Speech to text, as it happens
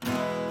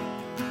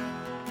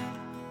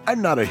I'm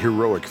not a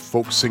heroic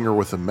folk singer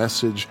with a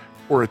message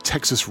or a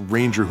Texas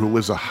Ranger who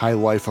lives a high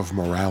life of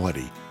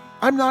morality.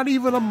 I'm not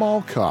even a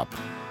mall cop.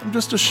 I'm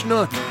just a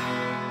schnook.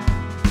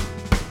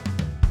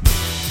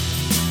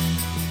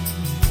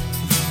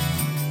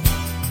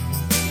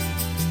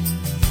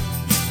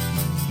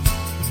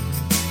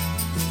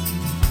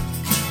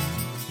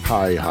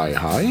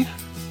 Hi.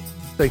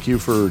 Thank you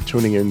for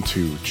tuning in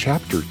to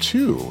Chapter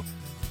 2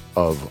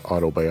 of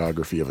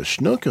Autobiography of a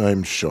Schnook.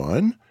 I'm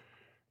Sean.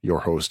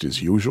 Your host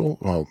as usual.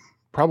 Well,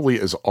 probably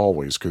as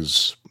always,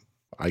 because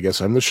I guess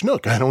I'm the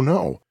schnook. I don't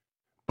know.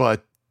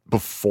 But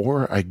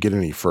before I get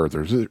any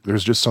further,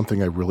 there's just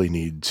something I really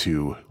need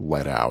to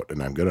let out,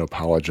 and I'm going to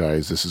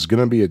apologize. This is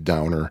going to be a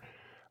downer.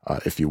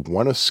 If you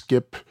want to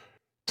skip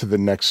to the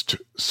next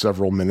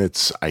several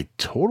minutes, I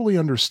totally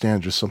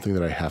understand. Just something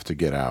that I have to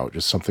get out.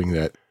 Just something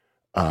that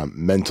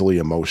mentally,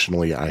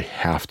 emotionally, I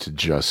have to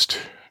just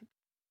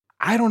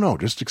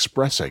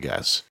express, I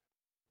guess.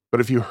 But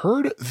if you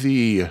heard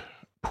the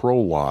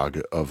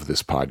prologue of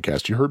this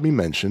podcast, you heard me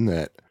mention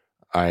that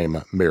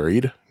I'm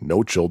married,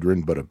 no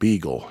children, but a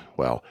beagle.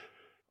 Well,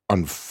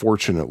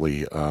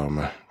 unfortunately,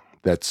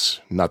 that's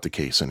not the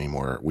case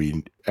anymore.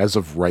 As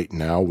of right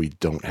now, we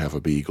don't have a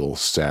beagle,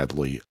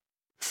 sadly.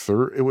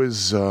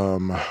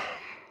 When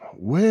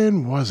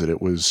was it?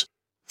 It was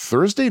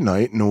Thursday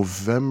night,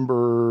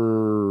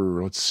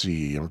 November, let's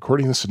see, I'm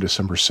recording this in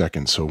December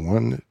 2nd, so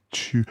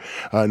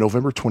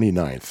November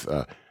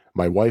 29th.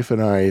 My wife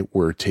and I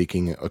were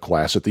taking a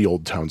class at the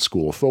Old Town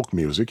School of Folk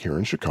Music here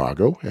in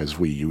Chicago, as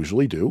we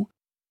usually do.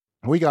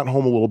 We got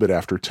home a little bit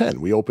after 10.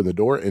 We opened the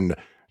door, and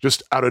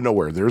just out of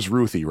nowhere, there's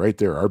Ruthie right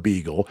there, our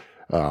beagle,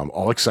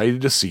 all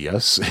excited to see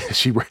us.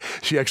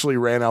 She actually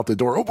ran out the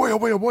door. Oh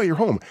boy, you're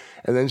home.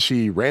 And then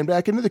she ran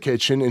back into the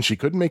kitchen, and she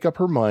couldn't make up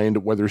her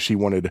mind whether she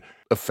wanted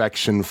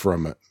affection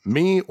from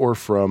me or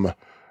from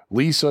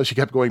Lisa. She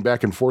kept going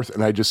back and forth,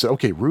 and I just said,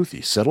 okay,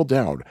 Ruthie, settle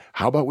down.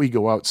 How about we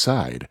go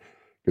outside?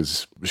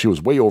 Because she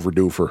was way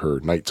overdue for her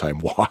nighttime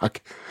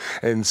walk.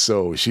 And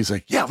so she's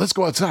like, yeah, let's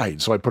go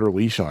outside. So I put her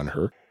leash on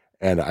her,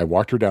 and I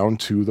walked her down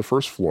to the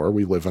first floor.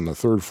 We live on the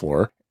third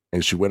floor.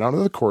 And she went out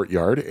into the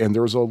courtyard, and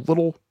there was a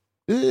little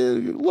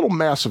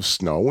mass of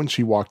snow, and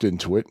she walked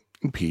into it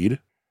and peed.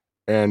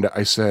 And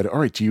I said,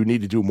 all right, do you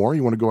need to do more?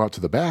 You want to go out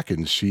to the back?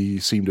 And she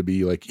seemed to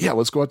be like, yeah,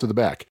 let's go out to the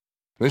back.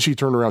 And then she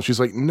turned around. She's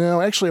like,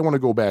 no, actually, I want to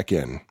go back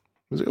in. I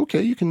was like,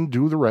 okay, you can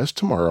do the rest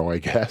tomorrow, I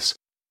guess.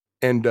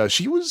 And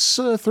she was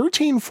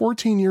 13,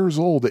 14 years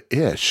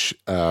old-ish.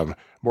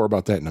 More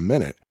about that in a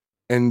minute.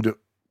 And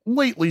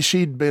lately,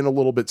 she'd been a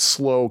little bit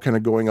slow, kind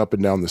of going up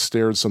and down the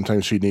stairs.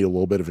 Sometimes she'd need a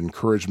little bit of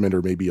encouragement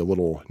or maybe a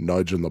little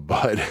nudge in the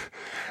butt.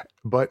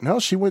 But now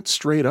she went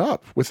straight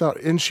up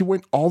and she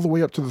went all the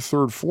way up to the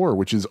third floor,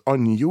 which is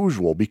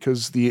unusual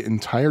because the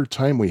entire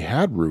time we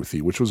had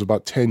Ruthie, which was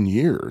about 10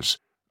 years,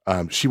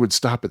 she would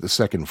stop at the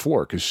second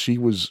floor because she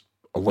was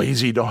a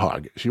lazy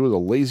dog. She was a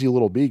lazy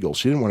little beagle.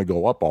 She didn't want to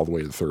go up all the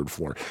way to the third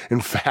floor.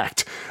 In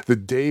fact, the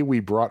day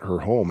we brought her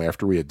home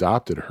after we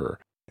adopted her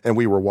and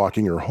we were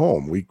walking her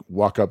home, we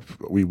walk up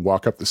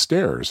the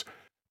stairs.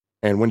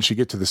 And when she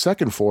gets to the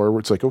second floor,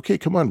 it's like, okay,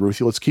 come on,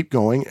 Ruthie, let's keep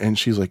going. And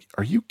she's like,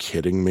 are you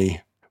kidding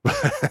me?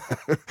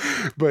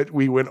 But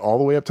we went all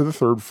the way up to the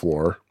third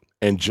floor.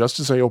 And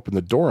just as I opened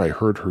the door, I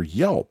heard her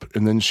yelp,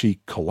 and then she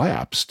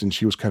collapsed and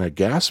she was kind of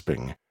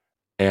gasping.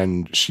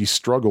 And she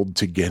struggled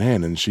to get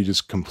in, and she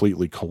just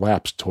completely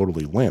collapsed,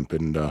 totally limp.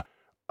 And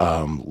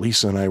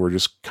Lisa and I were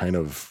just kind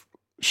of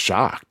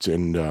shocked.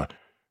 And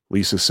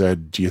Lisa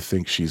said, do you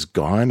think she's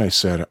gone? I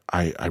said,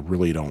 I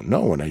really don't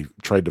know. And I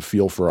tried to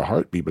feel for a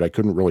heartbeat, but I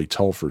couldn't really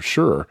tell for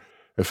sure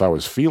if I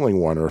was feeling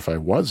one or if I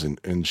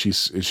wasn't. And she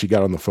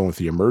got on the phone with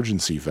the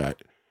emergency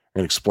vet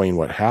and explained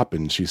what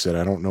happened. She said,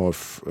 I don't know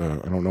if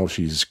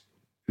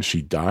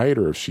she died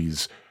or if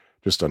she's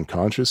just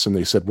unconscious. And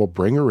they said, well,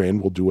 bring her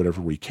in. We'll do whatever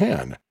we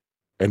can.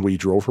 And we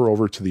drove her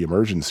over to the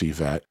emergency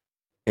vet,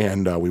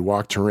 and we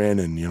walked her in.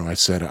 And, I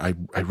said, I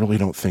really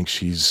don't think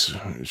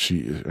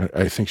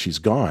I think she's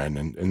gone.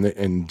 And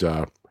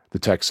the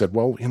tech said,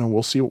 well,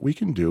 we'll see what we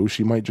can do.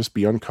 She might just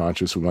be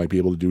unconscious. We might be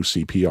able to do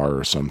CPR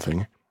or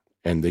something.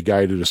 And they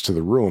guided us to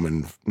the room.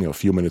 And, a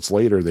few minutes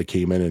later, they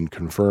came in and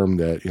confirmed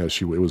that,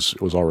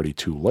 it was already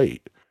too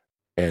late.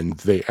 And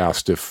they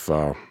asked if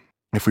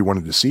we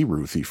wanted to see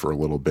Ruthie for a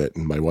little bit.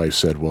 And my wife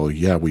said, well,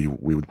 yeah,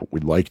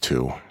 we'd like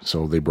to.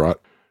 So they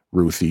brought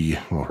Ruthie,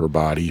 her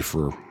body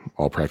for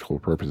all practical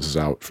purposes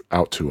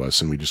out to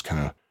us. And we just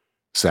kind of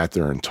sat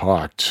there and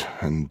talked.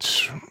 And,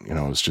 it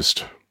was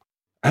just,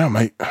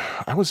 I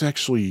was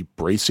actually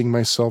bracing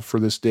myself for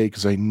this day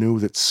because I knew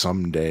that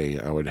someday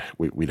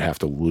we'd have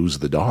to lose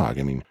the dog.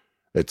 I mean,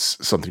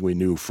 it's something we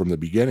knew from the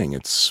beginning.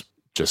 It's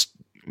just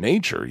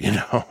nature,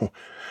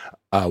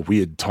 We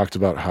had talked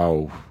about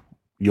how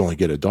you only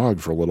get a dog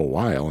for a little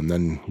while, and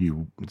then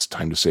it's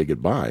time to say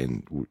goodbye.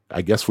 And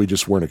I guess we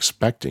just weren't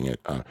expecting it.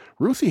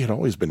 Ruthie had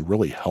always been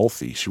really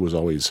healthy. She was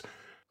always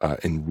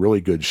in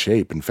really good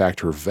shape. In fact,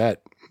 her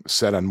vet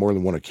said on more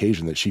than one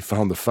occasion that she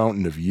found the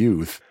fountain of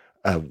youth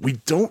We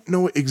don't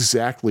know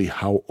exactly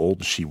how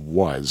old she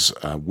was.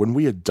 When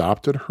we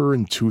adopted her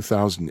in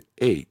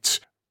 2008,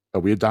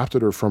 we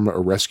adopted her from a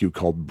rescue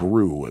called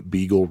BREW,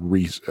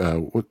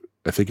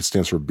 I think it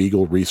stands for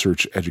Beagle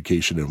Research,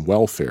 Education, and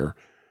Welfare,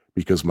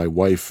 because my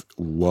wife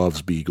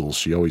loves beagles.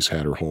 She always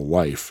had her whole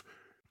life.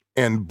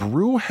 And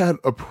BREW had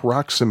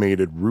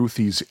approximated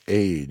Ruthie's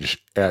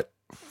age at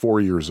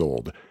 4 years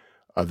old.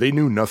 They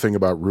knew nothing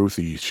about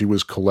Ruthie. She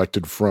was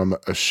collected from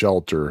a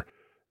shelter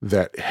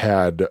that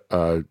had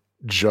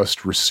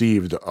just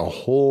received a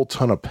whole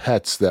ton of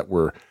pets that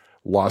were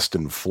lost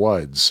in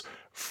floods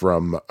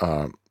from,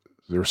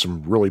 there were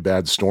some really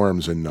bad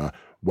storms in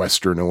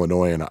western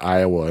Illinois and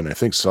Iowa, and I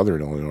think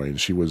southern Illinois.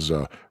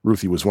 And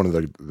Ruthie was one of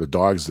the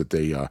dogs that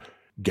they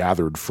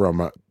gathered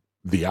from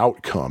the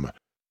outcome.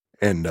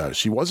 And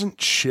she wasn't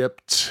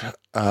chipped.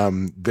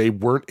 They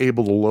weren't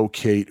able to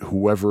locate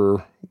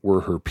whoever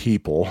were her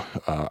people.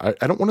 I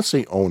don't want to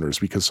say owners,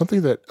 because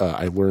something that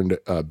I learned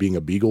being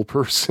a beagle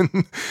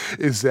person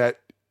is that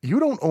you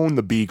don't own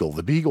the beagle.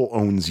 The beagle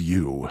owns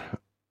you.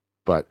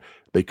 But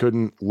they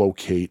couldn't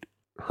locate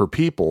her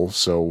people,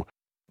 so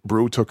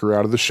BREW took her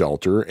out of the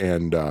shelter,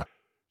 and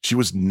she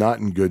was not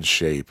in good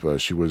shape.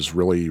 She was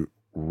really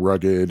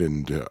rugged,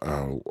 and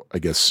I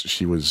guess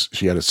she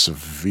had a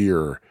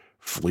severe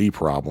flea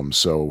problem.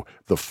 So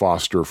the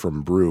foster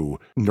from BREW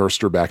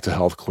nursed her back to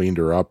health, cleaned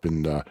her up,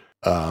 and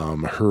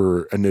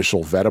her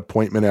initial vet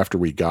appointment after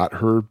we got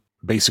her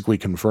basically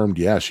confirmed,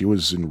 yeah, she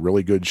was in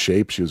really good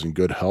shape. She was in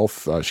good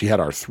health. She had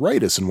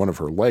arthritis in one of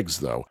her legs,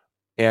 though.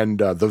 And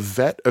the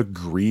vet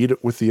agreed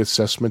with the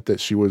assessment that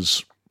she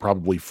was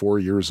probably 4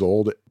 years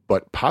old,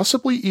 but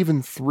possibly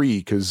even 3,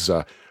 because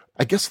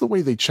I guess the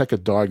way they check a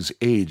dog's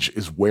age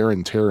is wear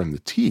and tear in the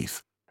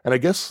teeth. And I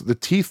guess the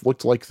teeth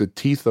looked like the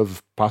teeth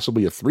of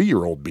possibly a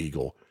 3-year-old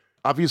beagle.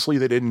 Obviously,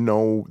 they didn't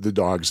know the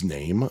dog's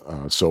name,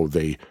 so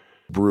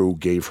BREW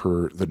gave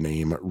her the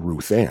name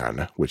Ruth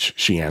Ann, which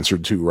she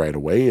answered to right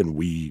away,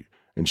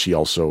 and she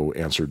also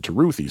answered to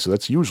Ruthie. So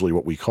that's usually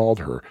what we called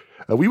her.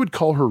 We would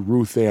call her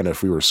Ruth Ann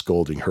if we were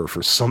scolding her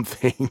for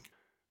something.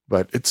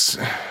 But it's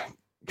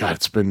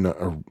been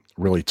a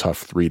really tough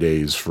 3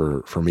 days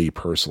for me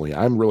personally.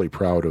 I'm really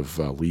proud of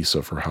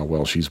Lisa for how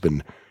well she's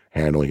been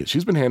handling it.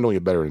 She's been handling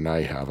it better than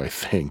I have, I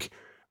think.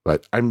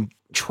 But I'm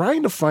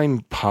trying to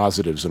find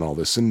positives in all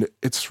this, and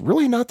it's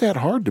really not that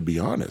hard, to be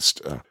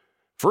honest.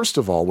 First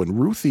of all,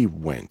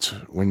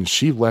 when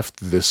she left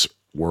this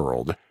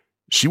world,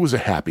 she was a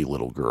happy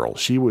little girl.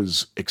 She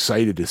was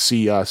excited to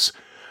see us.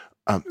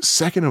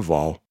 Second of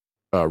all,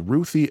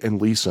 Ruthie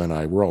and Lisa and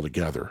I were all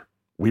together.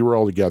 We were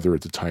all together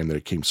at the time that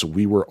it came, so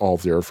we were all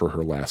there for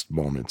her last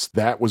moments.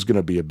 That was going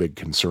to be a big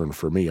concern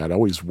for me. I'd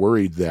always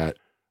worried that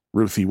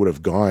Ruthie would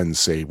have gone,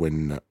 say,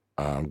 when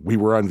we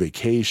were on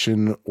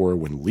vacation, or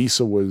when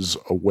Lisa was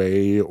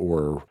away,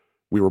 or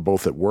we were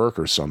both at work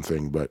or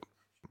something. But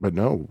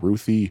no,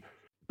 Ruthie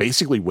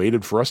basically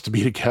waited for us to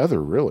be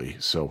together, really.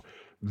 So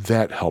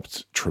that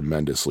helped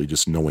tremendously,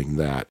 just knowing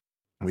that.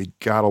 We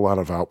got a lot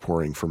of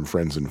outpouring from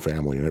friends and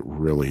family, and it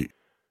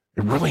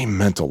really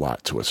meant a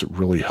lot to us. It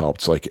really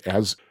helped. Like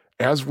as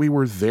we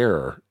were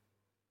there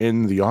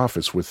in the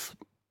office with,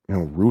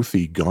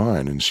 Ruthie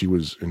gone,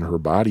 and her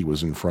body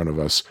was in front of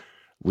us,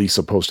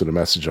 Lisa posted a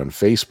message on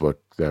Facebook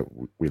that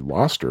we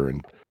lost her,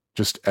 and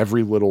just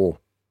every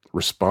little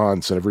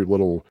response and every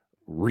little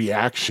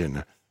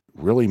reaction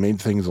really made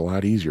things a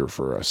lot easier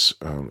for us.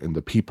 And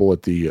the people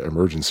at the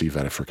emergency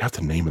vet, I forgot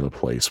the name of the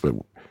place, but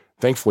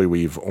thankfully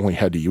we've only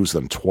had to use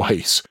them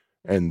twice.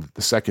 And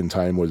the second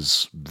time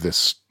was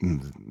this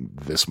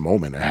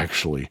moment,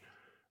 actually.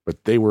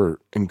 But they were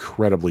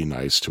incredibly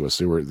nice to us.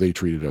 They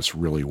treated us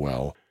really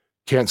well.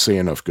 Can't say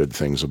enough good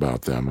things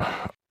about them.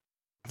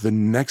 The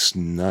next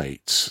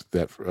night,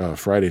 that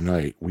Friday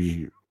night,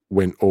 we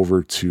went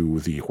over to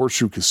the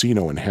Horseshoe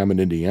Casino in Hammond,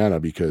 Indiana,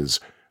 because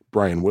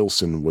Brian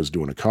Wilson was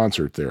doing a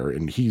concert there.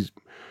 And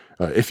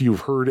if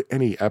you've heard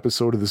any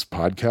episode of this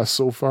podcast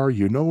so far,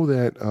 you know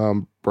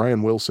that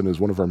Brian Wilson is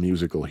one of our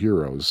musical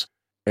heroes.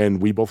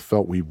 And we both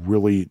felt we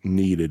really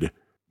needed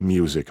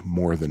music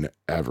more than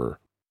ever.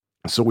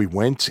 So we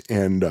went,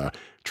 and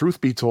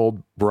truth be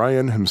told,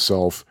 Brian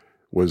himself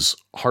was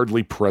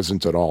hardly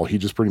present at all. He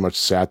just pretty much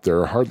sat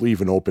there, hardly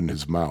even opened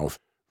his mouth.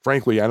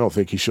 Frankly, I don't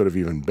think he should have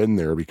even been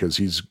there, because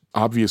he's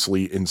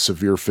obviously in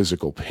severe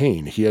physical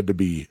pain. He had to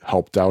be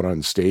helped out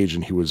on stage,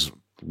 and he was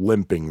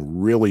limping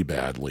really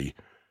badly.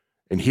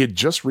 And he had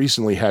just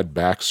recently had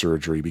back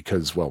surgery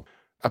because, well,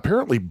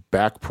 apparently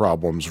back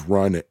problems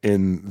run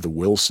in the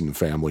Wilson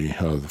family,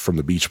 from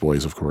the Beach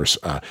Boys, of course.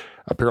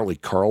 Apparently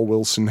Carl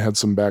Wilson had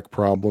some back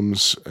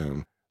problems.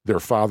 Their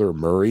father,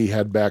 Murray,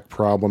 had back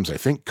problems. I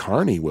think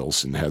Carney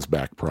Wilson has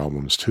back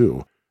problems,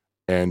 too.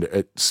 And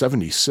at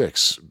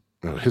 76,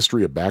 a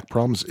history of back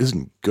problems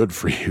isn't good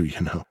for you,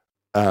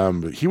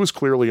 He was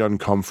clearly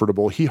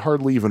uncomfortable. He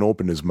hardly even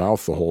opened his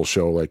mouth the whole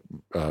show. Like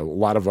a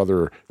lot of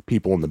other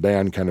people in the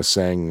band kind of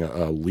sang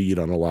lead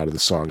on a lot of the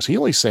songs. He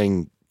only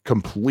sang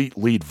complete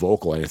lead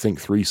vocal, I think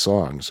 3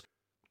 songs.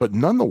 But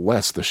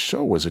nonetheless, the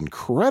show was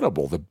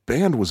incredible. The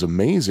band was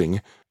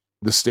amazing.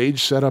 The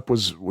stage setup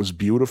was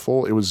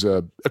beautiful. It was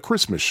a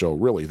Christmas show,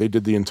 really. They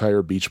did the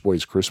entire Beach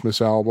Boys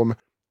Christmas album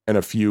and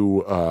a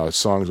few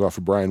songs off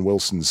of Brian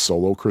Wilson's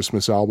solo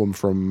Christmas album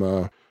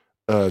from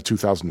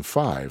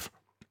 2005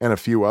 and a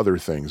few other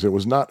things. It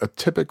was not a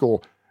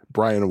typical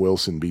Brian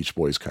Wilson Beach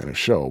Boys kind of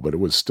show, but it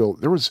was still,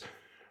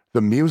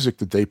 the music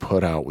that they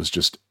put out was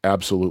just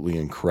absolutely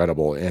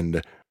incredible.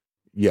 And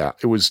yeah,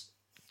 it was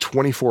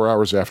 24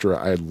 hours after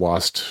I had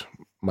lost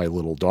my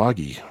little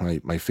doggy,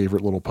 my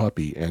favorite little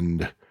puppy,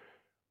 and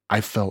I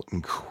felt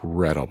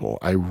incredible.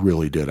 I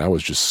really did. I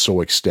was just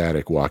so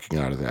ecstatic walking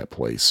out of that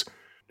place.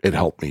 It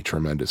helped me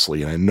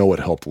tremendously, and I know it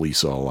helped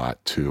Lisa a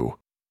lot too.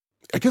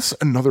 I guess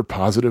another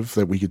positive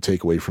that we could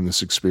take away from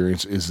this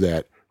experience is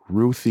that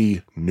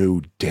Ruthie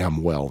knew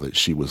damn well that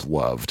she was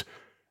loved,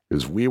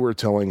 because we were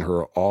telling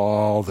her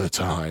all the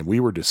time we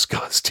were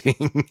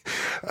disgusting,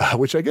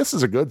 which I guess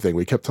is a good thing.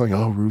 We kept telling,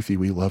 oh, Ruthie,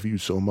 we love you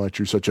so much.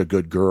 You're such a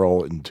good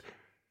girl. And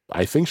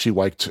I think she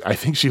liked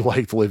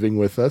living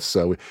with us.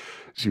 So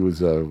she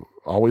was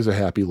always a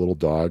happy little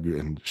dog,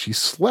 and she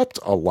slept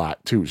a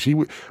lot too.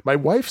 My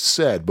wife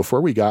said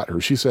before we got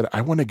her, she said,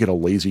 I want to get a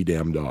lazy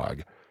damn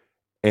dog.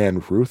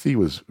 And Ruthie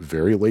was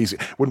very lazy.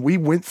 When we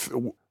went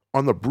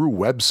on the Brew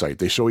website,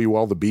 they show you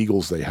all the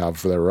beagles they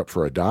have that are up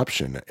for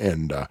adoption.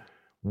 And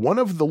one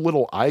of the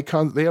little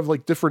icons, they have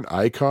like different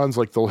icons.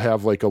 Like they'll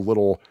have like a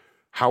little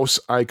house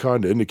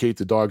icon to indicate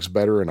the dog's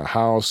better in a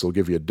house. They'll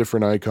give you a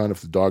different icon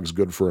if the dog's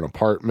good for an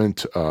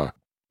apartment.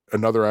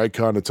 Another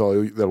icon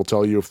that'll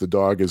tell you if the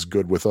dog is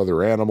good with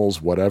other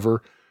animals,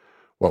 whatever.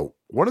 Well,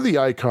 one of the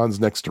icons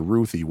next to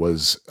Ruthie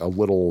was a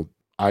little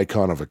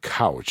icon of a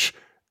couch.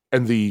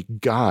 And the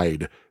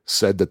guide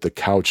said that the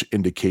couch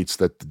indicates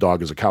that the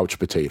dog is a couch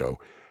potato.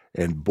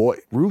 And boy,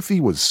 Ruthie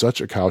was such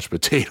a couch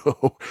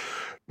potato.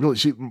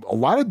 Really, a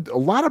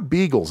lot of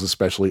beagles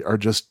especially are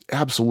just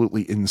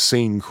absolutely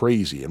insane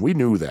crazy. And we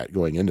knew that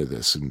going into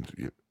this.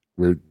 And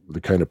we're the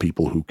kind of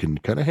people who can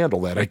kind of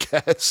handle that, I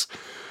guess.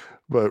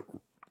 But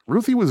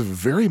Ruthie was a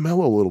very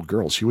mellow little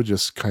girl. She would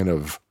just kind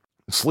of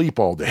sleep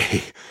all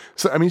day.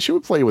 So, I mean, she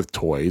would play with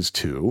toys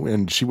too.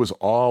 And she was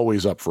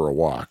always up for a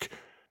walk.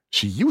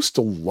 She used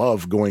to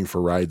love going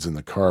for rides in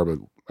the car, but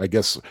I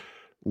guess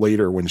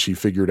later when she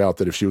figured out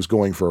that if she was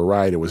going for a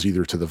ride, it was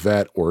either to the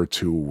vet or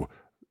to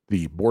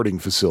the boarding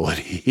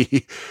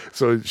facility.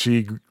 So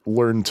she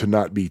learned to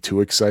not be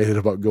too excited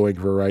about going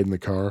for a ride in the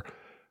car.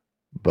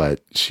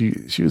 But she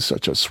was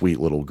such a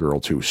sweet little girl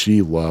too.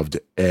 She loved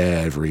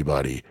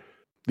everybody.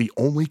 The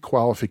only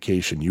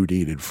qualification you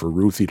needed for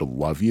Ruthie to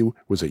love you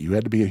was that you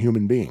had to be a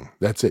human being.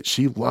 That's it.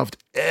 She loved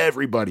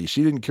everybody.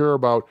 She didn't care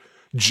about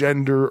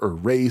gender or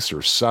race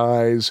or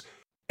size,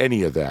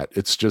 any of that.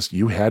 It's just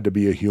you had to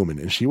be a human.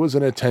 And she was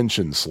an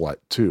attention slut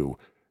too.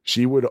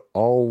 She would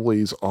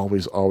always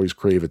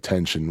crave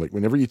attention. Like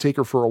whenever you take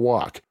her for a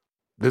walk,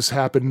 this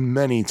happened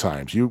many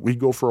times. We'd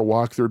go for a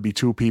walk. There'd be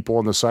two people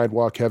on the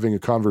sidewalk having a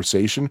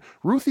conversation.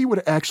 Ruthie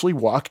would actually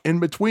walk in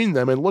between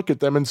them and look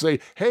at them and say,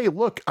 hey,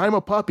 look, I'm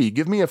a puppy.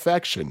 Give me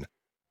affection.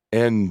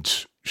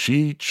 And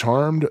she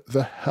charmed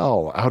the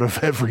hell out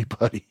of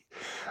everybody.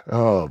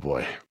 Oh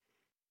boy.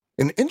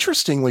 And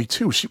interestingly,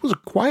 too, she was a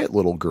quiet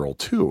little girl,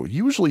 too.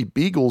 Usually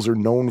beagles are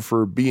known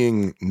for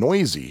being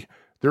noisy.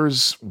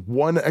 There's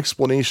one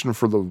explanation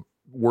for the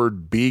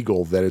word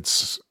beagle, that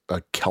it's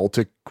a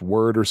Celtic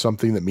word or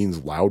something that means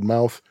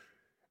loudmouth.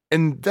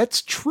 And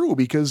that's true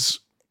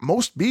because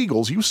most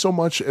beagles use so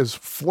much as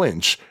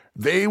flinch.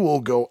 They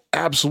will go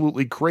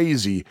absolutely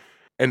crazy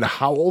and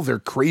howl their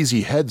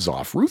crazy heads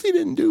off. Ruthie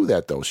didn't do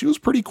that, though. She was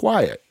pretty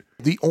quiet.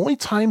 The only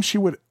time she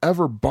would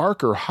ever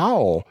bark or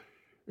howl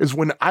is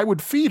when I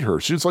would feed her.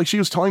 She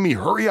was telling me,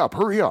 hurry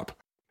up.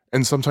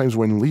 And sometimes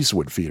when Lisa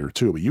would feed her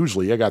too, but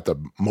usually I got the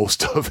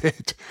most of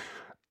it.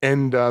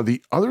 And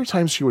the other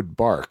times she would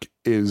bark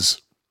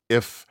is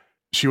if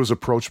she was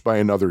approached by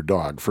another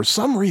dog. For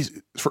some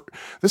reason,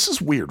 this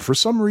is weird. For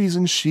some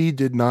reason, she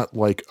did not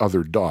like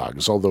other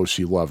dogs, although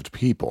she loved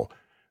people.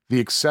 The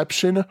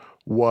exception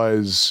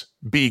was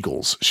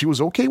beagles. She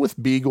was okay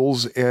with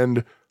beagles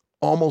and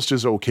almost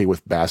as okay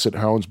with basset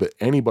hounds, but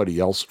anybody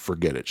else,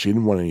 forget it. She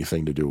didn't want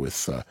anything to do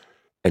with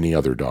any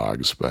other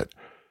dogs, but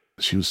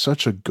she was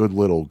such a good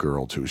little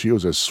girl too. She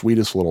was the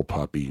sweetest little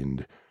puppy,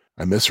 and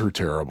I miss her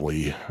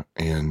terribly,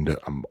 and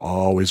I'm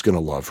always going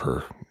to love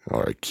her.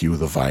 All right, cue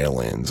the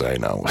violins, I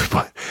know.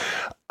 But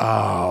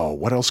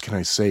what else can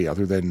I say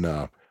other than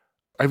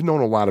I've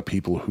known a lot of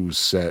people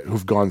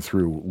who've gone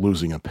through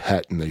losing a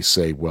pet, and they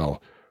say, well,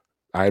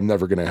 I'm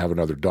never going to have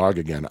another dog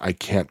again. I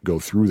can't go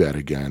through that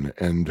again.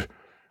 And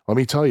let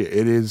me tell you,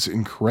 it is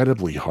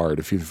incredibly hard.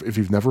 If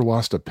you've never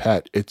lost a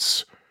pet,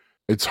 it's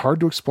hard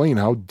to explain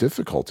how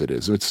difficult it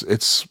is.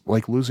 It's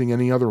like losing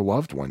any other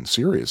loved one,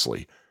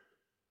 seriously.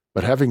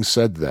 But having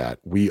said that,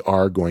 we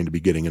are going to be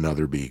getting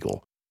another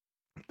beagle.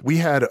 We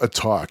had a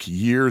talk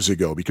years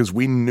ago because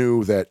we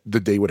knew that the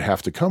day would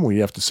have to come. We'd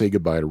have to say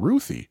goodbye to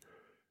Ruthie.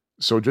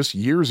 So just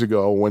years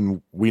ago,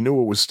 when we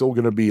knew it was still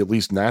going to be at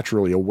least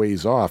naturally a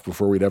ways off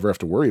before we'd ever have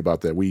to worry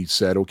about that, we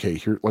said, okay,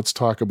 here, let's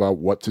talk about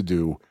what to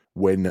do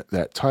when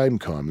that time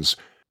comes.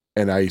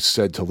 And I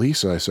said to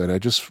Lisa, I said, I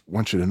just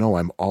want you to know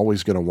I'm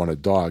always going to want a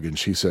dog. And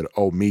she said,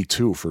 oh, me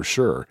too, for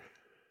sure.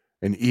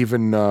 And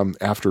even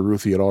after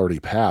Ruthie had already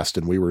passed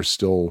and we were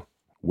still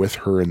with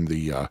her in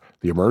the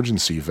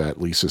emergency vet,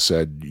 Lisa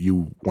said,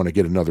 you want to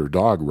get another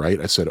dog,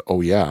 right? I said,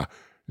 oh, yeah.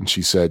 And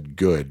she said,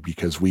 good,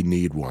 because we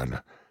need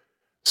one.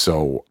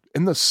 So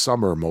in the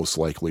summer, most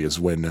likely, is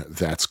when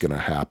that's going to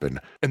happen.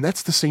 And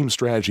that's the same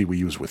strategy we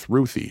use with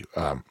Ruthie.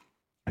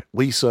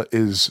 Lisa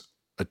is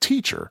a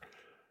teacher.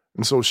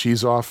 And so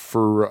she's off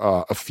for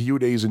a few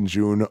days in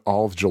June,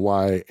 all of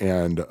July,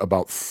 and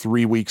about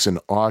 3 weeks in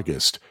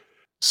August.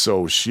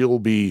 So she'll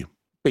be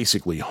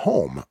basically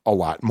home a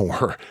lot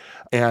more.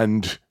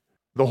 And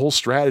the whole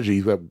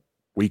strategy that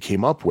we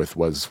came up with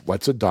was,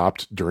 let's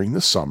adopt during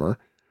the summer.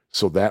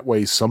 So that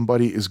way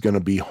somebody is going to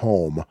be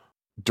home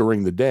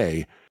during the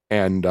day,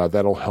 and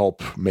that'll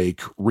help make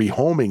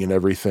rehoming and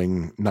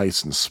everything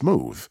nice and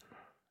smooth.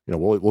 You know,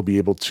 we'll be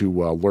able to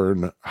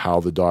learn how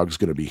the dog's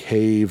going to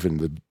behave, and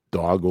the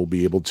dog will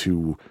be able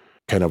to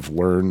kind of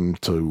learn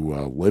to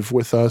live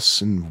with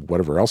us and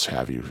whatever else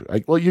have you.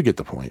 Well, you get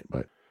the point,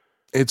 but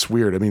it's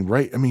weird. I mean,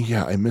 right? I mean,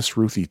 yeah, I miss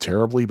Ruthie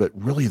terribly, but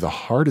really the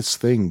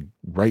hardest thing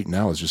right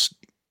now is just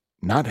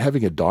not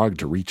having a dog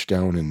to reach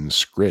down and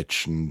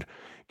scritch and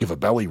give a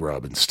belly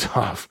rub and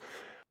stuff.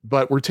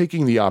 But we're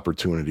taking the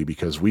opportunity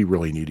because we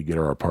really need to get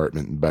our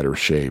apartment in better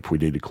shape. We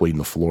need to clean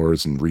the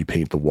floors and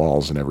repaint the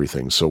walls and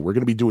everything. So we're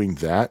going to be doing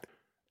that.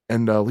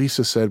 And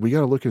Lisa said, we got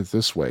to look at it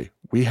this way.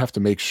 We have to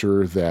make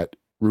sure that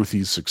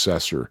Ruthie's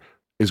successor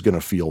is going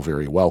to feel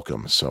very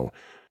welcome. So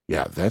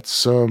yeah,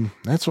 that's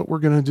what we're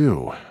going to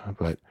do.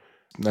 But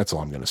that's all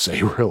I'm going to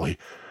say, really.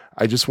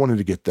 I just wanted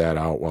to get that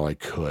out while I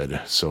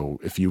could. So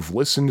if you've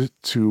listened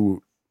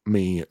to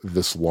me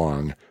this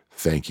long,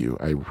 thank you.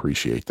 I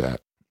appreciate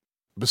that.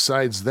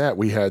 Besides that,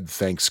 we had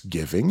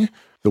Thanksgiving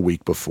the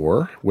week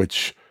before,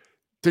 which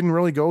didn't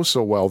really go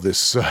so well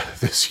this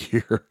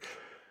year.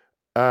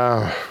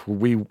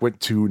 We went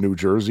to New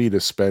Jersey to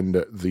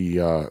spend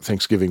the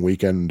Thanksgiving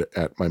weekend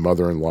at my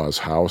mother-in-law's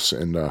house,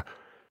 and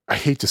I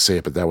hate to say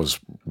it, but that was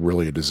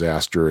really a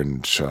disaster.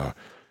 And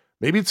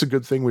maybe it's a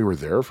good thing we were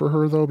there for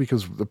her, though,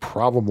 because the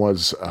problem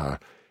was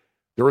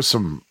there were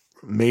some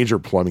major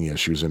plumbing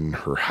issues in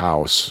her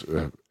house.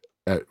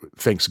 At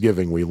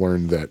Thanksgiving, we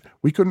learned that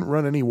we couldn't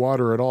run any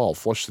water at all,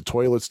 flush the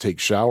toilets, take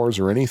showers,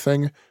 or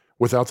anything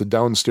without the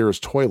downstairs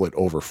toilet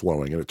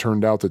overflowing. And it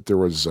turned out that there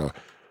was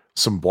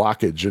some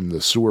blockage in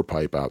the sewer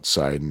pipe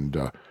outside.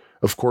 And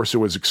of course, it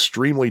was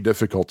extremely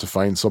difficult to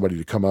find somebody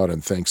to come out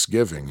on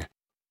Thanksgiving.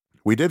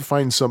 We did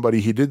find somebody.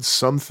 He did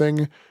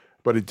something,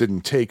 but it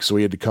didn't take, so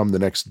he had to come the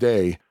next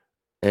day.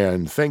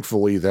 And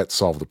thankfully, that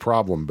solved the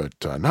problem. But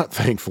not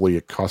thankfully,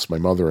 it cost my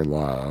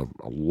mother-in-law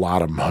a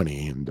lot of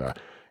money. And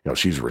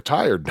she's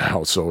retired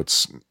now, so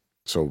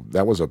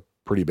that was a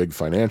pretty big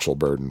financial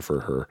burden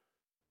for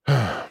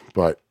her.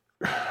 But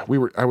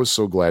I was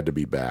so glad to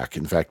be back.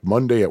 In fact,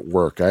 Monday at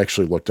work, I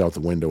actually looked out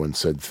the window and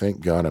said, thank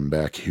God I'm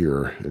back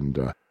here.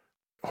 And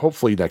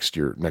hopefully next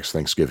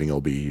Thanksgiving will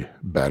be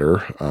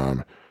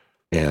better.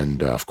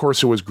 And of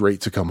course, it was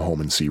great to come home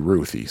and see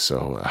Ruthie.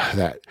 So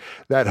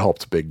that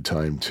helped big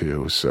time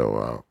too.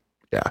 So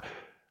yeah.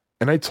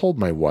 And I told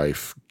my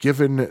wife,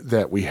 given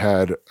that we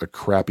had a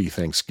crappy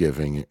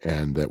Thanksgiving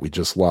and that we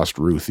just lost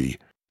Ruthie,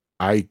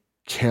 I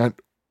can't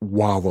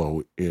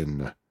wallow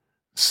in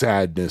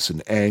sadness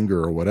and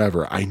anger or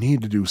whatever. I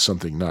need to do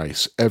something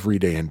nice every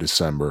day in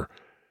December,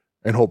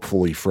 and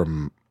hopefully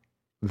from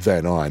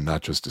then on,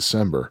 not just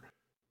December.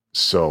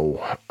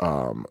 So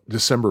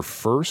December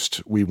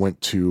 1st, we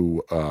went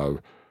to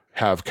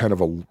have kind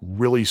of a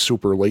really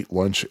super late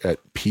lunch at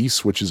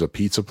Peace, which is a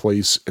pizza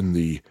place in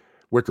the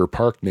Wicker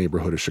Park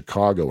neighborhood of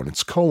Chicago, and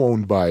it's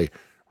co-owned by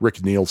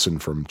Rick Nielsen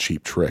from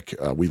Cheap Trick.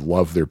 We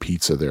love their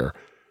pizza there.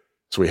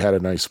 So we had a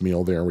nice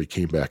meal there. We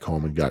came back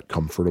home and got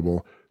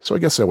comfortable. So I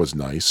guess that was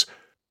nice.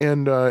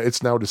 And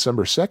it's now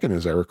December 2nd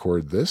as I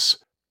record this,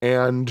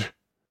 and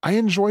I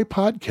enjoy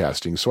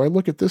podcasting, so I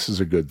look at this as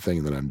a good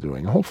thing that I'm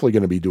doing. I'm hopefully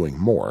going to be doing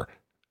more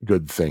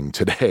good thing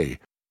today.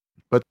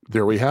 But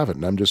there we have it,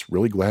 and I'm just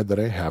really glad that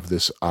I have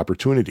this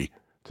opportunity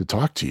to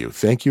talk to you.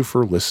 Thank you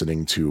for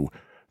listening to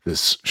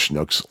this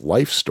Schnook's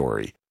life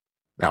story.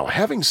 Now,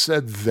 having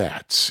said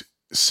that,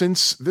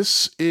 since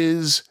this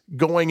is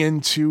going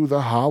into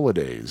the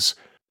holidays,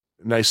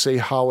 and I say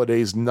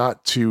holidays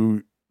not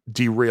to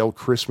derail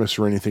Christmas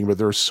or anything, but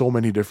there are so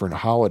many different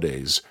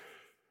holidays.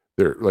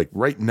 There, like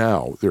right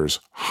now, there's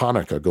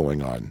Hanukkah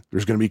going on.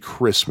 There's going to be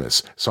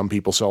Christmas. Some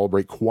people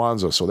celebrate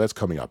Kwanzaa, so that's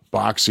coming up.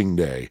 Boxing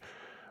Day.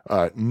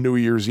 New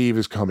Year's Eve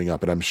is coming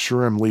up, and I'm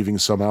sure I'm leaving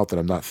some out that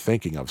I'm not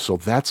thinking of. So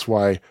that's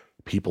why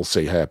people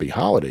say happy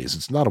holidays.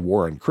 It's not a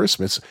war on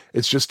Christmas.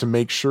 It's just to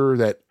make sure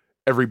that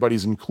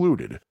everybody's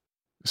included.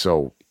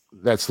 So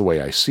that's the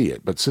way I see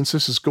it. But since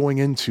this is going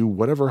into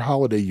whatever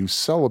holiday you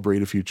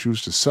celebrate, if you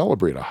choose to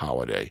celebrate a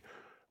holiday,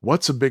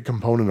 what's a big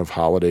component of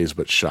holidays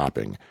but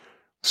shopping?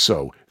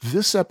 So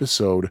this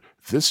episode,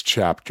 this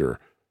chapter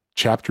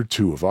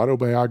 2 of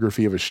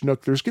Autobiography of a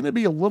Schnook, there's going to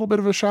be a little bit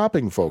of a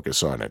shopping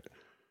focus on it.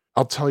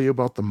 I'll tell you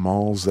about the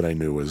malls that I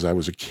knew as I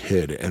was a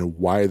kid and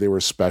why they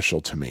were special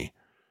to me.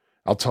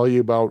 I'll tell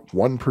you about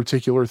one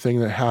particular thing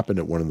that happened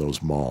at one of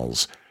those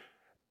malls,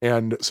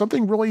 and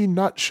something really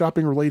not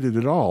shopping related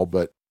at all,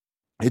 but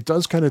it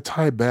does kind of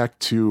tie back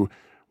to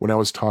when I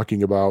was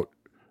talking about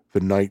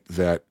the night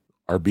that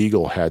our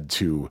beagle had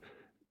to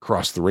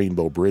cross the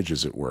Rainbow Bridge,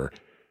 as it were.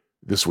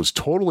 This was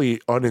totally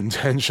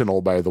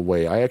unintentional, by the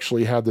way. I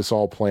actually had this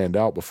all planned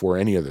out before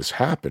any of this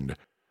happened.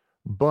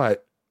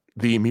 But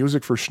the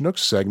Music for Schnooks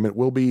segment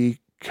will be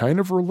kind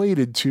of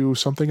related to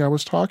something I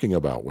was talking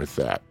about with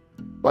that.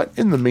 But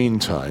in the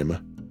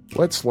meantime,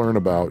 let's learn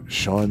about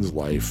Sean's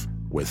life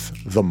with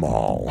the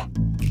mall.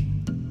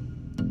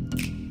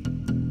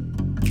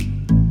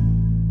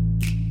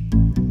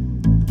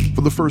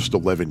 For the first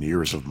 11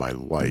 years of my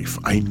life,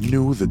 I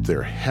knew that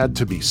there had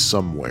to be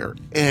somewhere,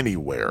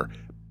 anywhere,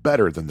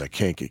 better than the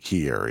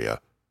Kankakee area.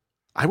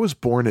 I was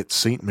born at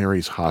St.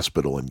 Mary's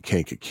Hospital in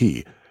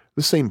Kankakee,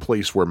 the same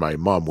place where my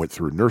mom went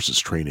through nurses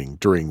training,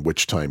 during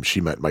which time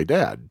she met my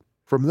dad.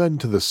 From then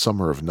to the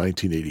summer of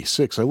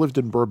 1986, I lived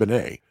in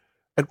Bourbonnais.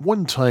 At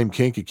one time,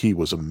 Kankakee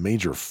was a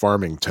major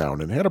farming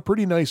town and had a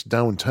pretty nice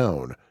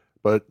downtown,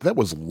 but that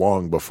was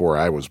long before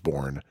I was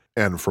born,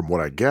 and from what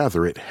I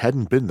gather, it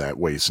hadn't been that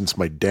way since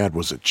my dad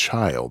was a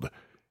child.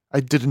 I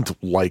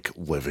didn't like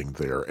living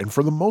there, and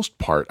for the most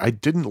part, I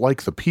didn't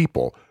like the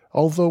people,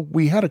 although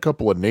we had a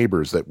couple of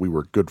neighbors that we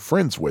were good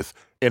friends with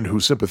and who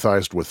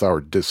sympathized with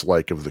our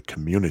dislike of the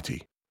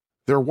community.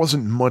 There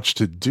wasn't much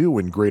to do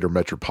in greater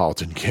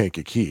metropolitan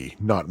Kankakee,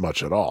 not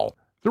much at all.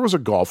 There was a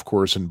golf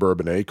course in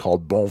Bourbonnais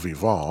called Bon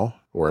Vivant,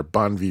 or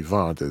Bon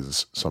Vivant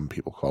as some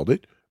people called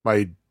it.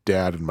 My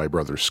dad and my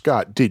brother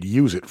Scott did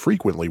use it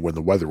frequently when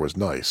the weather was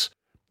nice.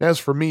 As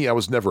for me, I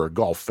was never a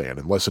golf fan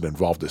unless it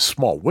involved a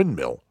small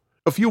windmill.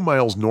 A few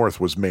miles north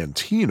was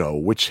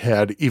Manteno, which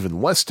had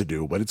even less to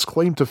do, but its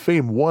claim to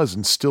fame was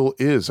and still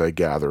is, I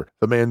gather,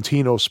 the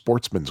Manteno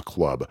Sportsman's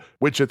Club,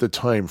 which at the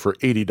time for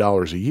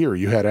 $80 a year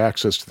you had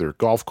access to their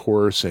golf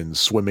course and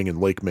swimming in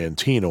Lake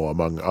Manteno,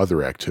 among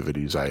other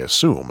activities, I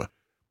assume.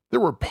 There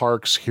were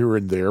parks here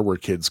and there where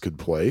kids could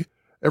play.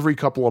 Every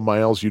couple of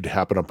miles you'd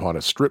happen upon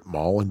a strip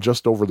mall, and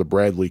just over the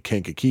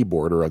Bradley-Kankakee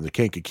border on the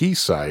Kankakee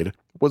side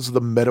was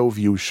the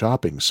Meadowview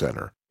Shopping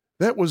Center.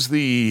 That was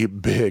the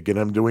big, and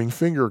I'm doing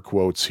finger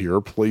quotes here,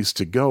 place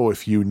to go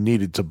if you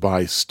needed to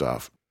buy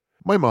stuff.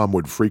 My mom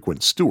would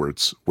frequent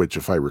Stewart's, which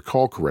if I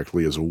recall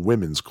correctly is a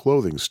women's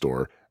clothing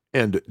store,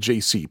 and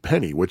J.C.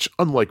 Penney, which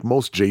unlike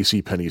most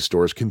J.C. Penney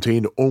stores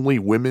contained only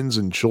women's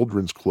and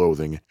children's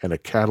clothing and a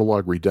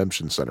catalog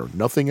redemption center,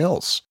 nothing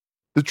else.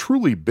 The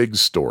truly big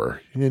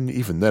store, and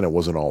even then it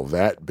wasn't all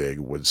that big,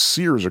 was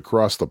Sears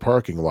across the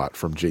parking lot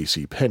from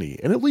J.C. Penney,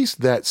 and at least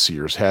that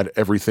Sears had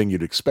everything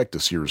you'd expect a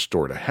Sears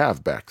store to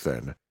have back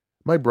then.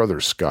 My brother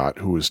Scott,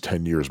 who was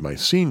 10 years my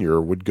senior,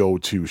 would go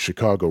to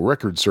Chicago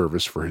Record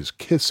Service for his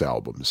Kiss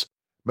albums.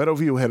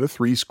 Meadowview had a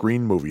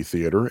 3-screen movie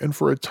theater, and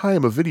for a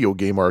time a video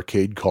game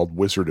arcade called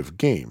Wizard of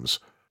Games.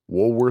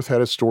 Woolworth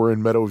had a store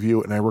in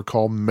Meadowview, and I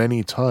recall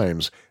many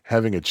times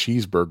having a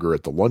cheeseburger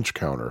at the lunch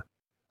counter.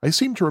 I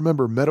seem to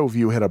remember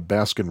Meadowview had a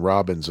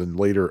Baskin-Robbins and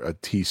later a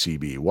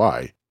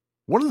TCBY.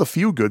 One of the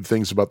few good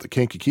things about the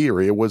Kankakee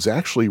area was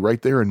actually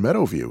right there in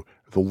Meadowview,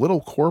 the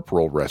Little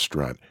Corporal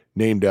restaurant,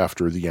 named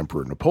after the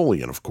Emperor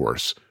Napoleon, of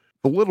course.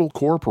 The Little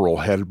Corporal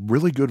had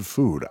really good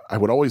food. I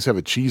would always have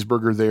a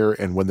cheeseburger there,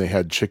 and when they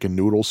had chicken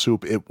noodle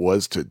soup, it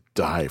was to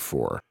die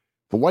for.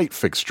 The light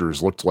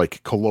fixtures looked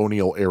like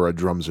colonial-era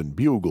drums and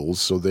bugles,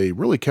 so they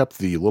really kept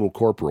the Little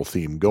Corporal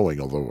theme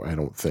going, although I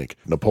don't think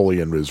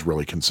Napoleon was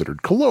really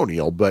considered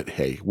colonial, but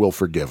hey, we'll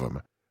forgive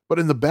him. But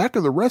in the back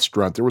of the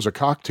restaurant, there was a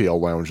cocktail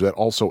lounge that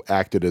also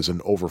acted as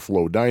an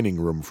overflow dining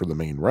room for the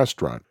main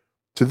restaurant.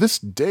 To this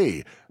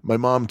day, my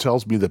mom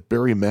tells me that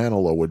Barry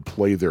Manilow would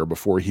play there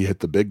before he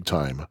hit the big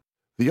time.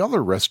 The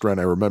other restaurant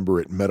I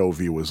remember at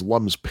Meadowview was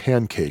Lum's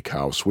Pancake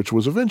House, which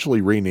was eventually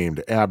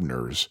renamed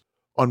Abner's.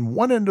 On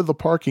one end of the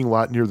parking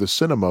lot near the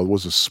cinema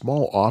was a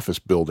small office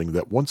building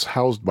that once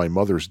housed my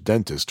mother's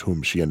dentist,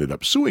 whom she ended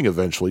up suing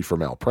eventually for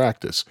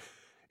malpractice.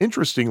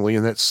 Interestingly,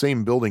 in that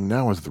same building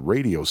now is the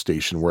radio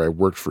station where I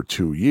worked for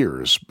 2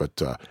 years,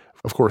 but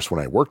of course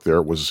when I worked there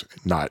it was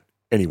not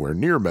anywhere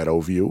near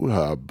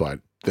Meadowview,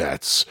 but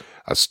that's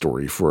a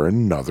story for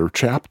another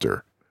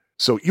chapter.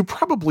 So you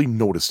probably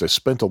noticed I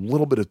spent a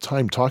little bit of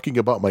time talking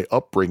about my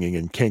upbringing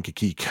in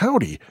Kankakee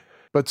County,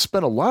 but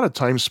spent a lot of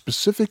time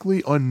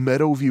specifically on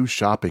Meadowview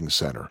Shopping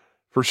Center.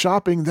 For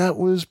shopping, that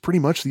was pretty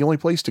much the only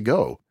place to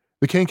go.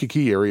 The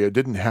Kankakee area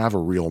didn't have a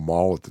real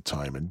mall at the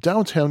time, and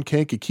downtown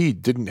Kankakee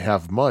didn't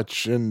have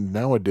much, and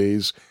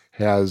nowadays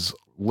has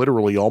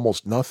literally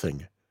almost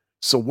nothing.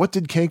 So what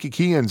did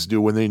Kankakeeans do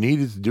when they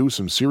needed to do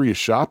some serious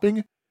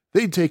shopping?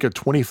 They'd take a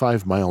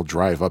 25-mile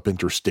drive up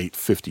Interstate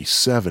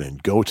 57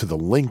 and go to the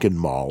Lincoln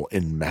Mall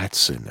in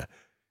Matson.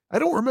 I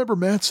don't remember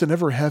Matson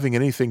ever having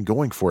anything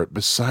going for it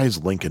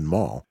besides Lincoln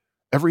Mall.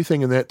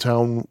 Everything in that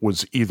town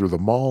was either the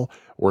mall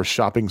or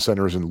shopping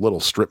centers and little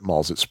strip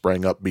malls that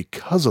sprang up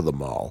because of the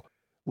mall.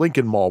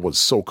 Lincoln Mall was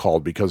so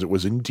called because it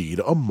was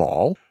indeed a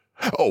mall.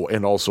 Oh,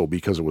 and also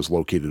because it was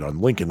located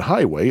on Lincoln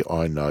Highway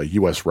on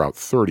US Route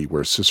 30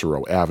 where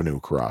Cicero Avenue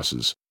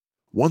crosses.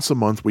 Once a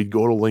month, we'd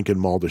go to Lincoln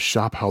Mall to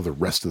shop how the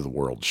rest of the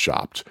world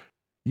shopped.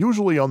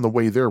 Usually on the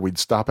way there, we'd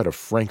stop at a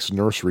Frank's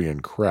Nursery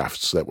and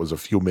Crafts that was a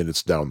few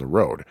minutes down the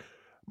road.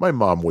 My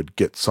mom would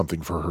get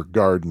something for her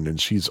garden, and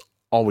she's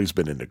always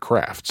been into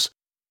crafts.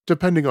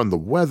 Depending on the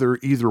weather,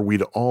 either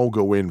we'd all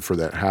go in for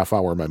that half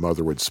hour my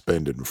mother would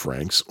spend in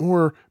Frank's,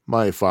 or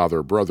my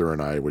father, brother,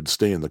 and I would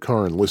stay in the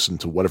car and listen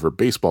to whatever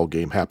baseball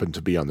game happened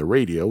to be on the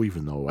radio,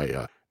 even though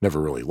I never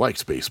really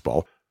liked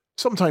baseball.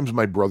 Sometimes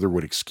my brother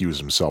would excuse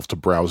himself to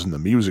browse in the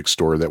music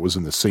store that was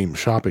in the same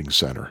shopping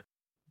center.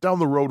 Down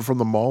the road from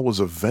the mall was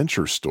a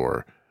Venture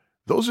store.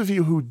 Those of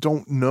you who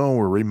don't know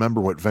or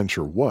remember what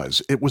Venture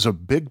was, it was a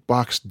big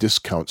box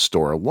discount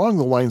store along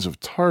the lines of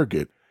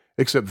Target,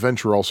 except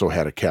Venture also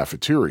had a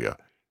cafeteria.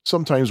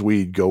 Sometimes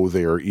we'd go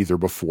there either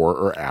before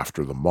or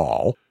after the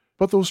mall,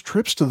 but those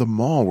trips to the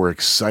mall were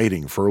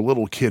exciting for a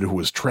little kid who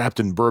was trapped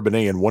in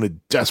Bourbonnais and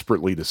wanted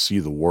desperately to see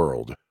the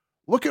world.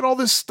 Look at all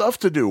this stuff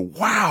to do.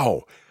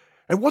 Wow!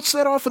 And what's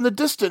that off in the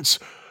distance?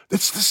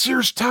 It's the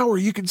Sears Tower.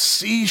 You can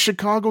see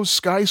Chicago's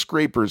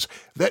skyscrapers.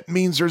 That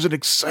means there's an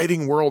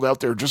exciting world out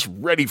there just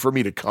ready for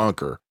me to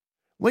conquer.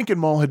 Lincoln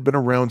Mall had been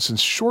around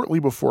since shortly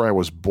before I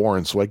was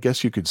born, so I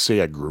guess you could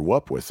say I grew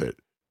up with it.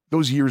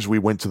 Those years we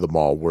went to the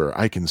mall were,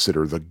 I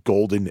consider, the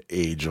golden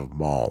age of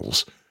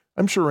malls.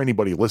 I'm sure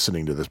anybody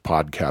listening to this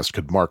podcast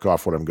could mark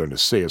off what I'm going to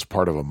say as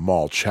part of a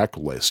mall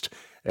checklist,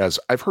 as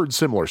I've heard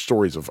similar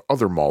stories of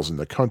other malls in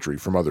the country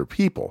from other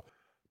people.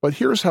 But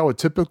here's how a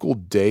typical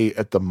day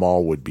at the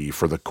mall would be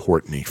for the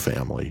Courtney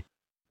family.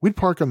 We'd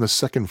park on the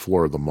second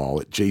floor of the mall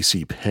at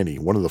J.C. Penney,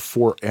 one of the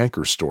 4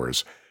 anchor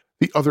stores.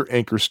 The other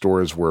anchor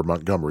stores were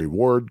Montgomery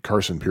Ward,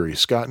 Carson Pirie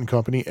Scott and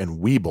Company, and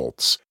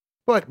Weebolt's.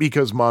 But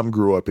because Mom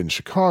grew up in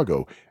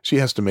Chicago, she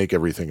has to make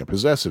everything a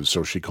possessive,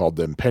 so she called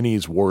them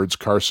Penny's, Ward's,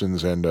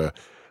 Carson's, and,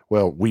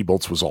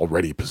 Weebolt's was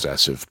already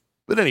possessive.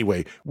 But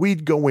anyway,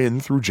 we'd go in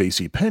through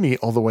JCPenney,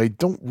 although I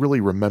don't really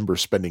remember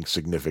spending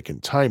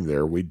significant time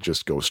there. We'd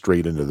just go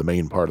straight into the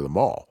main part of the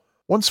mall.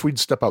 Once we'd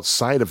step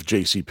outside of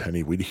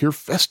JCPenney, we'd hear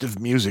festive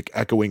music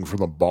echoing from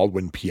the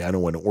Baldwin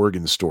piano and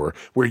organ store,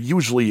 where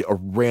usually a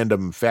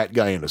random fat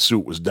guy in a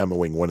suit was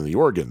demoing one of the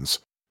organs.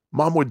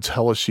 Mom would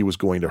tell us she was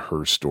going to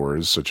her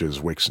stores, such as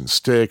Wicks and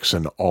Sticks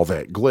and All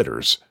That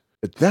Glitters.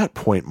 At that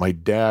point, my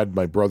dad,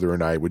 my brother,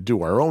 and I would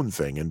do our own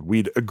thing, and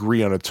we'd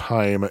agree on a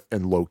time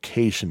and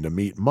location to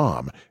meet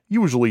Mom,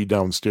 usually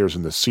downstairs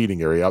in the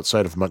seating area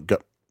outside of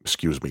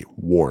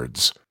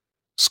Ward's.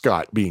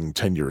 Scott, being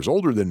 10 years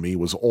older than me,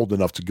 was old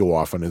enough to go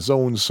off on his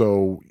own,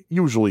 so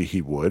usually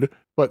he would,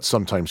 but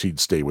sometimes he'd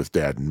stay with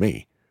Dad and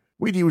me.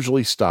 We'd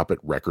usually stop at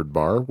Record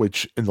Bar,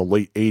 which in the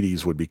late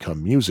 80s would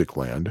become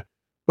Musicland,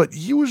 but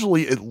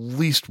usually at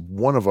least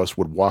one of us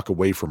would walk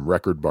away from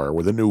Record Bar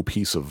with a new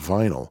piece of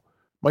vinyl.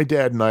 My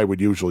dad and I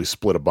would usually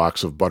split a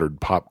box of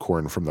buttered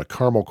popcorn from the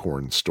Caramel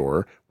Corn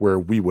store, where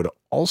we would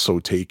also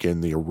take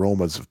in the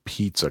aromas of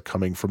pizza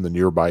coming from the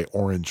nearby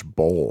Orange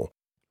Bowl.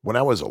 When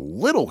I was a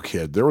little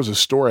kid, there was a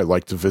store I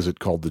liked to visit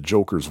called the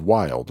Joker's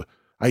Wild.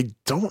 I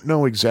don't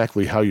know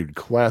exactly how you'd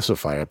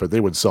classify it, but they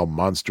would sell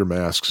monster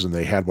masks and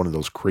they had one of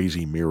those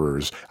crazy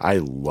mirrors. I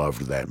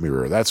loved that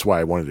mirror. That's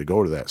why I wanted to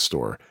go to that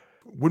store.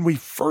 When we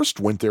first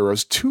went there, I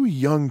was too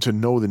young to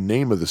know the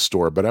name of the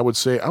store, but I would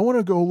say, I want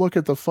to go look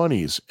at the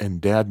funnies,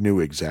 and Dad knew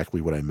exactly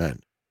what I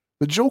meant.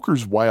 The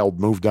Joker's Wild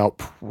moved out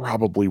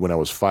probably when I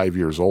was 5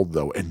 years old,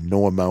 though, and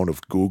no amount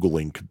of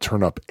Googling could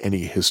turn up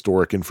any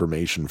historic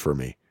information for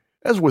me.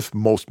 As with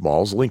most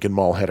malls, Lincoln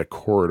Mall had a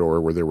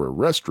corridor where there were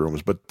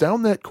restrooms, but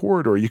down that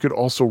corridor you could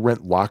also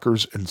rent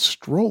lockers and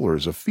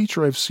strollers, a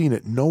feature I've seen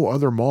at no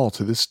other mall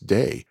to this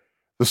day.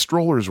 The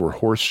strollers were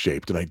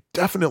horse-shaped, and I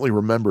definitely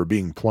remember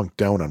being plunked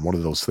down on one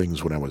of those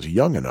things when I was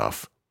young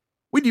enough.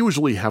 We'd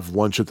usually have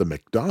lunch at the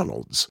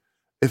McDonald's.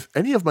 If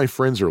any of my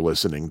friends are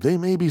listening, they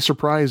may be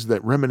surprised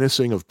that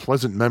reminiscing of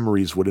pleasant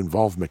memories would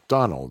involve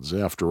McDonald's.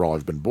 After all,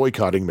 I've been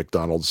boycotting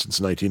McDonald's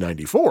since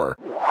 1994.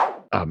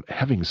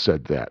 Having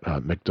said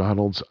that,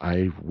 McDonald's,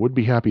 I would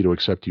be happy to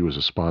accept you as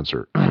a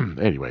sponsor.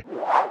 Anyway,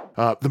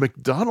 the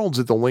McDonald's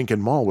at the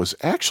Lincoln Mall was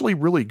actually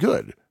really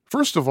good.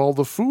 First of all,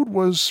 the food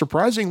was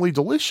surprisingly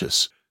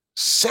delicious.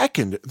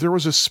 Second, there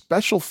was a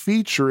special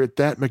feature at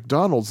that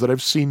McDonald's that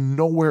I've seen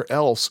nowhere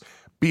else,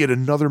 be it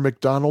another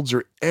McDonald's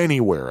or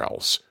anywhere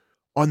else.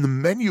 On the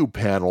menu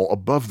panel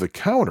above the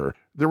counter,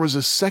 there was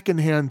a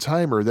second-hand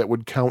timer that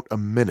would count a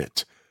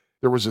minute.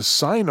 There was a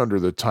sign under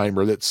the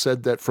timer that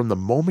said that from the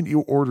moment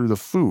you order the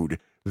food,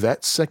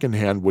 that second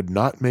hand would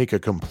not make a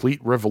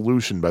complete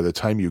revolution by the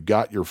time you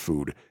got your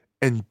food,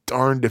 and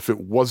darned if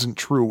it wasn't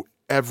true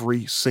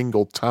every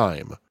single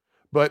time.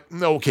 But,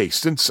 okay,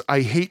 since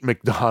I hate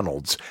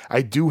McDonald's,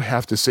 I do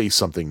have to say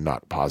something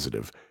not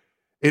positive.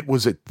 It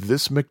was at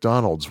this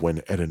McDonald's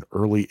when, at an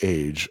early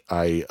age,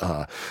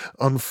 I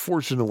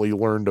unfortunately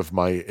learned of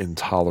my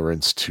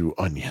intolerance to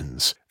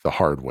onions the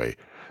hard way.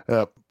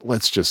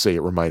 Let's just say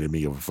it reminded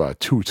me of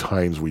 2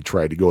 times we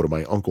tried to go to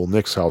my Uncle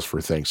Nick's house for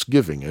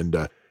Thanksgiving,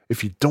 and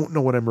If you don't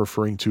know what I'm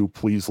referring to,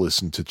 please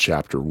listen to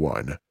Chapter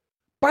 1.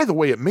 By the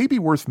way, it may be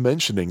worth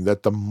mentioning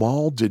that the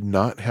mall did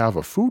not have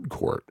a food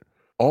court.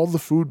 All the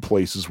food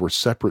places were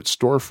separate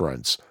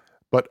storefronts,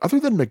 but other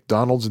than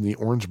McDonald's and the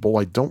Orange Bowl,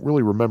 I don't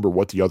really remember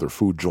what the other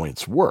food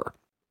joints were.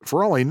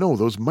 For all I know,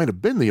 those might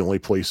have been the only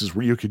places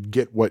where you could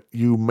get what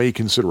you may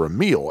consider a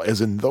meal,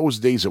 as in those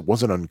days it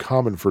wasn't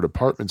uncommon for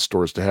department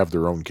stores to have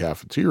their own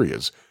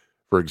cafeterias.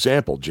 For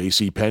example,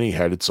 JCPenney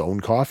had its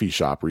own coffee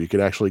shop where you could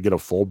actually get a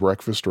full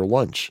breakfast or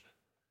lunch.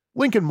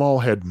 Lincoln Mall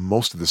had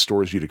most of the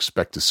stores you'd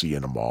expect to see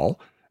in a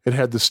mall. It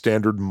had the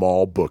standard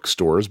mall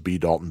bookstores, B.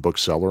 Dalton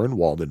Bookseller and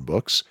Walden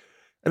Books,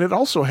 and it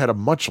also had a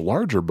much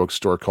larger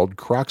bookstore called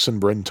Crocs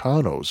and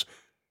Brentano's.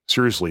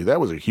 Seriously,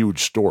 that was a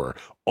huge store,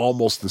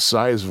 almost the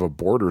size of a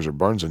Borders or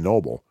Barnes &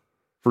 Noble.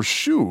 For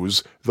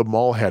shoes, the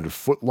mall had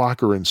Foot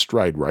Locker and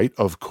Stride Rite,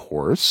 of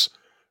course.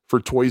 For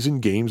toys and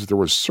games, there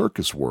was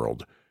Circus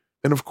World.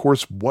 And of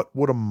course, what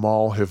would a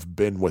mall have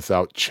been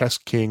without Chess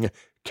King,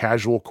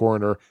 Casual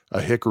Corner, a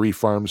Hickory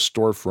Farms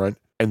storefront,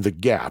 and the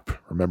Gap?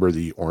 Remember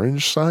the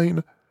orange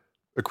sign?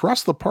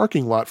 Across the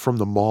parking lot from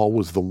the mall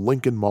was the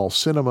Lincoln Mall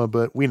Cinema,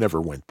 but we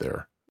never went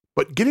there.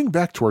 But getting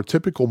back to our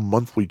typical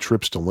monthly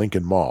trips to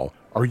Lincoln Mall,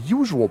 our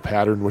usual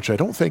pattern, which I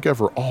don't think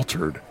ever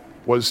altered,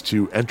 was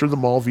to enter the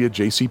mall via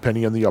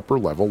JCPenney on the upper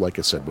level, like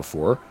I said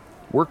before,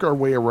 work our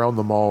way around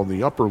the mall on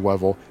the upper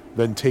level,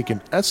 then take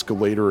an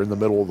escalator in the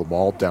middle of the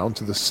mall down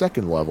to the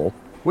second level,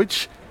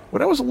 which,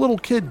 when I was a little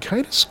kid,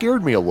 kind of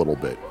scared me a little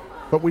bit.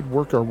 But we'd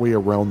work our way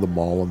around the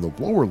mall on the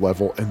lower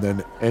level and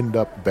then end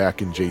up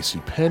back in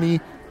JCPenney,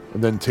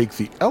 and then take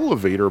the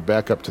elevator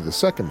back up to the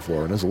second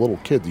floor, and as a little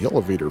kid, the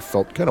elevator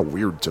felt kind of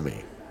weird to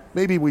me.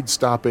 Maybe we'd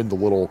stop in the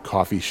little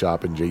coffee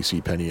shop in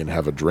JCPenney and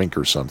have a drink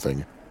or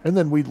something, and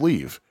then we'd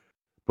leave.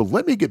 But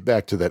let me get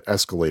back to that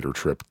escalator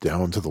trip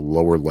down to the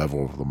lower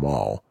level of the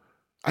mall.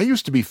 I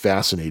used to be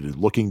fascinated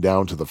looking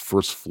down to the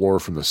first floor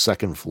from the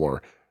second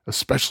floor,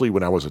 especially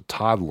when I was a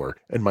toddler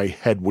and my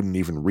head wouldn't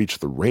even reach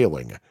the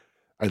railing.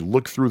 I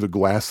looked through the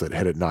glass that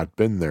had it not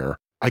been there,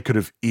 I could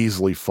have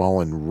easily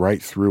fallen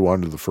right through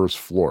onto the first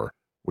floor.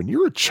 When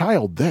you're a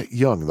child that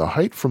young, the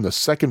height from the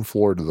second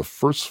floor to the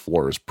first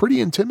floor is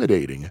pretty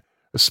intimidating,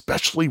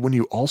 especially when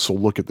you also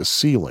look at the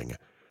ceiling.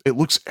 It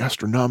looks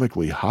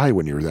astronomically high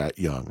when you're that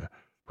young.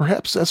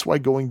 Perhaps that's why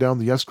going down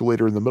the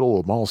escalator in the middle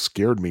of the mall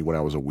scared me when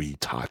I was a wee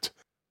tot.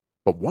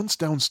 But once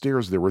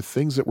downstairs, there were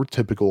things that were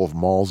typical of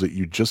malls that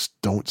you just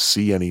don't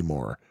see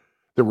anymore.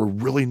 There were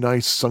really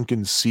nice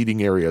sunken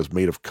seating areas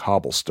made of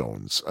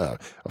cobblestones,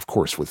 of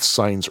course with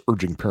signs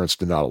urging parents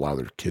to not allow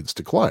their kids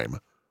to climb.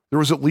 There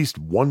was at least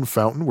one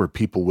fountain where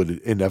people would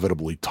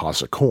inevitably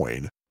toss a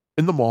coin.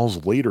 In the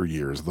mall's later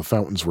years, the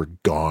fountains were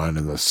gone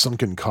and the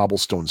sunken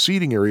cobblestone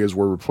seating areas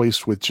were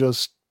replaced with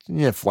just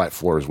flat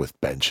floors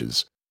with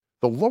benches.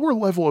 The lower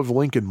level of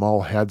Lincoln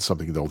Mall had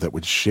something, though, that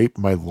would shape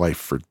my life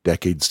for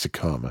decades to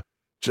come.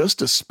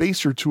 Just a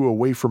space or two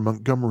away from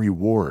Montgomery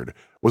Ward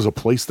was a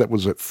place that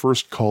was at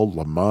first called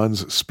Le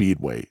Mans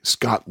Speedway.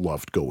 Scott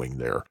loved going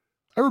there.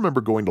 I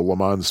remember going to Le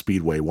Mans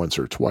Speedway once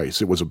or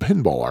twice. It was a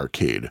pinball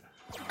arcade.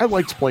 I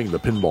liked playing the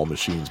pinball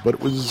machines, but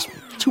it was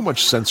too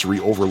much sensory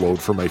overload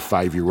for my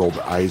 5-year-old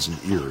eyes and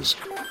ears.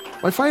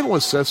 My final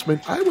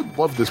assessment, I would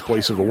love this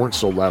place if it weren't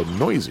so loud and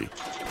noisy.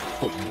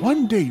 But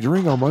one day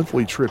during our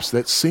monthly trips,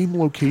 that same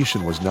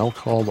location was now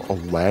called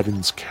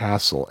Aladdin's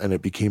Castle, and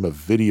it became a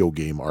video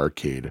game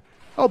arcade,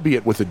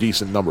 albeit with a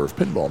decent number of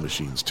pinball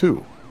machines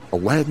too.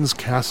 Aladdin's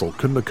Castle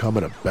couldn't have come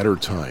at a better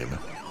time.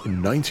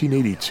 In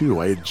 1982,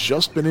 I had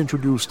just been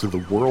introduced to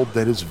the world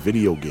that is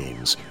video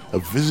games. A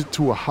visit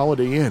to a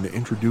Holiday Inn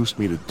introduced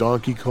me to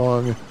Donkey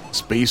Kong,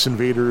 Space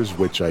Invaders,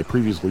 which I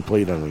previously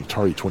played on an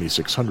Atari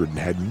 2600 and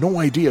had no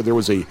idea there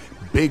was a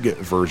big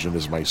version,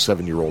 as my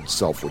 7-year-old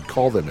self would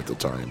call them at the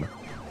time,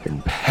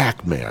 and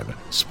Pac-Man,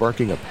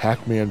 sparking a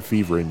Pac-Man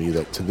fever in me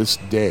that to this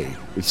day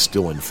is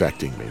still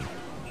infecting me.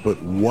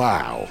 But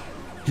wow,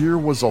 here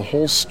was a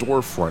whole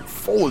storefront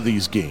full of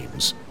these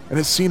games. And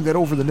it seemed that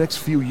over the next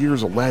few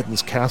years,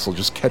 Aladdin's Castle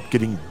just kept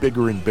getting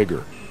bigger and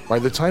bigger. By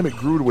the time it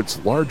grew to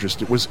its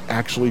largest, it was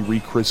actually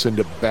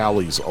rechristened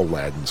Bally's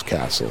Aladdin's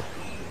Castle.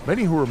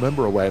 Many who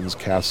remember Aladdin's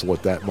Castle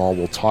at that mall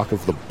will talk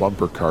of the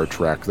bumper car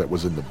track that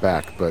was in the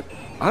back, but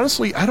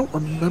honestly, I don't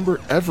remember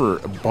ever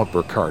a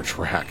bumper car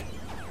track.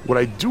 What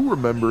I do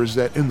remember is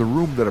that in the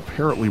room that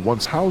apparently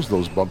once housed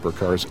those bumper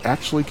cars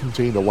actually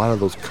contained a lot of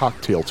those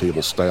cocktail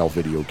table style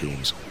video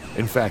games.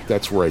 In fact,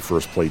 that's where I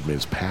first played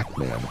Ms.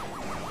 Pac-Man.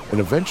 And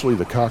eventually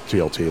the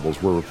cocktail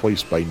tables were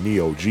replaced by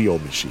Neo Geo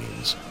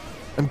machines.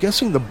 I'm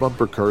guessing the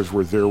bumper cars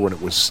were there when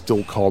it was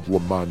still called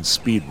Le Mans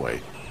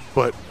Speedway.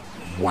 But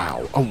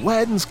wow,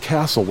 Aladdin's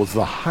Castle was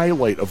the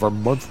highlight of our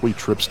monthly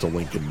trips to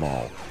Lincoln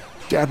Mall.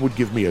 Dad would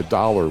give me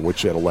 $1,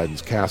 which at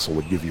Aladdin's Castle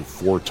would give you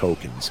 4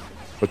 tokens.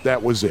 But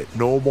that was it,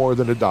 no more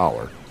than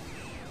 $1.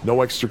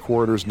 No extra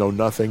quarters, no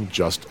nothing,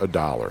 just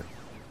 $1.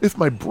 If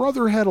my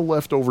brother had a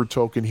leftover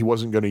token he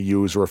wasn't going to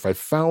use, or if I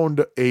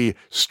found a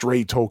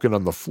stray token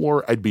on the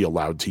floor, I'd be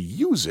allowed to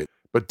use it.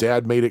 But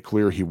Dad made it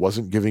clear he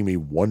wasn't giving me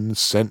 1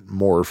 cent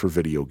more for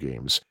video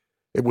games.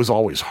 It was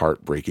always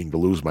heartbreaking to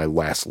lose my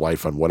last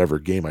life on whatever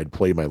game I'd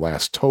play my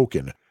last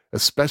token,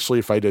 especially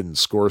if I didn't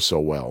score so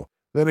well.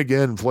 Then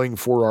again, playing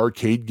 4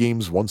 arcade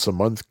games once a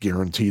month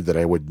guaranteed that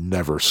I would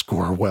never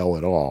score well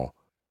at all.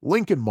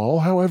 Lincoln Mall,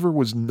 however,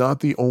 was not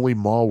the only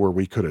mall where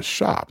we could have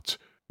shopped.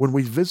 When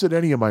we'd visit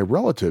any of my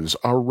relatives,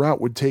 our route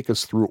would take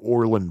us through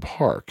Orland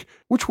Park,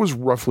 which was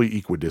roughly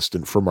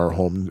equidistant from our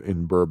home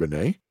in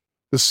Bourbonnais.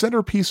 The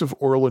centerpiece of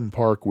Orland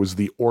Park was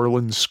the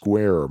Orland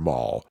Square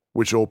Mall,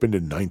 which opened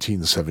in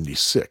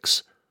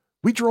 1976.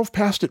 We drove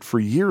past it for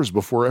years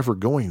before ever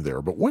going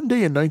there, but one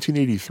day in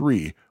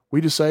 1983,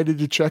 we decided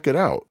to check it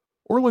out.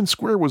 Orland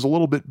Square was a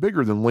little bit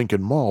bigger than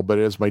Lincoln Mall, but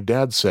as my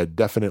dad said,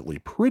 definitely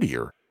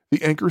prettier.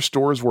 The anchor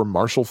stores were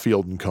Marshall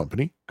Field and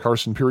Company,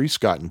 Carson Pirie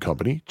Scott and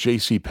Company,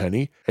 J.C.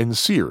 Penney, and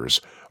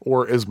Sears,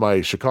 or as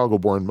my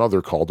Chicago-born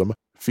mother called them,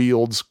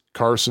 Fields,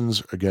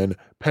 Carsons, again,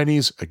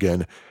 Pennies,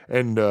 again,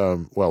 and,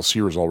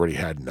 Sears already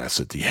had an S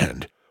at the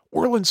end.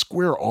 Orland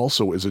Square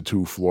also is a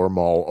 2-floor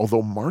mall,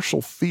 although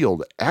Marshall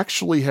Field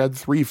actually had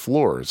 3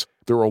 floors.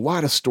 There were a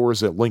lot of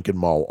stores that Lincoln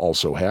Mall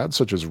also had,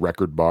 such as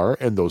Record Bar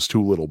and those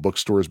 2 little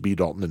bookstores, B.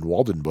 Dalton and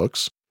Walden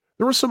Books.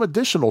 There were some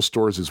additional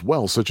stores as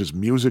well, such as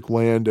Music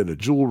Land and a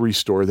jewelry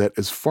store that,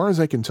 as far as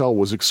I can tell,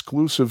 was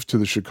exclusive to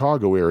the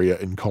Chicago area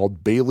and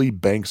called Bailey,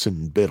 Banks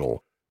 &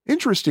 Biddle.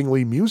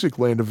 Interestingly, Music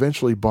Land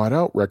eventually bought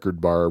out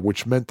Record Bar,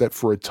 which meant that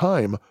for a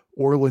time,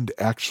 Orland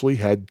actually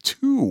had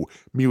 2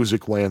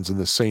 Music Lands in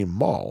the same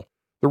mall.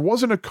 There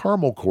wasn't a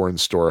caramel corn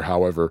store,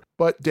 however,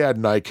 but Dad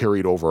and I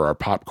carried over our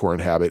popcorn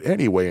habit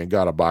anyway and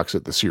got a box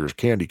at the Sears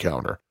candy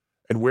counter.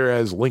 And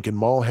whereas Lincoln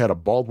Mall had a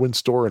Baldwin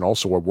store and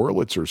also a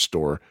Wurlitzer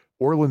store,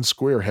 Orland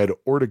Square had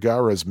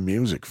Ortegara's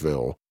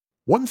Musicville.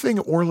 One thing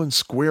Orland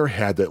Square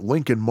had that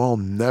Lincoln Mall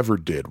never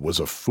did was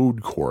a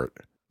food court.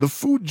 The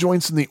food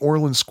joints in the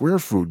Orland Square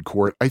food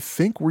court, I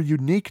think, were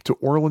unique to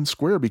Orland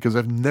Square because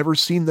I've never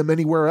seen them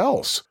anywhere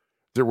else.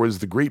 There was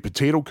the Great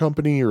Potato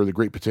Company or the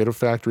Great Potato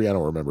Factory, I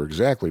don't remember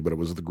exactly, but it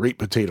was the Great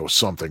Potato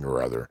something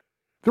or other.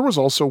 There was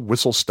also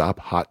Whistle Stop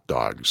hot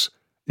dogs.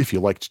 If you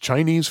liked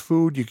Chinese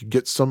food, you could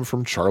get some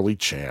from Charlie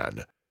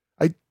Chan.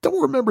 I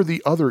don't remember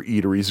the other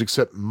eateries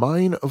except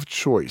mine of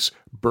choice,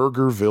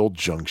 Burgerville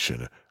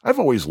Junction. I've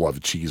always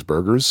loved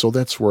cheeseburgers, so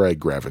that's where I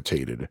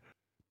gravitated.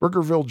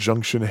 Burgerville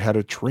Junction had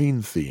a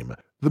train theme.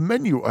 The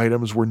menu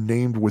items were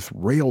named with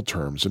rail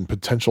terms and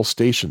potential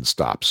station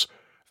stops.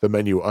 The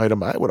menu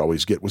item I would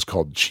always get was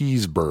called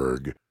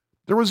Cheeseburg.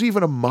 There was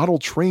even a model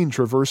train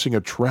traversing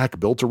a track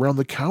built around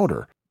the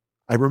counter.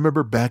 I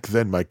remember back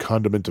then my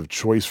condiment of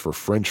choice for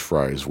French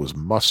fries was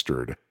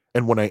mustard.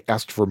 And when I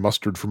asked for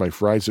mustard for my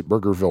fries at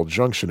Burgerville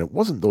Junction, it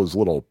wasn't those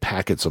little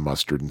packets of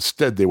mustard.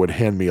 Instead, they would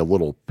hand me a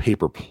little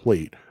paper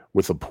plate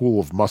with a pool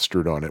of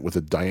mustard on it with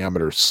a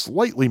diameter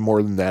slightly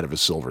more than that of a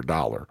silver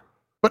dollar.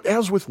 But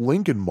as with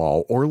Lincoln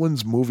Mall,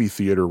 Orland's movie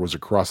theater was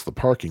across the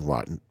parking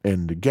lot,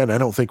 and again, I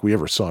don't think we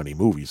ever saw any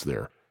movies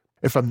there.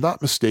 If I'm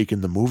not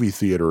mistaken, the movie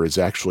theater is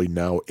actually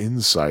now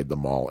inside the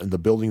mall, and the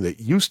building that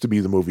used to be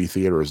the movie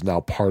theater is now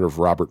part of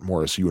Robert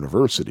Morris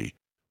University.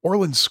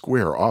 Orland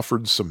Square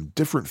offered some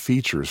different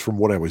features from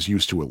what I was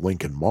used to at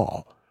Lincoln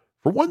Mall.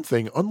 For one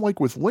thing, unlike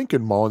with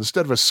Lincoln Mall,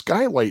 instead of a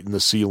skylight in the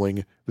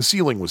ceiling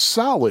was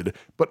solid,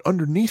 but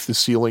underneath the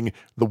ceiling,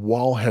 the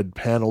wall had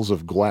panels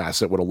of glass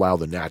that would allow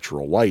the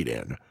natural light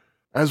in.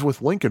 As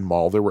with Lincoln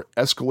Mall, there were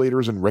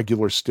escalators and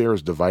regular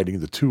stairs dividing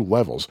the 2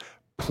 levels,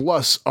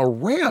 plus a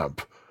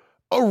ramp.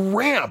 A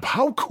ramp!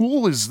 How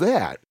cool is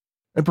that?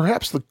 And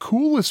perhaps the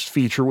coolest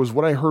feature was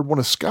what I heard one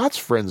of Scott's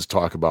friends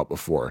talk about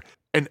before.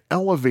 An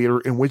elevator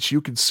in which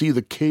you could see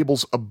the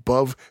cables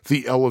above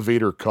the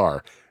elevator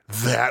car.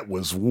 That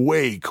was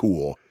way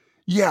cool.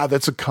 Yeah,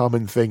 that's a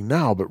common thing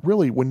now, but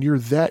really, when you're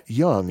that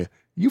young,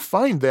 you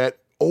find that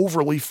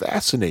overly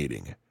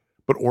fascinating.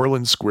 But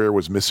Orland Square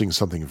was missing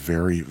something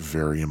very,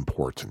 very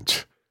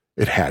important.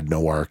 It had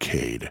no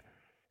arcade.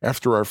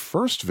 After our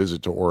first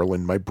visit to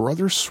Orland, my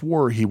brother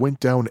swore he went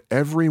down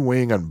every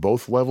wing on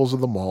both levels of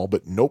the mall,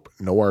 but nope,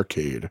 no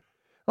arcade.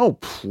 Oh,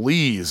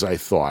 please, I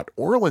thought.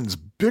 Orland's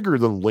bigger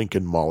than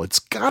Lincoln Mall. It's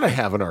gotta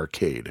have an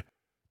arcade.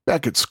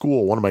 Back at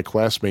school, one of my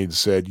classmates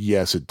said,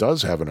 yes, it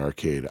does have an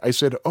arcade. I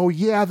said, oh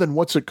yeah, then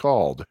what's it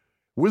called?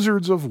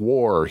 Wizards of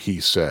War, he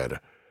said.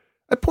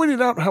 I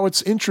pointed out how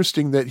it's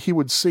interesting that he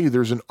would say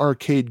there's an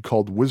arcade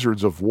called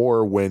Wizards of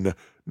War when,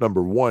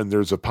 number 1,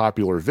 there's a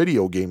popular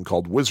video game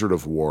called Wizard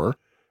of War,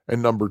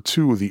 and number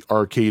 2, the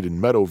arcade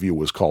in Meadowview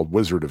was called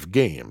Wizard of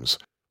Games.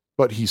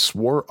 But he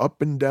swore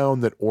up and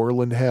down that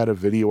Orland had a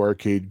video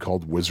arcade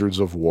called Wizards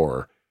of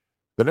War.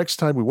 The next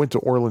time we went to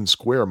Orland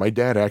Square, my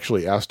dad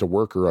actually asked a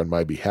worker on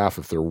my behalf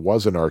if there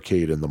was an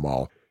arcade in the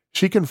mall.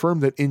 She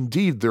confirmed that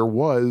indeed there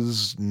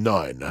was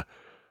none.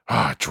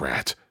 Ah,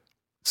 drat.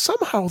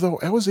 Somehow, though,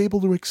 I was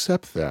able to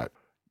accept that.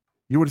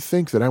 You would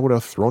think that I would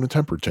have thrown a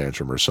temper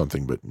tantrum or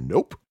something, but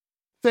nope.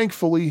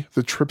 Thankfully,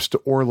 the trips to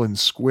Orland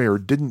Square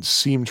didn't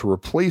seem to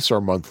replace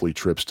our monthly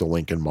trips to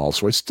Lincoln Mall,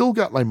 so I still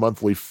got my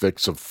monthly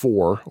fix of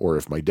 4, or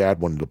if my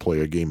dad wanted to play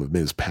a game of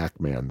Ms.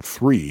 Pac-Man,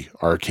 3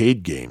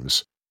 arcade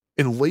games.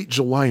 In late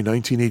July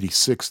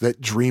 1986, that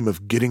dream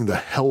of getting the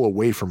hell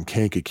away from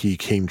Kankakee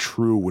came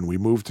true when we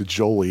moved to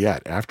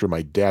Joliet after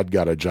my dad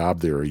got a job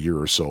there a year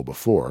or so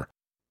before.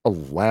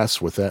 Alas,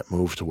 with that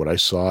move to what I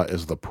saw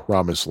as the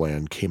promised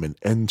land came an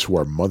end to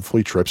our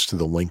monthly trips to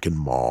the Lincoln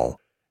Mall.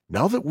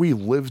 Now that we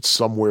lived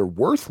somewhere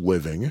worth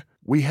living,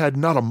 we had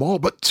not a mall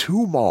but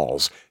two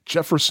malls,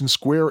 Jefferson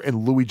Square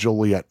and Louis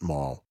Joliet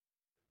Mall.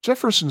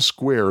 Jefferson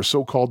Square,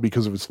 so called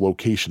because of its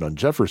location on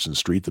Jefferson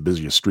Street, the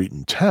busiest street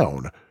in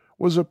town,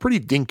 was a pretty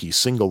dinky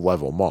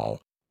single-level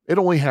mall. It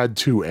only had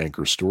two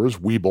anchor stores,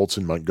 Weebolt's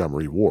and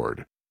Montgomery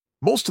Ward.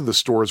 Most of the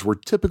stores were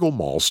typical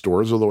mall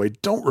stores, although I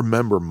don't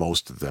remember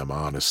most of them,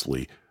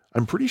 honestly.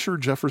 I'm pretty sure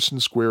Jefferson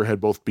Square had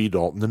both B.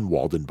 Dalton and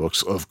Walden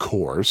books, of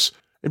course.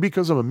 And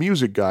because I'm a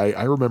music guy,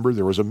 I remember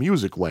there was a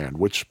Music Land,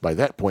 which by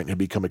that point had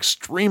become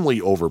extremely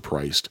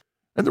overpriced.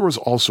 And there was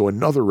also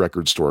another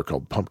record store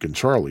called Pumpkin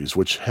Charlie's,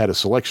 which had a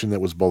selection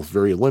that was both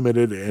very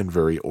limited and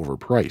very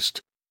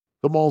overpriced.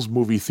 The mall's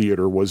movie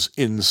theater was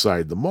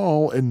inside the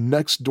mall, and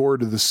next door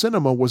to the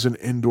cinema was an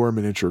indoor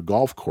miniature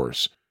golf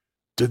course.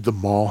 Did the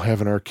mall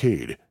have an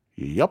arcade?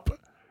 Yup,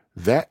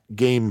 that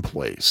game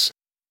place.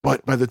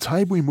 But by the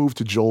time we moved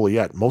to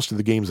Joliet, most of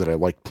the games that I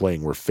liked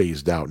playing were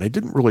phased out, and I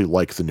didn't really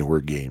like the newer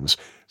games.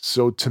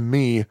 So to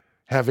me,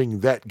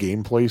 having that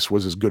game place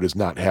was as good as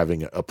not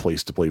having a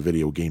place to play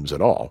video games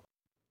at all.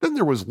 Then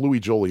there was Louis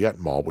Joliet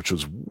Mall, which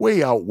was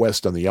way out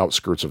west on the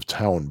outskirts of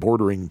town,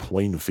 bordering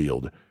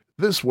Plainfield.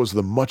 This was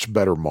the much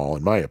better mall,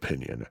 in my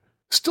opinion.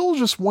 Still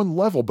just one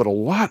level, but a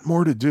lot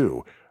more to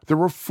do. There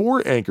were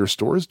 4 anchor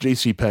stores,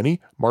 JCPenney,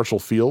 Marshall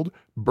Field,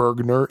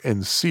 Bergner,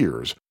 and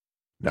Sears.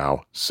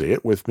 Now, say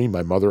it with me,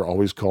 my mother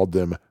always called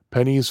them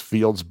Penny's,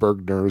 Fields,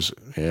 Bergner's,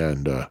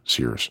 and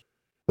Sears.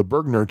 The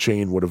Bergner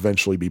chain would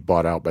eventually be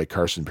bought out by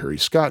Carson Perry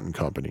Scott and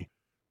Company.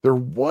 There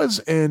was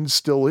and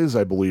still is,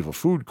 I believe, a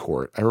food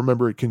court. I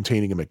remember it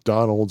containing a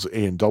McDonald's,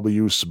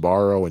 A&W,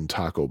 Sbarro, and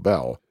Taco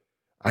Bell.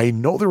 I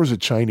know there was a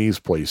Chinese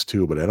place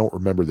too, but I don't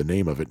remember the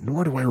name of it,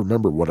 nor do I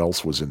remember what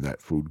else was in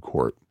that food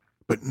court.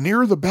 But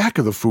near the back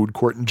of the food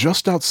court and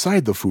just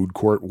outside the food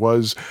court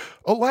was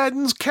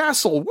Aladdin's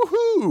Castle.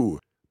 Woohoo!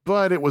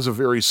 But it was a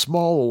very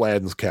small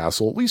Aladdin's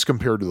Castle, at least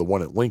compared to the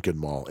one at Lincoln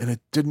Mall, and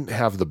it didn't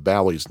have the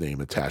Bally's name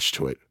attached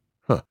to it.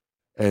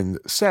 And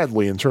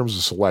sadly, in terms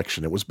of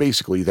selection, it was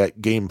basically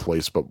that game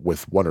place, but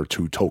with 1 or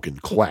 2 token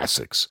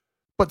classics.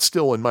 But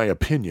still, in my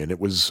opinion, it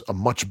was a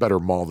much better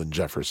mall than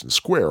Jefferson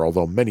Square,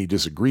 although many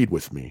disagreed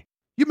with me.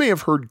 You may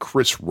have heard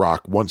Chris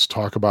Rock once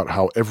talk about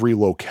how every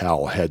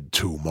locale had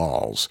 2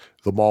 malls,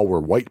 the mall where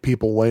white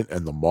people went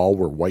and the mall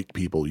where white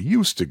people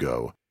used to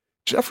go.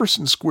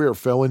 Jefferson Square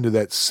fell into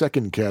that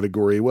second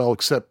category, well,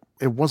 except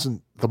it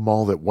wasn't the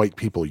mall that white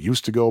people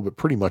used to go, but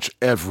pretty much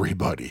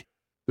everybody.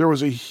 There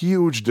was a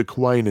huge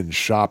decline in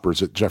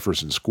shoppers at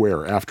Jefferson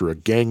Square after a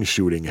gang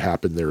shooting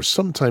happened there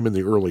sometime in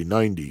the early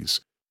 90s.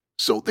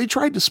 So they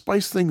tried to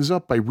spice things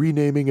up by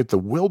renaming it the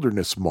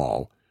Wilderness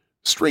Mall.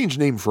 Strange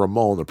name for a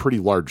mall in a pretty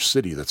large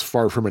city that's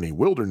far from any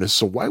wilderness,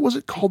 so why was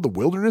it called the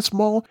Wilderness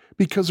Mall?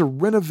 Because a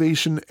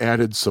renovation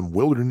added some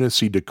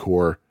wildernessy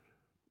decor.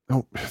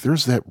 Oh,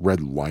 there's that red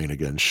line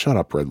again. Shut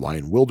up, red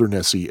line.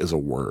 Wildernessy is a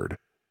word.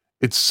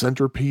 Its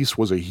centerpiece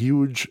was a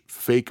huge,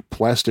 fake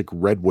plastic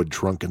redwood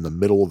trunk in the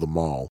middle of the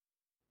mall.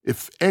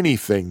 If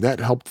anything, that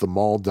helped the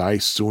mall die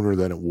sooner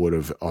than it would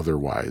have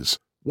otherwise.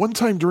 One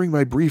time during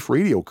my brief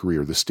radio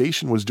career, the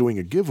station was doing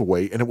a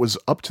giveaway, and it was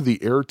up to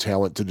the air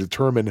talent to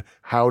determine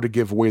how to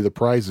give away the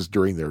prizes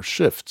during their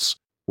shifts.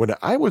 When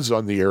I was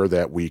on the air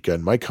that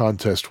weekend, my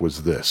contest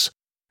was this.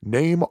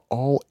 Name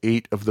all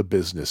 8 of the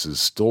businesses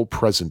still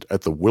present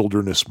at the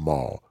Wilderness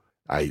Mall.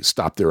 I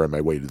stopped there on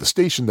my way to the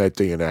station that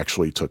day and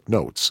actually took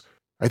notes.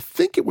 I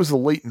think it was the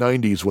late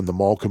 90s when the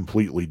mall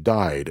completely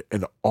died,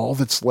 and all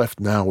that's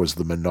left now is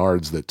the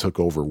Menards that took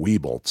over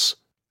Weebolt's.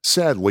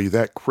 Sadly,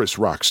 that Chris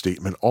Rock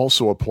statement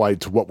also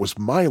applied to what was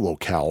my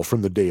locale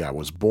from the day I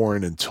was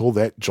born until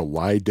that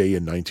July day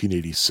in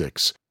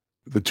 1986.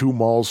 The 2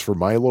 malls for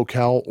my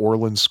locale,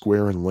 Orland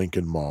Square and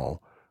Lincoln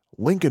Mall.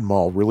 Lincoln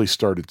Mall really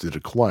started to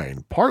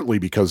decline, partly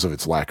because of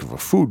its lack of a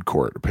food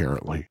court,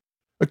 apparently.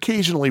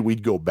 Occasionally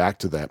we'd go back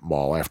to that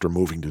mall after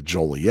moving to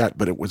Joliet,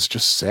 but it was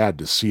just sad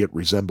to see it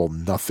resemble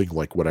nothing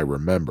like what I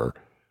remember.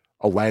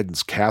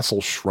 Aladdin's Castle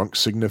shrunk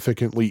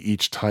significantly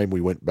each time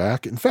we went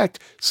back. In fact,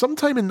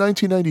 sometime in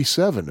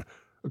 1997,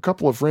 a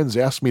couple of friends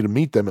asked me to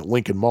meet them at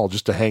Lincoln Mall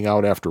just to hang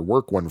out after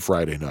work one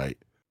Friday night.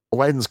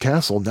 Aladdin's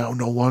Castle now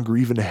no longer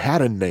even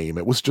had a name.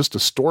 It was just a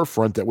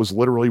storefront that was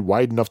literally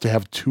wide enough to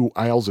have 2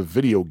 aisles of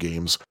video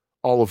games,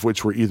 all of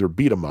which were either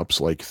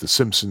beat-em-ups like The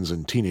Simpsons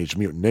and Teenage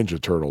Mutant Ninja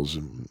Turtles,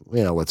 and,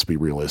 let's be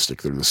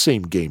realistic, they're the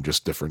same game,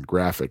 just different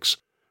graphics,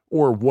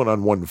 or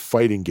one-on-one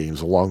fighting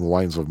games along the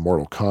lines of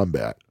Mortal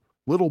Kombat.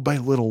 Little by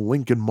little,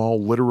 Lincoln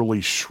Mall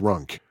literally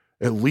shrunk.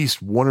 At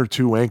least 1 or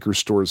 2 anchor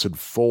stores had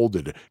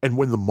folded, and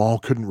when the mall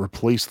couldn't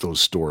replace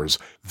those stores,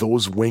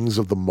 those wings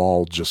of the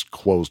mall just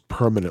closed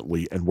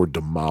permanently and were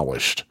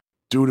demolished.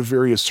 Due to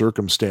various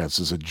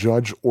circumstances, a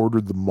judge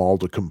ordered the mall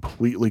to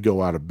completely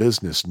go out of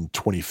business in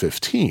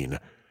 2015,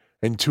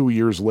 and 2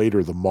 years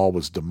later the mall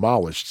was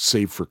demolished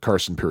save for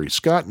Carson Perry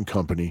Scott and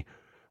Company,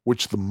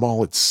 which the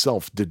mall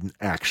itself didn't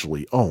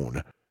actually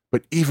own.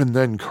 But even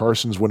then,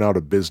 Carson's went out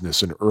of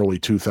business in early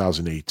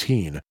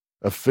 2018,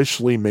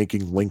 officially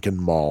making Lincoln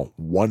Mall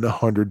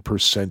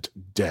 100%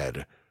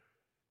 dead.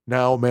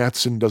 Now,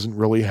 Matteson doesn't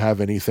really have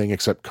anything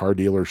except car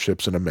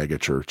dealerships and a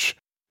megachurch.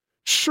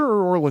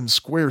 Sure, Orland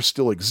Square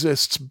still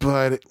exists,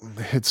 but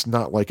it's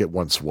not like it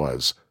once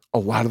was. A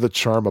lot of the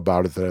charm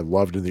about it that I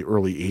loved in the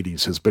early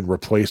 80s has been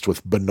replaced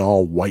with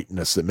banal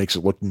whiteness that makes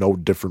it look no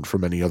different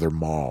from any other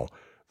mall.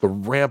 The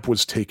ramp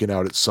was taken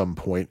out at some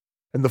point,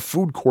 and the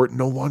food court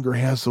no longer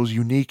has those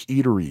unique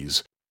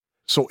eateries.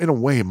 So in a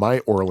way, my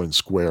Orland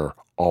Square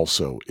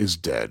also is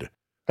dead.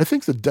 I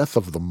think the death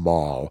of the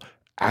mall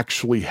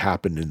actually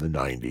happened in the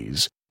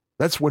 90s.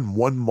 That's when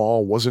one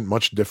mall wasn't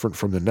much different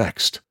from the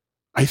next.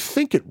 I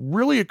think it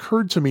really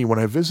occurred to me when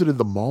I visited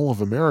the Mall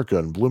of America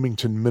in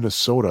Bloomington,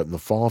 Minnesota in the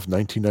fall of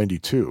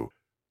 1992.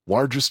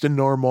 Largest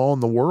indoor mall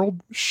in the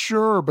world?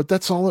 Sure, but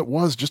that's all it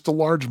was, just a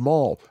large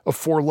mall, a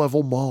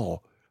 4-level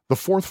mall. The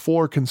 4th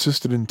floor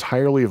consisted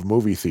entirely of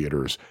movie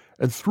theaters,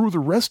 and through the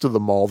rest of the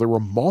mall there were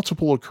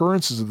multiple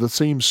occurrences of the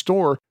same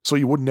store, so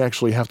you wouldn't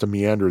actually have to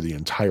meander the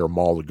entire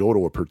mall to go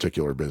to a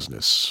particular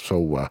business.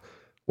 So,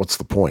 what's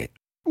the point?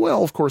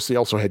 Well, of course, they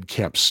also had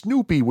Camp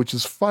Snoopy, which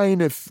is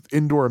fine if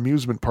indoor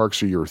amusement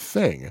parks are your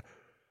thing.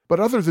 But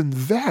other than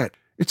that,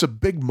 it's a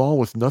big mall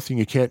with nothing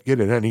you can't get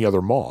in any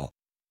other mall.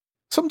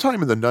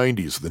 Sometime in the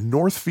 90s, the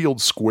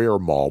Northfield Square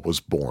Mall was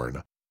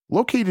born.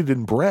 Located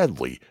in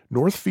Bradley,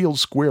 Northfield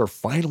Square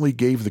finally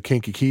gave the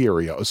Kankakee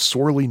area a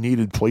sorely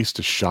needed place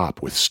to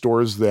shop with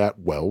stores that,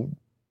 well,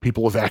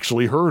 people have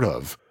actually heard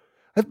of.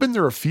 I've been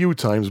there a few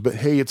times, but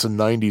hey, it's a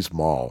 90s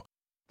mall.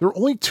 There are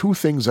only 2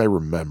 things I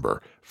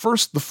remember.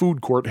 First, the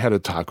food court had a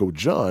Taco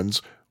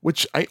John's,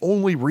 which I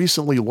only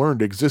recently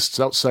learned exists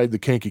outside the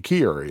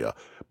Kankakee area.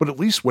 But at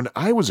least when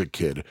I was a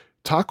kid,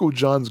 Taco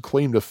John's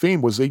claim to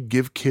fame was they'd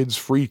give kids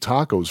free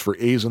tacos for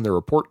A's on their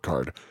report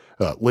card.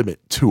 Limit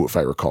 2, if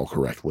I recall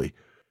correctly.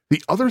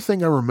 The other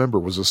thing I remember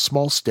was a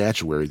small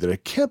statuary that I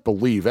can't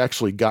believe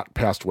actually got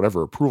past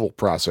whatever approval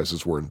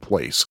processes were in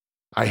place.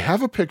 I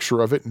have a picture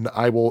of it, and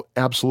I will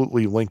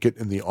absolutely link it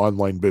in the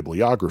online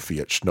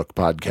bibliography at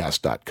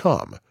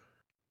schnookpodcast.com.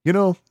 You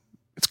know,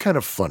 it's kind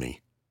of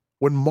funny.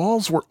 When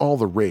malls were all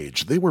the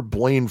rage, they were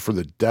blamed for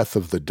the death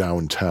of the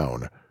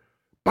downtown.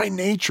 By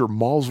nature,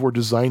 malls were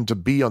designed to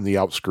be on the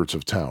outskirts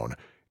of town.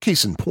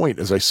 Case in point,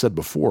 as I said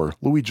before,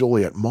 Louis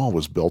Joliet Mall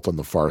was built on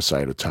the far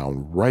side of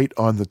town, right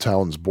on the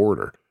town's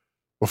border.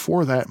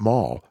 Before that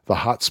mall, the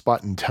hot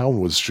spot in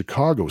town was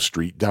Chicago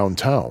Street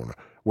downtown,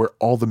 where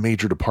all the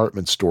major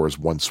department stores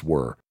once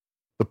were.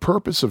 The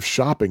purpose of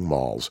shopping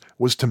malls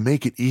was to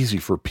make it easy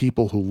for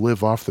people who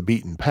live off the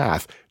beaten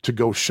path to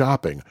go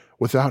shopping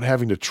without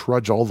having to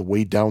trudge all the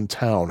way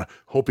downtown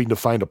hoping to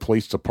find a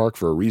place to park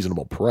for a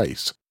reasonable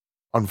price.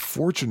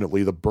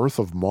 Unfortunately, the birth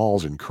of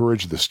malls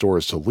encouraged the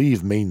stores to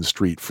leave Main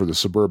Street for the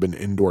suburban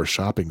indoor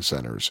shopping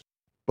centers.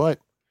 But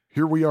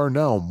here we are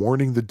now,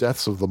 mourning the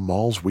deaths of the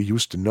malls we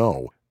used to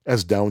know,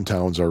 as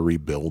downtowns are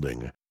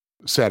rebuilding.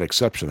 Sad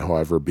exception,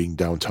 however, being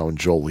downtown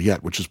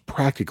Joliet, which is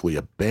practically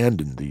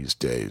abandoned these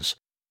days.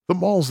 The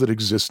malls that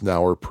exist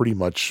now are pretty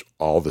much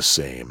all the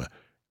same.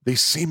 They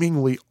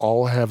seemingly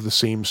all have the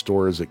same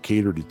stores that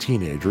cater to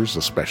teenagers,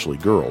 especially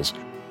girls,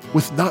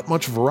 with not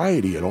much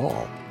variety at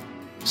all.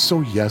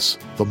 So yes,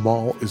 the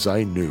mall as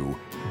I knew,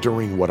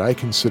 during what I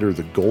consider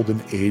the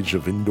golden age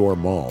of indoor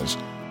malls,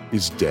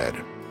 is dead.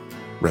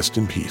 Rest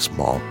in peace,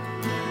 mall.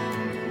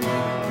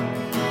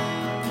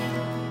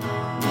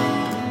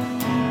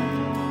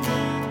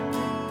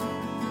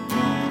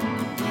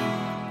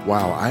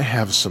 Wow, I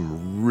have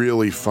some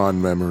really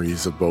fond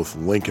memories of both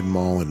Lincoln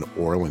Mall and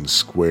Orland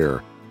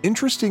Square.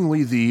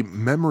 Interestingly, the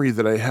memory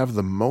that I have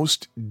the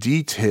most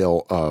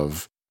detail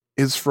of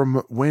is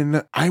from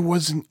when I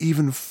wasn't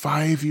even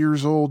 5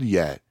 years old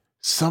yet.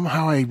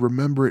 Somehow I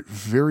remember it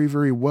very,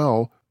 very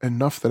well,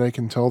 enough that I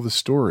can tell the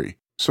story.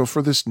 So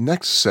for this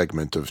next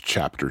segment of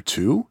Chapter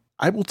 2,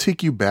 I will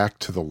take you back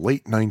to the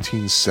late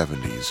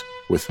 1970s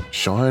with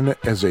Sean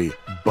as a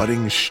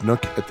budding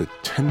schnook at the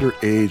tender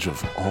age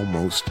of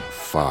almost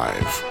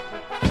 5.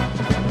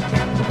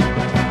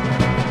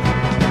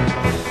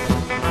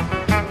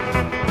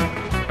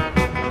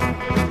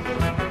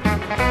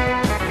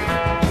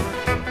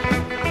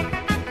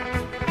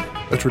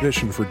 A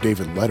tradition for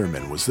David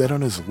Letterman was that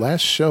on his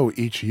last show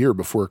each year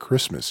before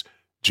Christmas,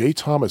 Jay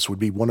Thomas would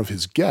be one of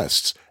his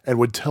guests and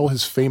would tell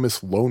his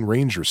famous Lone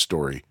Ranger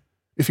story.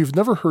 If you've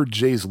never heard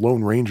Jay's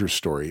Lone Ranger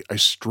story, I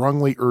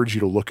strongly urge you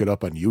to look it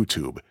up on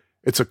YouTube.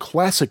 It's a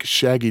classic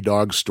Shaggy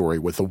Dog story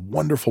with a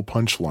wonderful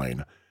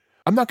punchline.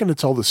 I'm not going to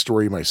tell the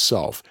story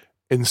myself.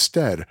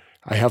 Instead,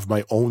 I have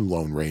my own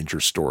Lone Ranger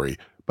story,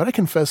 but I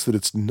confess that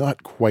it's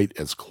not quite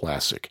as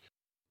classic.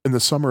 In the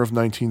summer of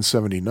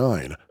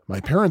 1979, my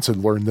parents had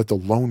learned that the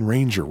Lone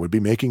Ranger would be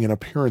making an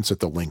appearance at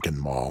the Lincoln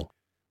Mall.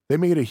 They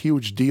made a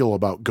huge deal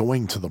about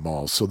going to the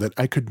mall so that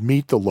I could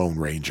meet the Lone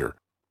Ranger.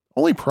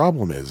 Only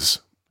problem is,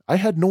 I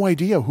had no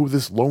idea who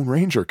this Lone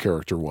Ranger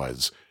character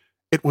was.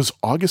 It was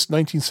August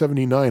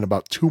 1979,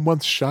 about 2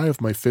 months shy of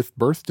my 5th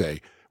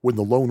birthday, when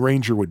the Lone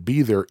Ranger would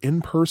be there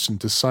in person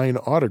to sign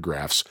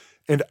autographs,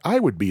 and I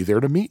would be there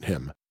to meet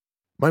him.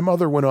 My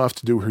mother went off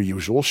to do her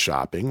usual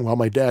shopping, while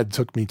my dad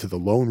took me to the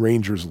Lone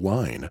Ranger's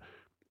line.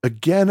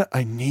 Again,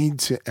 I need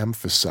to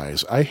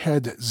emphasize, I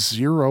had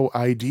zero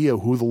idea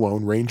who the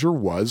Lone Ranger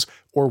was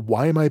or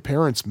why my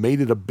parents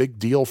made it a big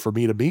deal for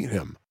me to meet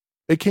him.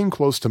 It came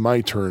close to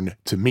my turn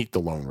to meet the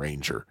Lone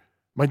Ranger.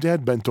 My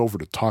dad bent over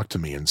to talk to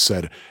me and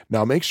said,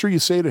 "Now make sure you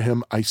say to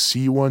him, 'I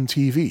see you on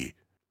TV.'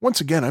 Once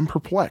again, I'm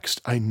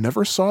perplexed. I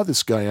never saw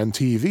this guy on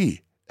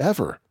TV,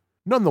 ever.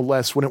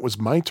 Nonetheless, when it was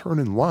my turn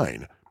in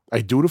line,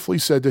 I dutifully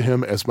said to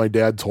him, as my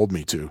dad told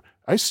me to,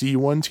 'I see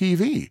you on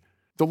TV.'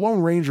 The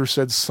Lone Ranger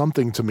said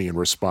something to me in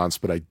response,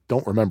 but I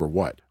don't remember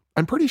what.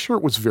 I'm pretty sure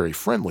it was very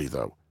friendly,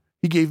 though.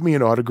 He gave me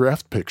an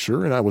autographed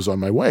picture, and I was on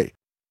my way.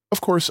 Of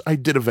course, I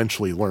did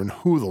eventually learn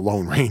who the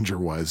Lone Ranger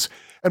was,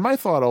 and my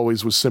thought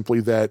always was simply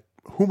that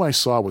whom I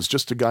saw was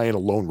just a guy in a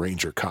Lone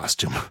Ranger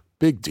costume.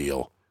 Big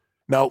deal.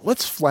 Now,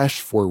 let's flash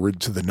forward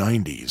to the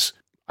 90s.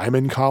 I'm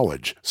in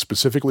college,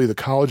 specifically the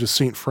College of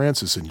St.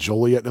 Francis in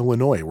Joliet,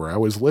 Illinois, where I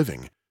was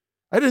living.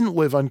 I didn't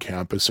live on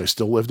campus. I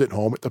still lived at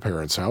home at the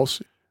parents'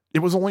 house. It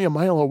was only a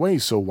mile away,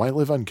 so why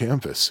live on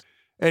campus?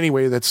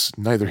 Anyway, that's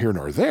neither here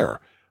nor there.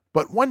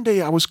 But one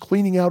day I was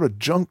cleaning out a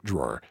junk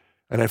drawer,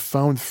 and I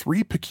found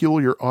 3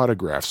 peculiar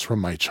autographs from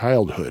my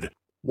childhood.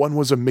 One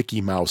was a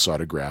Mickey Mouse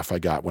autograph I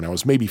got when I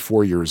was maybe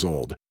 4 years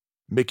old.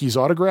 Mickey's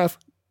autograph?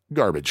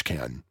 Garbage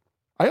can.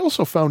 I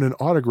also found an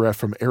autograph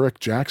from Eric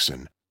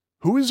Jackson.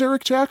 Who is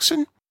Eric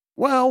Jackson?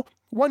 Well,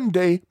 one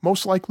day,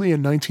 most likely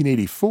in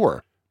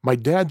 1984, my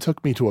dad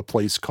took me to a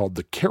place called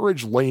the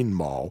Carriage Lane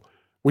Mall,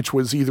 which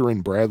was either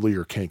in Bradley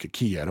or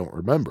Kankakee, I don't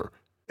remember.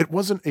 It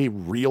wasn't a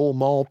real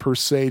mall per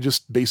se,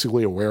 just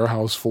basically a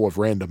warehouse full of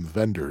random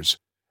vendors.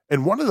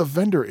 In one of the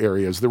vendor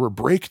areas, there were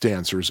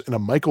breakdancers and a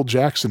Michael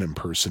Jackson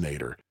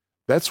impersonator.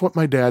 That's what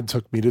my dad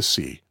took me to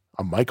see,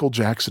 a Michael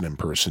Jackson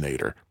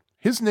impersonator.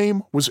 His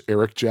name was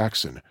Eric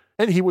Jackson,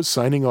 and he was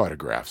signing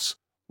autographs.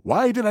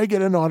 Why did I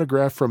get an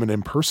autograph from an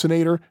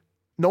impersonator?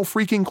 No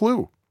freaking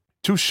clue.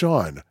 To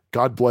Sean,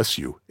 God bless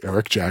you,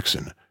 Eric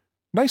Jackson.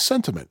 Nice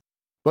sentiment,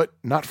 but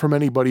not from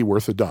anybody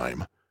worth a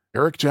dime.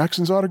 Eric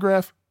Jackson's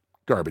autograph?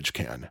 Garbage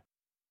can.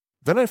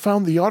 Then I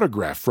found the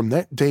autograph from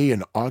that day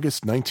in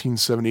August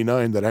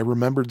 1979 that I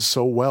remembered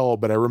so well,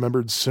 but I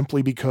remembered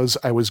simply because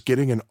I was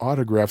getting an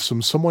autograph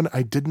from someone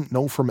I didn't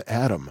know from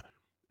Adam.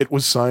 It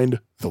was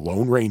signed The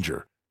Lone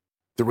Ranger.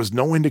 There was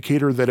no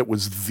indicator that it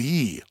was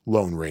the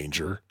Lone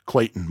Ranger,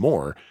 Clayton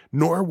Moore,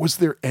 nor was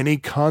there any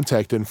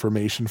contact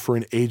information for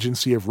an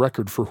agency of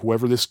record for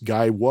whoever this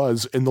guy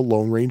was in the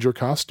Lone Ranger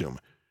costume.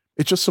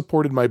 It just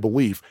supported my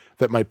belief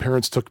that my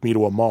parents took me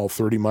to a mall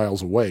 30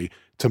 miles away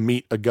to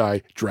meet a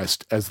guy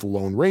dressed as the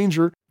Lone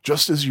Ranger,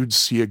 just as you'd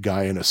see a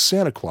guy in a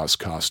Santa Claus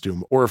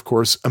costume or, of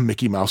course, a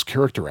Mickey Mouse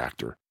character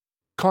actor.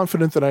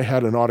 Confident that I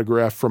had an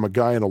autograph from a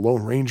guy in a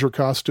Lone Ranger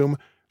costume,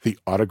 the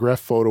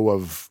autograph photo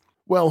of,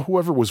 well,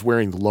 whoever was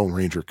wearing the Lone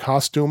Ranger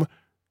costume,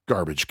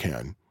 garbage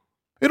can.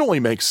 It only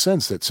makes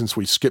sense that since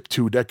we skipped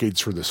 2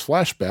 decades for this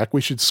flashback,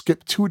 we should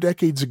skip 2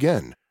 decades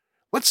again.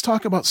 Let's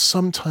talk about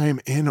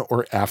sometime in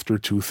or after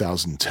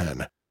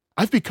 2010.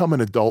 I've become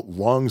an adult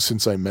long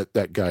since I met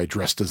that guy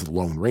dressed as the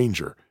Lone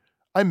Ranger.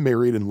 I'm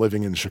married and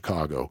living in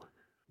Chicago.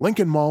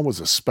 Lincoln Mall was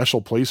a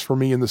special place for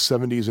me in the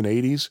 70s and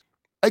 80s.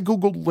 I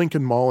Googled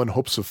Lincoln Mall in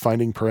hopes of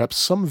finding perhaps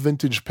some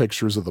vintage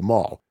pictures of the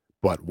mall.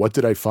 But what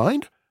did I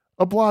find?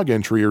 A blog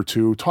entry or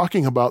two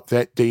talking about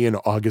that day in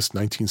August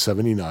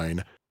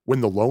 1979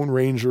 when the Lone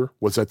Ranger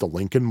was at the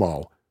Lincoln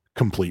Mall,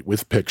 complete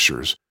with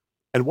pictures.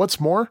 And what's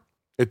more,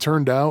 it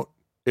turned out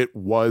it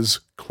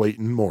was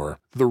Clayton Moore,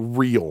 the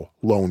real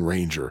Lone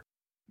Ranger.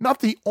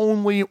 Not the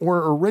only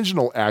or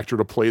original actor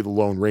to play the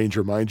Lone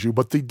Ranger, mind you,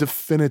 but the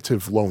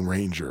definitive Lone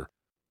Ranger.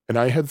 And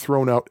I had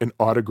thrown out an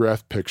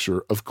autographed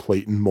picture of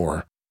Clayton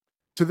Moore.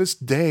 To this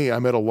day,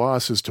 I'm at a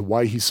loss as to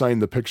why he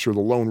signed the picture of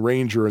the Lone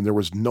Ranger and there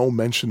was no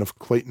mention of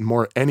Clayton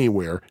Moore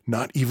anywhere,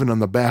 not even on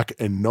the back,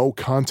 and no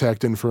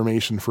contact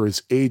information for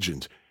his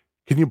agent.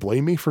 Can you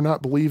blame me for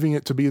not believing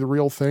it to be the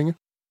real thing?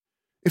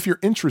 If you're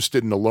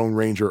interested in a Lone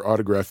Ranger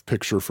autographed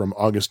picture from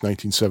August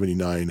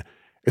 1979,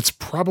 it's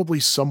probably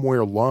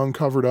somewhere long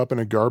covered up in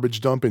a garbage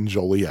dump in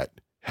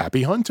Joliet.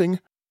 Happy hunting!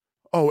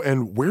 Oh,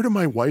 and where do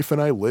my wife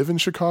and I live in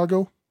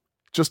Chicago?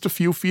 Just a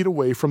few feet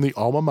away from the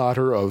alma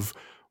mater of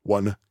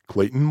one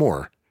Clayton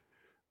Moore.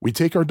 We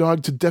take our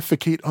dog to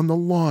defecate on the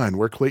lawn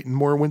where Clayton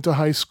Moore went to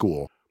high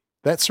school.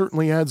 That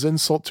certainly adds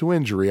insult to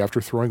injury after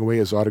throwing away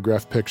his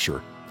autographed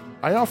picture.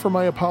 I offer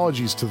my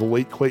apologies to the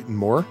late Clayton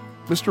Moore.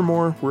 Mr.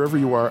 Moore, wherever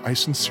you are, I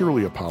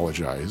sincerely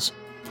apologize.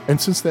 And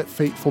since that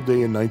fateful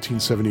day in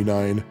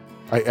 1979,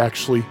 I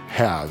actually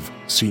have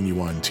seen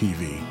you on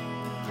TV.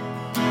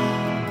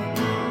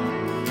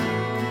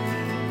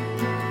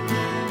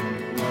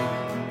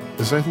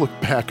 As I look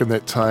back on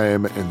that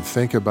time and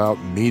think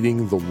about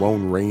meeting the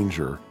Lone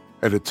Ranger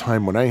at a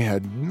time when I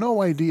had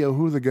no idea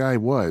who the guy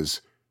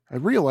was, I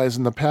realize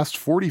in the past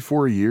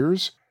 44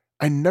 years,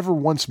 I never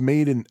once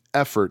made an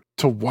effort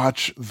to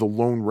watch the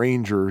Lone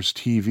Rangers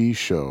TV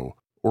show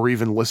or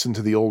even listen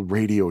to the old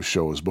radio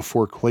shows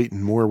before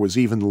Clayton Moore was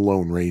even the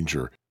Lone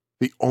Ranger.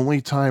 The only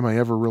time I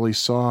ever really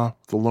saw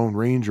the Lone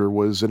Ranger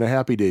was in a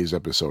Happy Days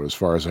episode, as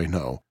far as I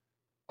know.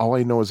 All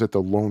I know is that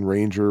the Lone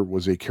Ranger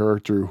was a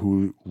character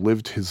who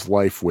lived his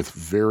life with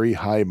very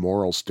high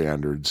moral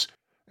standards,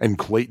 and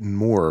Clayton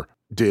Moore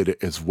did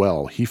as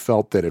well. He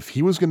felt that if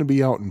he was going to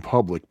be out in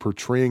public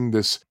portraying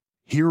this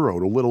hero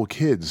to little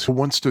kids who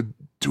wants to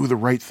do the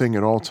right thing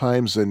at all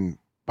times, then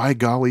by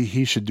golly,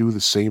 he should do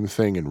the same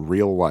thing in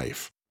real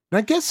life. And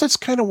I guess that's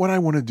kind of what I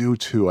want to do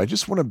too. I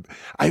just want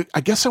to,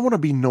 I guess I want to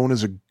be known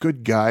as a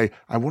good guy.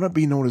 I want to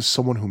be known as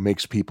someone who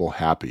makes people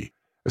happy,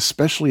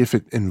 especially if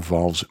it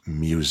involves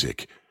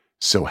music.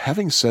 So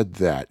having said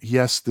that,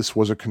 yes, this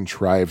was a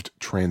contrived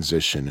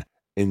transition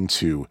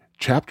into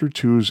Chapter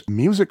 2's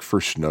Music for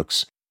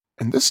Schnooks,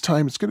 and this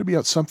time it's going to be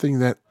about something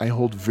that I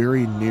hold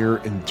very near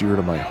and dear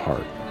to my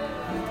heart.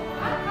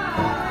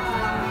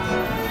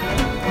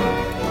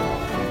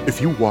 If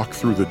you walk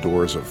through the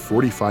doors of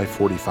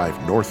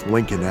 4545 North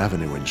Lincoln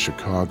Avenue in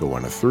Chicago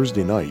on a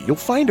Thursday night, you'll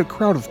find a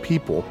crowd of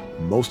people,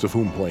 most of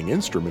whom playing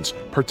instruments,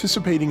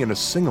 participating in a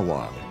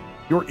sing-along.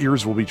 Your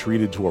ears will be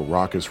treated to a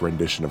raucous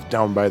rendition of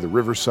Down by the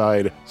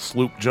Riverside,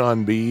 Sloop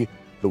John B.,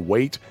 The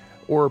Wait,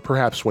 or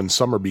perhaps When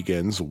Summer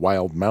Begins,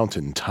 Wild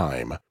Mountain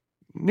Time.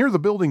 Near the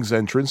building's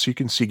entrance, you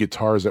can see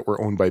guitars that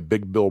were owned by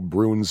Big Bill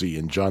Broonzy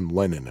and John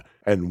Lennon,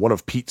 and one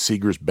of Pete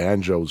Seeger's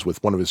banjos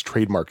with one of his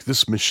trademark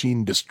 "This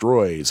Machine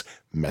Destroys"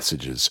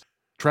 messages.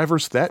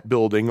 Traverse that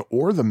building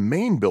or the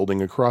main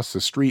building across the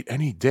street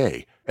any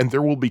day, and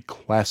there will be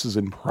classes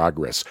in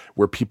progress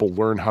where people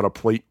learn how to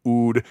play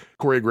oud,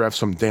 choreograph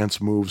some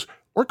dance moves,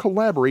 or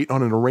collaborate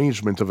on an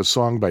arrangement of a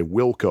song by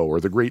Wilco or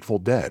the Grateful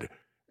Dead.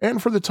 And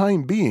for the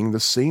time being, the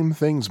same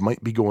things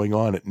might be going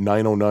on at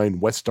 909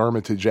 West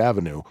Armitage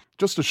Avenue,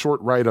 just a short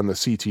ride on the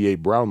CTA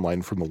Brown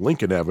line from the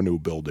Lincoln Avenue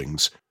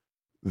buildings.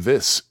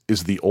 This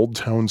is the Old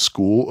Town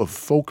School of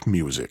Folk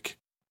Music.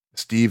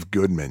 Steve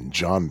Goodman,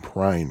 John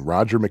Prine,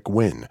 Roger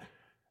McGuinn.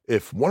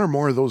 If one or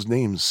more of those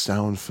names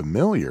sound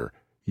familiar,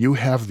 you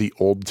have the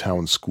Old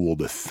Town School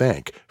to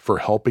thank for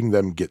helping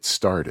them get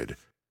started.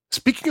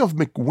 Speaking of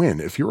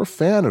McGuinn, if you're a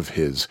fan of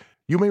his,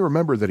 you may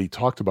remember that he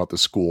talked about the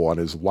school on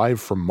his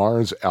Live from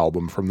Mars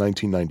album from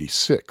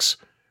 1996.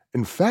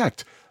 In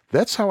fact,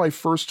 that's how I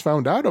first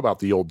found out about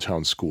the Old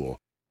Town School.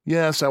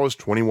 Yes, I was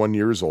 21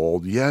 years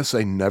old. Yes,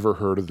 I never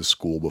heard of the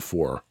school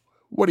before.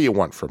 What do you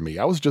want from me?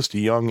 I was just a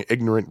young,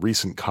 ignorant,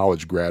 recent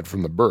college grad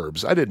from the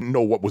burbs. I didn't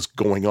know what was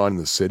going on in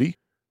the city.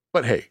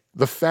 But hey,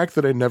 the fact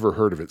that I never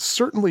heard of it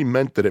certainly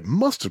meant that it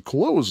must have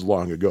closed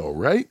long ago,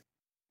 right?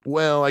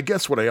 Well, I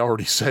guess what I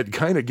already said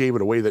kind of gave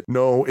it away that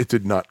no, it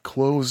did not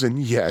close, and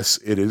yes,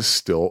 it is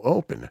still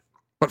open.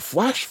 But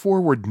flash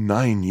forward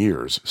 9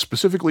 years,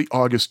 specifically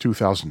August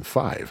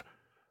 2005.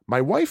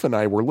 My wife and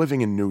I were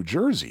living in New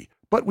Jersey,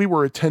 but we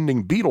were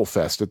attending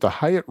Beatlefest at the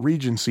Hyatt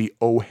Regency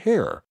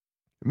O'Hare.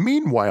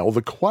 Meanwhile,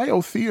 the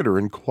Clio Theater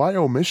in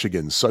Clio,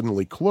 Michigan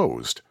suddenly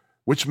closed,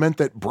 which meant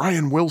that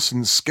Brian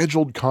Wilson's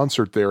scheduled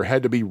concert there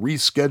had to be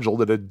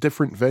rescheduled at a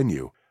different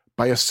venue.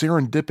 By a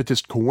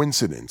serendipitous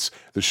coincidence,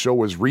 the show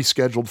was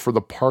rescheduled for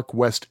the Park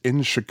West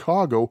in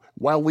Chicago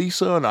while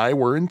Lisa and I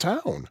were in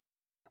town.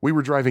 We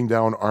were driving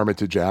down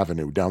Armitage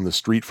Avenue down the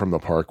street from the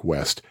Park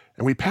West,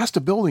 and we passed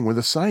a building with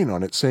a sign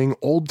on it saying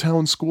Old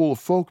Town School of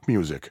Folk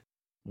Music.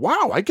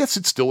 Wow, I guess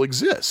it still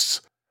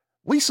exists.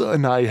 Lisa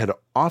and I had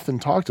often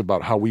talked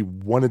about how we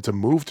wanted to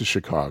move to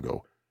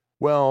Chicago.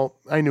 Well,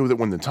 I knew that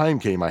when the time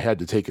came, I had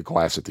to take a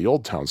class at the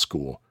Old Town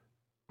School.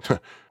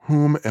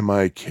 Whom am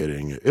I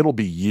kidding? It'll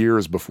be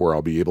years before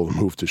I'll be able to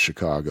move to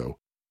Chicago.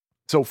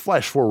 So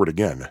flash forward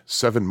again,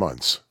 7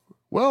 months.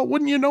 Well,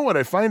 wouldn't you know it,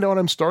 I find out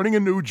I'm starting a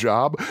new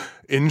job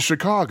in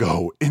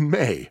Chicago in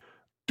May.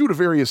 Due to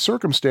various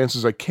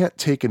circumstances, I can't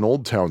take an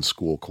Old Town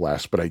School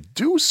class, but I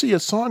do see a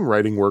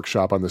songwriting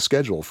workshop on the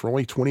schedule for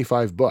only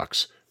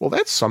 $25. Well,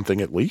 that's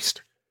something at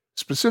least.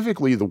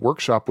 Specifically, the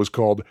workshop was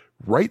called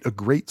Write a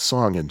Great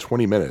Song in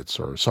 20 Minutes,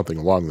 or something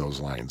along those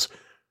lines.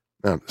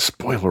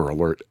 Spoiler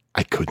alert,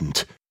 I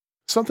couldn't.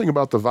 Something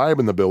about the vibe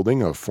in the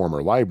building, a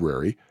former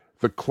library,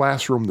 the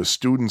classroom, the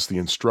students, the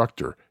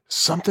instructor,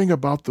 something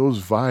about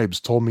those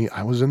vibes told me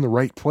I was in the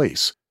right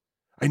place.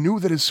 I knew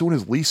that as soon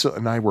as Lisa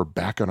and I were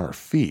back on our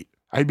feet,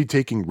 I'd be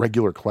taking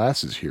regular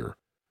classes here.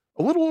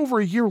 A little over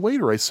a year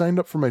later, I signed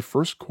up for my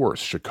first course,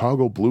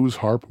 Chicago Blues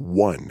Harp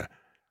 1.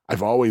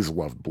 I've always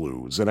loved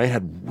blues, and I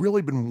had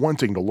really been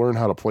wanting to learn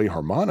how to play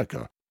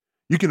harmonica.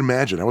 You can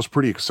imagine I was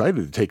pretty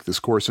excited to take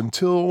this course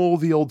until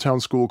the Old Town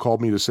School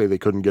called me to say they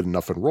couldn't get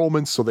enough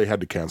enrollments, so they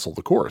had to cancel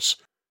the course.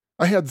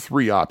 I had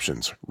 3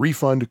 options: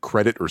 refund,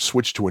 credit, or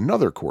switch to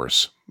another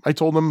course. I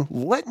told them,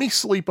 let me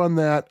sleep on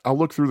that, I'll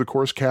look through the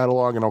course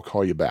catalog and I'll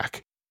call you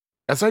back.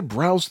 As I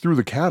browsed through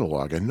the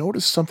catalog, I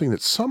noticed something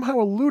that somehow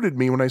eluded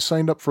me when I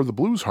signed up for the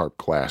blues harp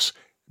class: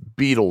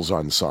 Beatles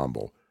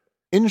Ensemble.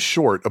 In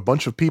short, a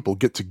bunch of people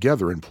get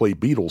together and play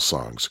Beatles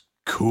songs.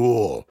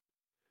 Cool.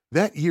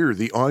 That year,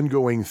 the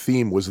ongoing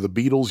theme was the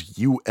Beatles'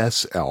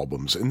 US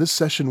albums, and this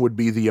session would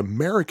be the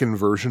American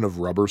version of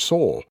Rubber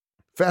Soul.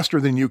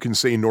 Faster than you can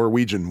say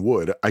Norwegian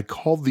wood, I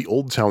called the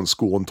Old Town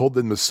School and told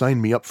them to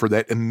sign me up for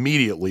that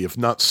immediately, if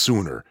not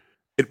sooner.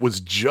 It was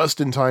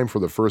just in time for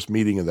the first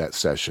meeting of that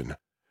session.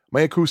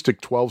 My acoustic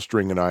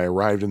 12-string and I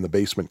arrived in the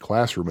basement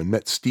classroom and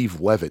met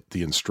Steve Levitt,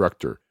 the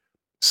instructor.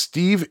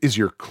 Steve is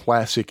your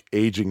classic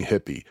aging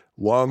hippie.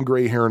 Long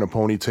gray hair and a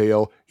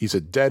ponytail. He's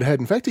a deadhead.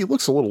 In fact, he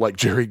looks a little like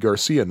Jerry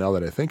Garcia now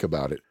that I think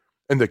about it.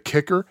 And the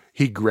kicker,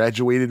 he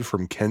graduated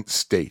from Kent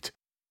State.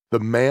 The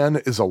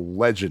man is a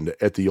legend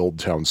at the Old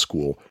Town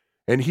School.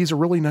 And he's a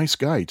really nice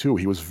guy, too.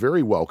 He was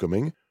very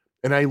welcoming.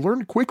 And I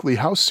learned quickly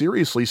how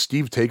seriously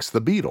Steve takes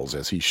the Beatles,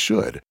 as he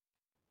should.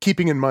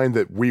 Keeping in mind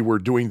that we were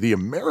doing the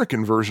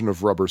American version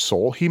of Rubber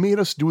Soul, he made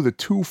us do the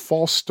 2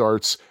 false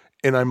starts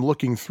and I'm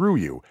Looking Through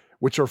You,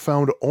 which are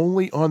found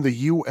only on the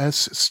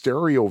US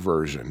stereo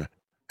version.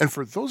 And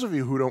for those of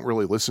you who don't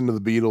really listen to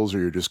the Beatles or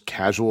you're just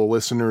casual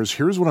listeners,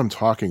 here's what I'm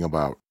talking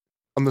about.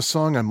 On the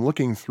song I'm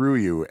Looking Through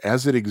You,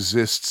 as it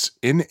exists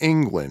in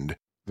England,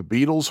 the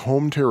Beatles'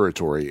 home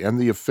territory, and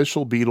the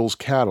official Beatles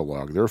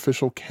catalog, their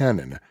official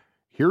canon,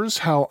 here's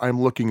how I'm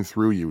Looking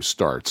Through You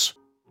starts.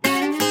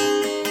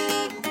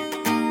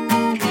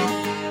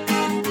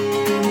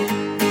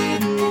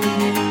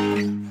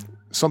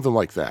 Something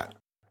like that.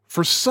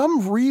 For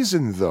some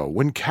reason, though,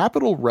 when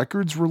Capitol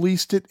Records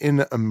released it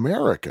in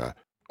America,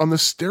 on the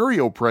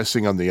stereo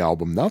pressing on the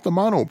album, not the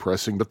mono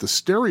pressing, but the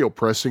stereo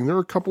pressing, there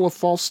are a couple of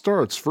false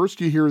starts. First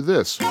you hear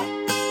this,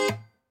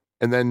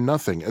 and then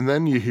nothing, and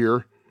then you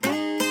hear,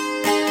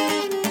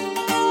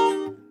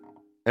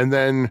 and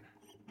then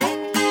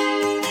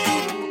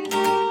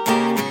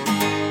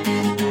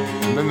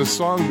the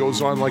song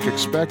goes on like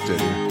expected.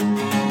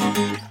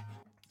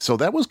 So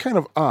that was kind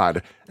of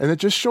odd, and it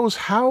just shows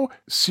how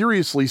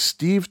seriously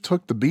Steve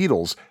took the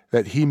Beatles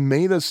that he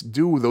made us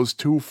do those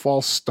 2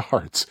 false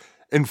starts.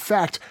 In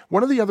fact,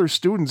 one of the other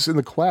students in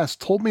the class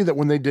told me that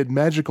when they did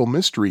Magical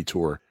Mystery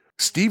Tour,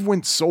 Steve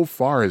went so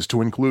far as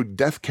to include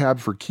Death Cab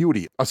for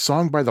Cutie, a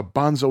song by the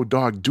Bonzo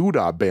Dog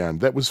Doodah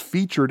Band that was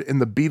featured in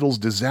the Beatles'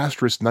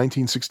 disastrous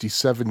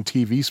 1967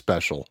 TV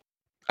special.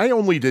 I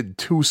only did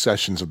 2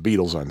 sessions of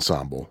Beatles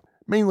Ensemble.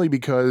 Mainly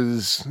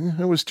because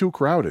it was too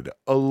crowded.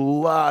 A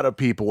lot of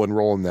people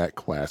enroll in that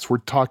class. We're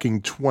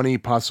talking 20,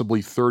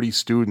 possibly 30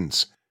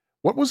 students.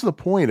 What was the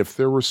point if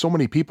there were so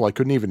many people I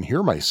couldn't even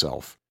hear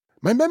myself?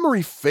 My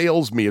memory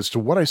fails me as to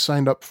what I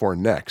signed up for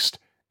next.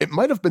 It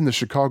might have been the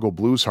Chicago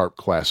Blues Harp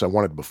class I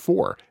wanted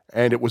before,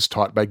 and it was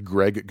taught by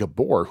Greg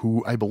Gabor,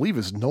 who I believe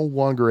is no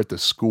longer at the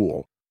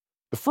school.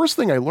 The first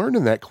thing I learned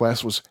in that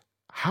class was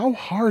how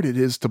hard it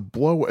is to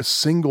blow a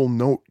single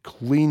note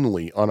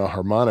cleanly on a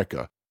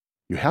harmonica.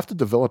 You have to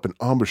develop an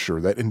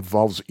embouchure that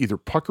involves either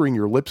puckering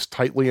your lips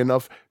tightly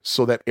enough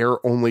so that air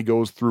only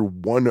goes through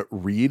one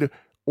reed,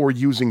 or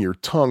using your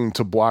tongue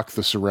to block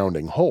the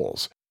surrounding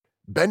holes.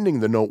 Bending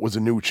the note was a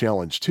new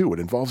challenge too. It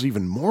involves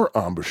even more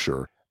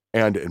embouchure,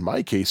 and in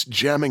my case,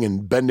 jamming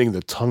and bending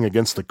the tongue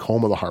against the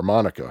comb of the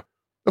harmonica.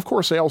 Of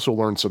course, I also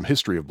learned some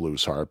history of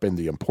blues harp and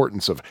the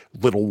importance of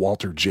Little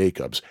Walter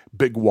Jacobs,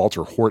 Big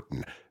Walter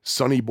Horton,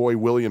 Sonny Boy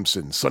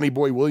Williamson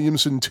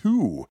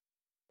II,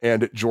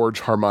 and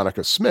George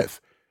Harmonica Smith.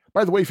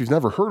 By the way, if you've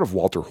never heard of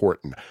Walter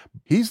Horton,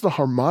 he's the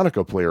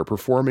harmonica player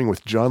performing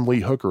with John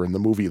Lee Hooker in the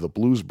movie The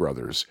Blues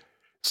Brothers.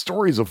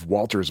 Stories of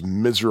Walter's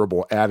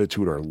miserable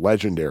attitude are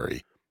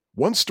legendary.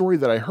 One story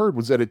that I heard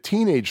was that a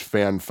teenage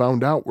fan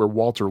found out where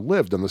Walter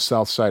lived on the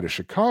south side of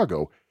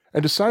Chicago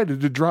and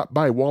decided to drop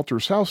by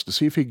Walter's house to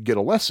see if he could get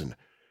a lesson.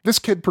 This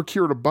kid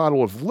procured a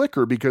bottle of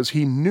liquor because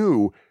he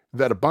knew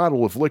that a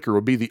bottle of liquor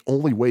would be the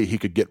only way he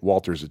could get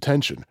Walter's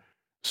attention.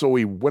 So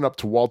he went up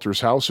to Walter's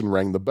house and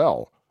rang the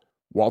bell.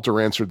 Walter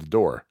answered the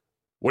door.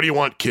 "What do you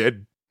want,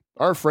 kid?"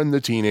 Our friend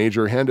the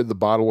teenager handed the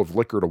bottle of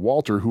liquor to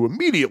Walter, who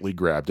immediately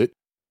grabbed it.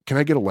 "Can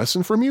I get a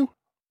lesson from you?"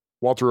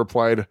 Walter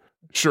replied,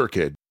 "Sure,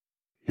 kid.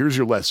 Here's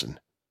your lesson.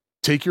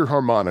 Take your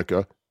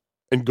harmonica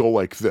and go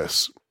like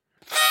this.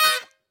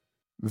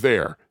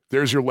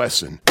 There's your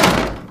lesson."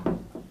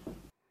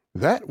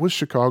 That was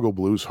Chicago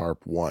Blues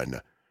Harp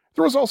 1.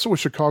 There was also a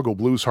Chicago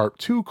Blues Harp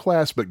 2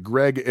 class, but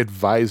Greg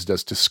advised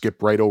us to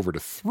skip right over to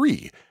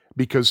 3,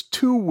 because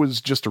 2 was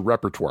just a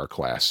repertoire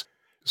class.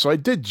 So I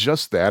did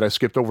just that. I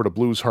skipped over to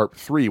Blues Harp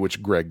 3,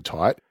 which Greg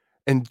taught.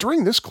 And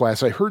during this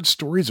class, I heard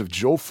stories of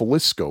Joe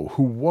Falisco,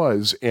 who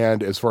was,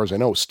 and as far as I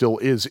know, still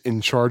is,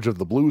 in charge of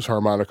the blues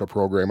harmonica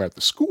program at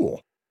the school.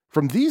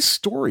 From these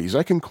stories,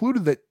 I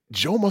concluded that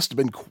Joe must have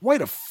been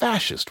quite a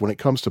fascist when it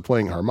comes to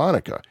playing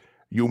harmonica.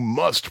 You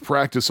must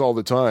practice all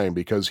the time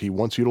because he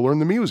wants you to learn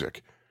the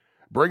music.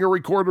 Bring a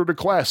recorder to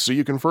class so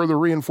you can further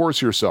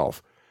reinforce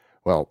yourself.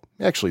 Well,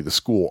 actually, the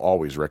school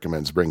always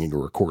recommends bringing a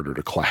recorder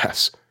to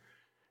class.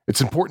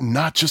 It's important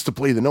not just to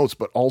play the notes,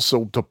 but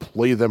also to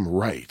play them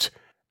right.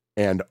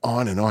 And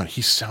on.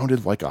 He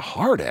sounded like a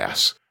hard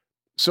ass.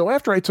 So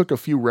after I took a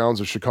few rounds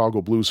of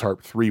Chicago Blues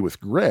Harp 3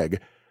 with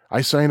Greg, I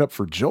signed up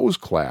for Joe's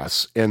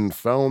class and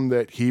found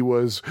that he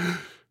was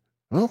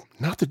Well,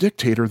 not the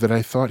dictator that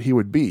I thought he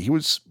would be. He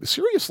was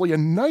seriously a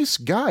nice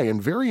guy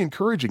and very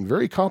encouraging,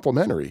 very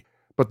complimentary,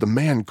 but the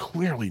man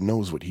clearly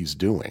knows what he's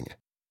doing.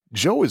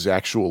 Joe is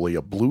actually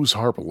a blues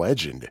harp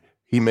legend.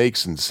 He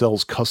makes and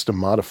sells custom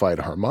modified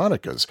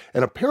harmonicas,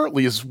 and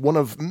apparently is one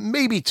of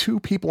maybe 2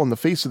 people on the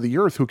face of the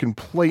earth who can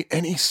play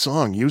any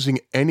song using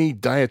any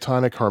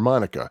diatonic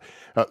harmonica.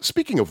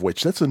 Speaking of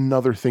which, that's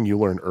another thing you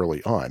learn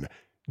early on.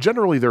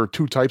 Generally, there are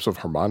 2 types of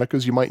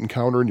harmonicas you might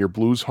encounter in your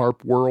blues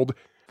harp world,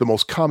 the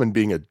most common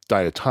being a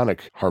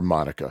diatonic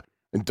harmonica.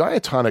 And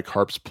diatonic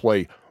harps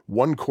play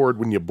 1 chord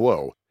when you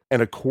blow,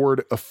 and a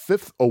chord a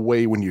 5th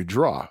away when you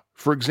draw.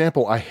 For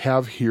example, I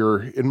have here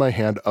in my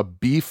hand a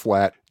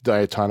B-flat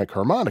diatonic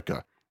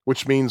harmonica,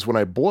 which means when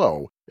I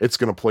blow, it's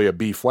going to play a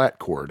B-flat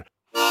chord.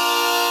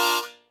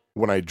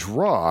 When I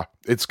draw,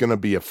 it's going to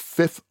be a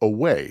 5th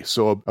away.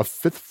 So a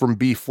 5th from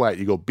B-flat,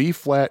 you go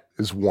B-flat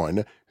is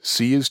 1,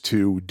 C is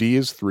 2, D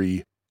is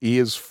 3, E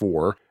is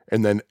 4,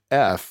 and then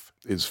F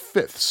is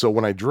 5th. So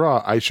when I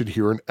draw, I should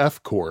hear an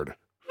F chord.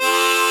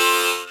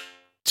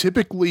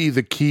 Typically,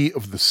 the key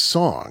of the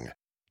song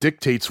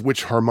dictates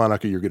which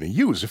harmonica you're going to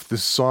use. If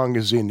this song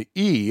is in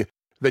E,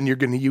 then you're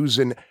going to use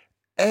an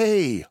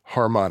A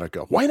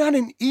harmonica. Why not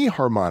an E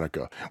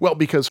harmonica? Well,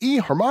 because E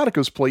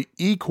harmonicas play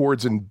E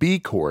chords and B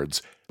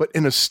chords, but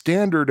in a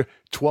standard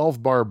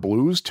 12-bar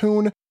blues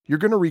tune, you're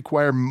going to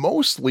require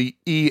mostly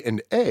E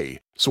and A.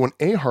 So an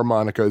A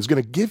harmonica is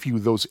going to give you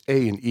those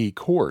A and E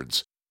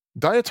chords.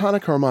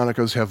 Diatonic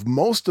harmonicas have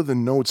most of the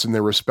notes in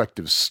their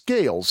respective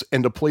scales,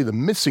 and to play the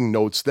missing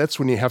notes, that's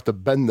when you have to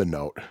bend the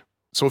note.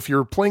 So if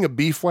you're playing a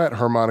B-flat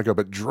harmonica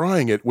but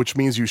drawing it, which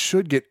means you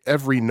should get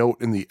every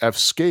note in the F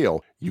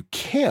scale, you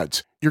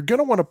can't. You're going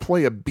to want to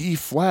play a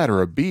B-flat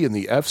or a B in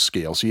the F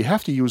scale, so you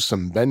have to use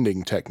some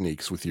bending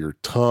techniques with your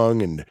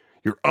tongue and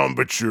your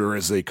embouchure,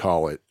 as they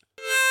call it.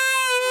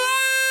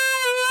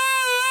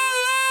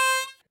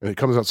 And it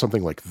comes out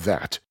something like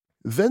that.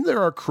 Then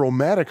there are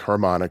chromatic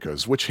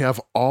harmonicas, which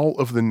have all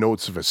of the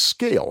notes of a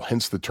scale,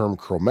 hence the term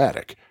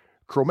chromatic.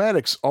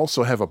 Chromatics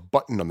also have a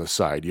button on the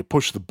side. You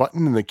push the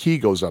button and the key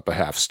goes up a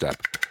half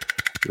step.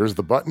 There's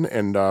the button,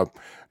 and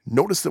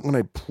notice that when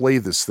I play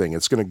this thing,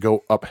 it's going to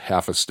go up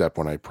half a step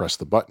when I press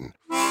the button.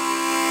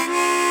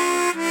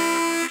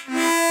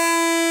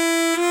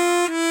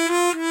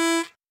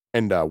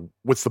 And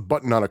with the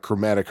button on a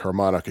chromatic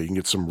harmonica, you can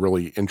get some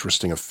really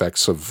interesting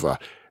effects of,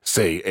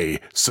 say,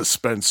 a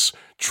suspense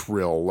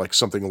trill, like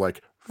something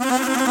like...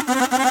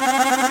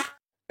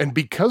 And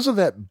because of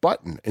that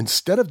button,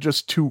 instead of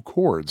just 2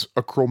 chords,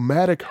 a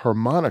chromatic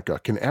harmonica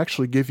can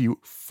actually give you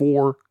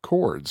 4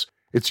 chords.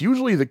 It's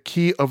usually the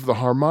key of the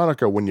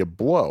harmonica when you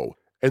blow,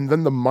 and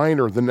then the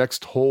minor the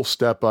next whole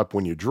step up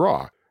when you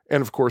draw.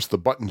 And of course, the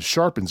button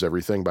sharpens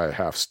everything by a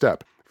half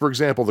step. For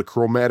example, the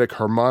chromatic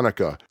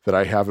harmonica that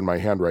I have in my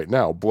hand right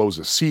now blows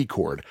a C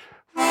chord.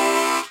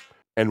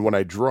 And when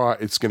I draw,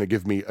 it's going to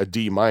give me a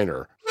D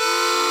minor.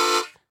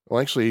 Well,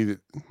 actually, it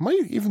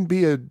might even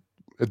be a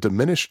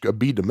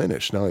B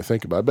diminished, now that I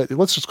think about it, but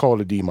let's just call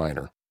it a D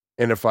minor.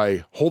 And if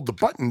I hold the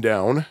button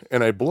down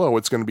and I blow,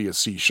 it's going to be a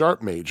C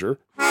sharp major,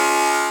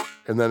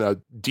 and then a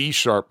D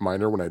sharp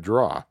minor when I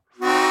draw.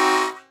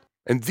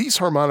 And these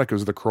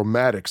harmonicas, the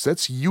chromatics,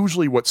 that's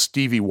usually what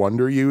Stevie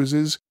Wonder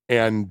uses,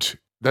 and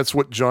that's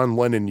what John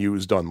Lennon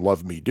used on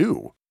Love Me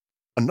Do.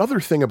 Another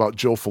thing about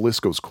Joe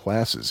Falisco's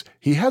classes,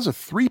 he has a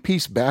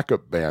 3-piece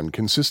backup band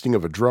consisting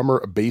of a drummer,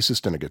 a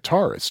bassist, and a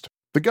guitarist.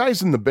 The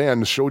guys in the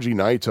band, Shoji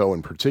Naito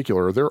in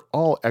particular, they're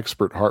all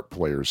expert harp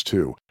players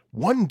too.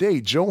 One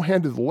day, Joe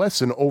handed the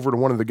lesson over to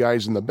one of the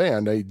guys in the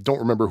band. I don't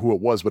remember who it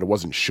was, but it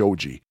wasn't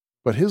Shoji.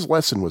 But his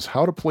lesson was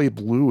how to play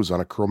blues on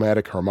a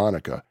chromatic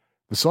harmonica.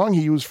 The song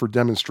he used for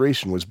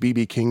demonstration was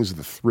B.B. King's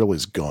The Thrill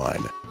Is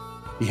Gone.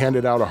 He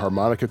handed out a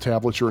harmonica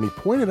tablature and he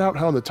pointed out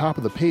how on the top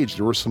of the page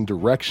there were some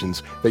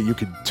directions that you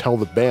could tell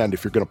the band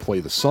if you're going to play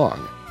the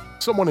song.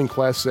 Someone in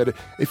class said,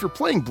 if you're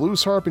playing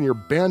blues harp and your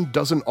band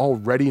doesn't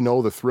already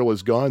know The Thrill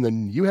Is Gone,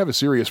 then you have a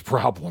serious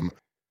problem.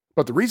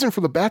 But the reason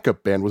for the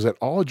backup band was that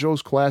all of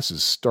Joe's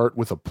classes start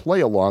with a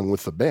play-along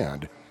with the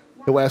band.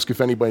 He'll ask if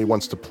anybody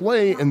wants to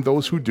play, and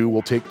those who do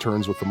will take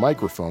turns with the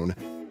microphone,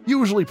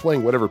 usually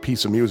playing whatever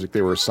piece of music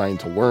they were assigned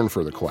to learn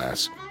for the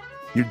class.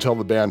 You'd tell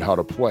the band how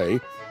to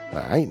play.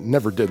 I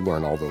never did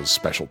learn all those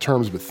special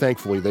terms, but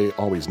thankfully they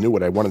always knew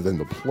what I wanted them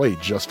to play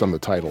just on the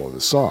title of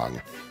the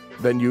song.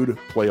 Then you'd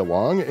play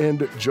along,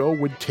 and Joe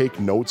would take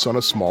notes on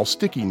a small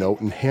sticky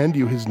note and hand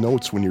you his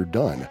notes when you're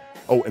done.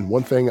 Oh, and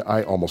one thing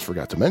I almost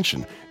forgot to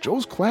mention,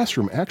 Joe's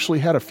classroom actually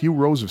had a few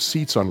rows of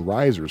seats on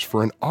risers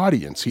for an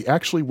audience. He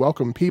actually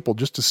welcomed people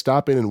just to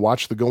stop in and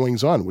watch the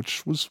goings-on,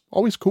 which was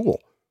always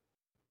cool.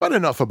 But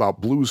enough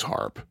about blues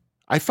harp.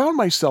 I found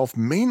myself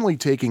mainly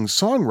taking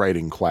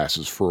songwriting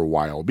classes for a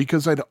while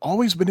because I'd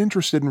always been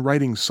interested in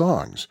writing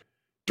songs.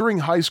 During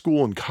high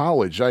school and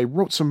college, I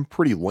wrote some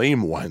pretty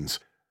lame ones,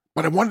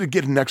 but I wanted to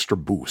get an extra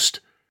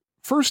boost.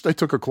 First, I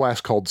took a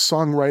class called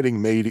Songwriting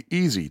Made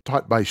Easy,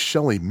 taught by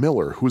Shelley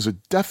Miller, who's a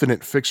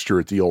definite fixture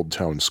at the Old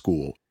Town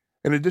School.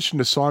 In addition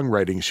to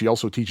songwriting, she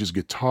also teaches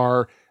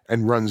guitar,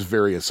 and runs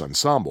various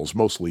ensembles,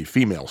 mostly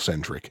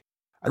female-centric.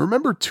 I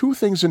remember two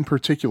things in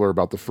particular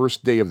about the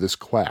first day of this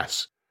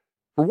class.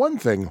 For one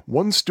thing,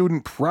 one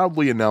student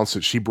proudly announced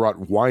that she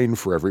brought wine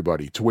for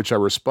everybody, to which I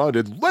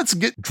responded, "Let's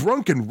get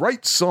drunk and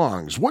write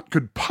songs. What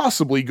could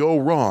possibly go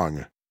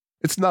wrong?"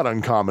 It's not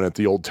uncommon at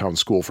the Old Town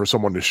School for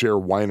someone to share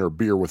wine or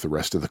beer with the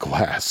rest of the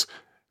class.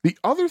 The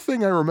other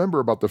thing I remember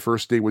about the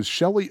first day was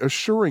Shelley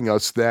assuring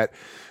us that,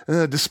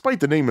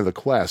 despite the name of the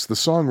class, the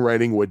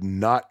songwriting would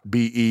not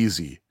be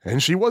easy.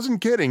 And she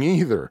wasn't kidding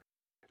either.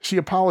 She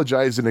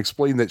apologized and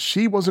explained that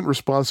she wasn't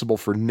responsible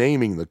for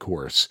naming the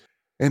course.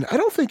 And I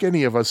don't think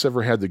any of us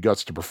ever had the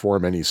guts to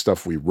perform any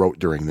stuff we wrote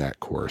during that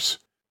course.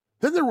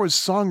 Then there was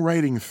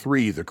Songwriting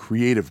 3, the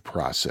creative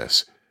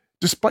process.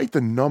 Despite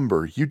the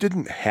number, you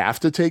didn't have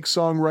to take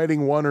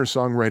Songwriting 1 or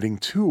Songwriting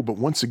 2, but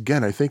once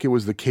again, I think it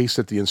was the case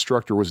that the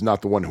instructor was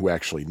not the one who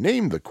actually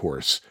named the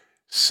course.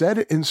 Said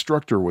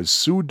instructor was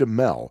Sue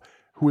DeMel,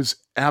 who is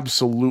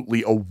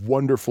absolutely a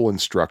wonderful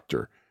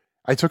instructor.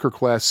 I took her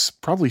class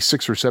probably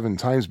 6 or 7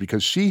 times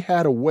because she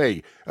had a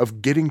way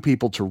of getting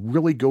people to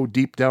really go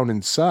deep down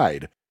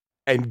inside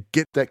and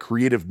get that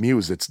creative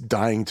muse that's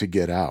dying to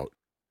get out.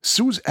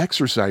 Sue's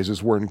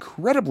exercises were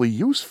incredibly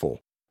useful.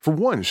 For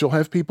one, she'll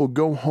have people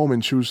go home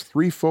and choose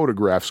 3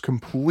 photographs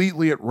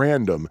completely at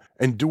random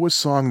and do a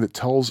song that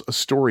tells a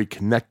story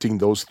connecting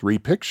those 3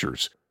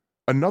 pictures.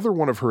 Another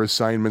one of her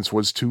assignments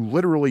was to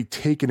literally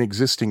take an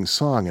existing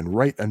song and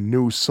write a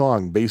new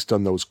song based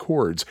on those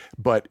chords,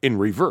 but in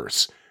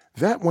reverse.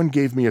 That one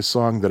gave me a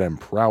song that I'm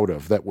proud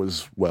of that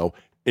was, well,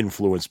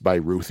 influenced by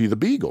Ruthie the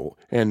Beagle,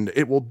 and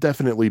it will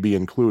definitely be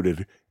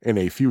included in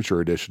a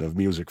future edition of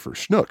Music for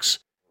Schnooks.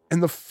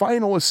 And the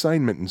final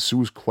assignment in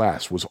Sue's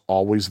class was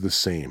always the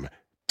same.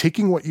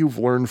 Taking what you've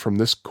learned from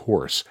this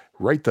course,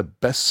 write the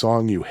best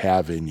song you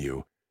have in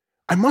you.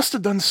 I must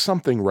have done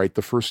something right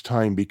the first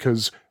time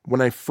because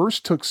when I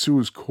first took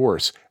Sue's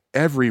course,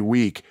 every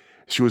week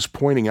she was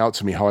pointing out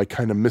to me how I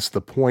kind of missed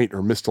the point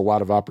or missed a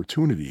lot of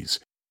opportunities.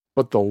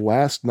 But the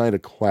last night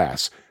of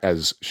class,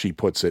 as she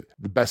puts it,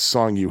 the best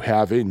song you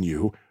have in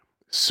you,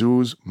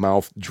 Sue's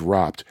mouth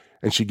dropped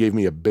and she gave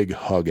me a big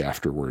hug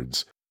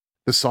afterwards.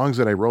 The songs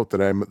that I wrote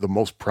that I'm the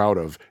most proud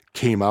of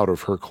came out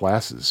of her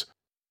classes.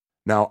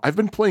 Now, I've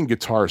been playing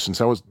guitar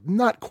since I was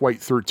not quite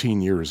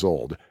 13 years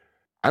old.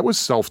 I was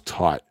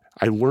self-taught.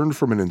 I learned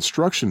from an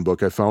instruction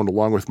book I found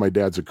along with my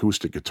dad's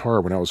acoustic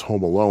guitar when I was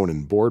home alone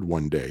and bored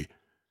one day.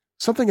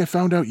 Something I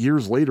found out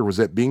years later was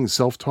that being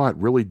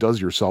self-taught really does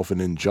yourself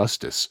an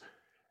injustice.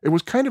 It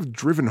was kind of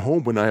driven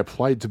home when I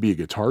applied to be a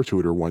guitar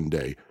tutor one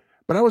day,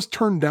 but I was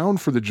turned down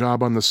for the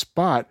job on the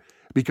spot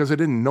because I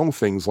didn't know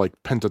things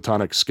like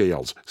pentatonic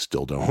scales,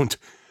 still don't,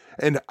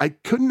 and I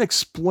couldn't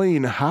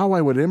explain how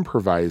I would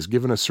improvise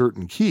given a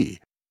certain key.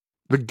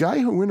 The guy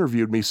who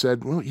interviewed me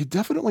said, "Well, you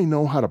definitely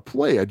know how to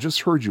play, I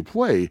just heard you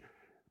play,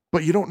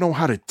 but you don't know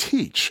how to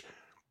teach.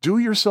 Do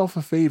yourself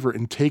a favor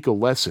and take a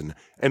lesson,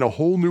 and a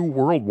whole new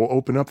world will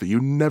open up that you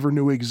never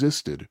knew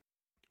existed."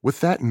 With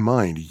that in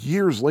mind,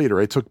 years later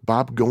I took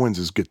Bob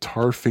Goins'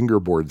 guitar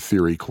fingerboard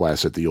theory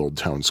class at the Old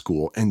Town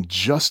School, and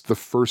just the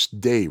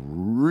first day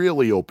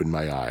really opened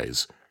my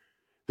eyes.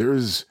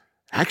 There's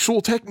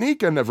actual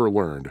technique I never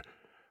learned.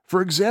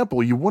 For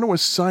example, you want to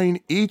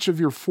assign each of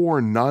your 4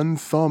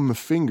 non-thumb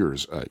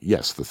fingers.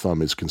 Yes, the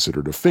thumb is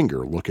considered a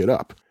finger, look it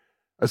up.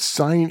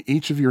 Assign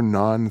each of your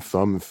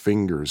non-thumb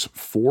fingers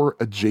 4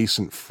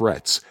 adjacent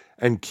frets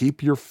and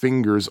keep your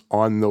fingers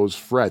on those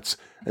frets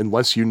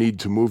unless you need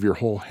to move your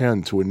whole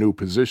hand to a new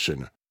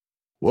position.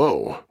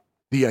 Whoa.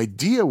 The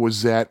idea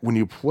was that when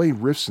you play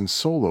riffs and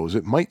solos,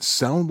 it might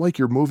sound like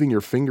you're moving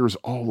your fingers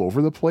all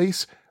over the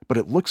place, but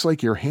it looks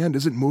like your hand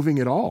isn't moving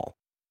at all.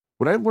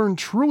 What I learned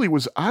truly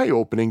was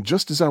eye-opening,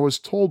 just as I was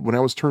told when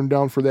I was turned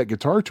down for that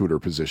guitar tutor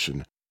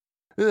position.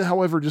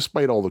 However,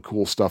 despite all the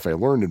cool stuff I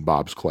learned in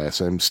Bob's class,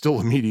 I'm still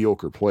a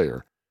mediocre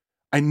player.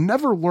 I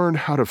never learned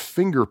how to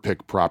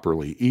fingerpick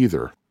properly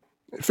either.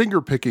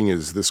 Fingerpicking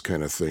is this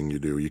kind of thing you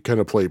do. You kind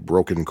of play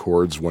broken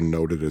chords one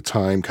note at a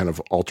time, kind of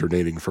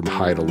alternating from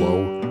high to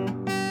low.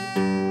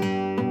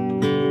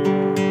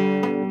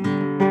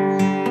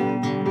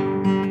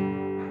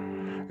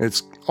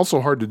 It's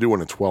also hard to do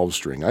on a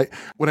 12-string.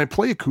 When I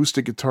play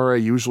acoustic guitar, I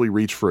usually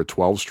reach for a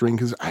 12-string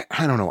because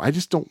I don't know. I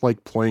just don't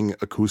like playing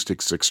acoustic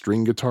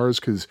 6-string guitars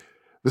because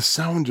the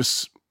sound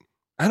just,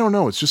 I don't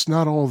know. It's just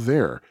not all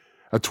there.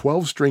 A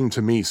 12-string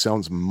to me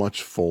sounds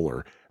much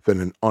fuller than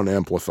an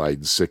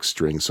unamplified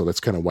 6-string, so that's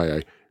kind of why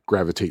I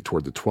gravitate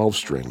toward the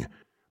 12-string.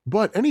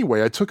 But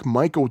anyway, I took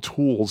Mike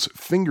O'Toole's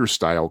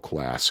fingerstyle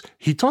class.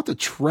 He taught the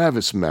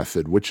Travis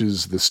method, which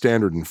is the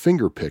standard in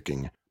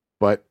fingerpicking.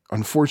 But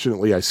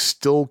unfortunately, I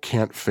still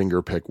can't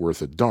fingerpick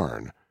worth a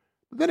darn.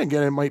 But then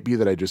again, it might be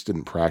that I just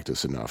didn't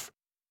practice enough.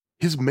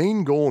 His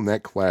main goal in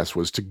that class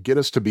was to get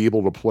us to be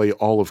able to play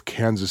all of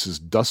Kansas's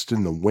Dust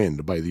in the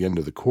Wind by the end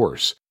of the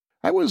course.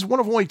 I was one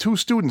of only 2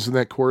 students in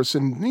that course,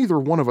 and neither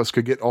one of us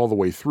could get all the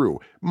way through.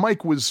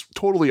 Mike was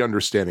totally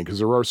understanding because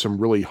there are some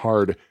really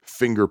hard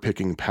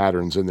finger-picking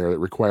patterns in there that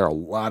require a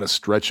lot of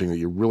stretching that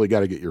you really got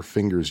to get your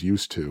fingers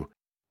used to.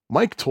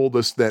 Mike told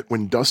us that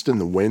when Dust in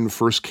the Wind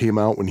first came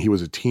out when he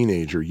was a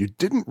teenager, you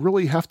didn't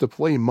really have to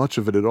play much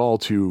of it at all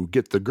to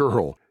get the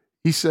girl.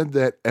 He said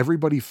that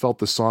everybody felt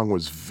the song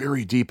was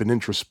very deep and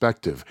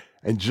introspective,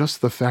 and just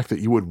the fact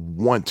that you would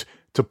want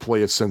to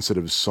play a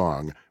sensitive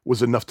song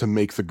was enough to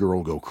make the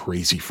girl go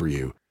crazy for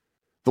you.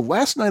 The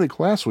last night of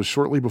class was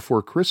shortly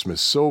before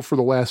Christmas, so for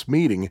the last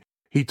meeting,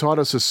 he taught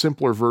us a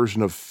simpler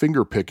version of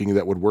fingerpicking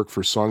that would work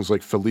for songs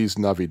like Feliz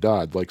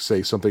Navidad, like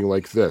say something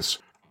like this.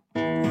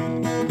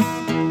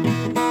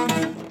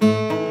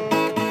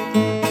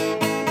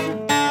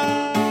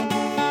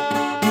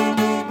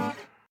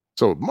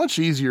 So much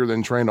easier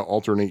than trying to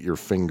alternate your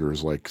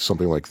fingers like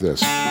something like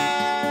this.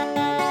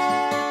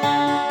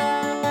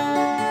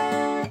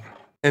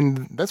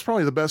 And that's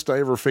probably the best I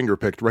ever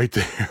fingerpicked right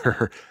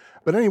there.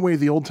 But anyway,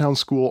 the Old Town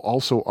School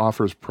also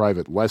offers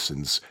private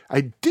lessons.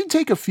 I did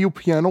take a few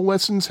piano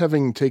lessons,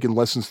 having taken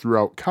lessons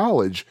throughout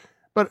college,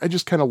 but I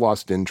just kind of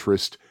lost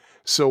interest,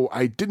 so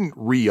I didn't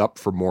re-up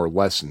for more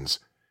lessons.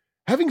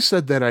 Having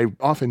said that, I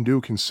often do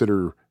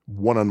consider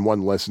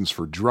one-on-one lessons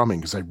for drumming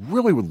because I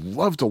really would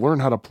love to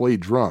learn how to play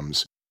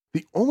drums.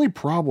 The only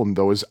problem,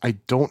 though, is I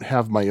don't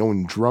have my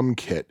own drum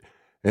kit,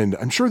 and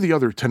I'm sure the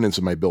other tenants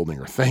in my building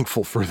are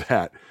thankful for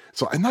that.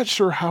 So I'm not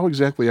sure how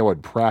exactly I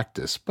would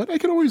practice, but I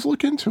can always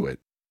look into it.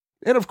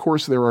 And of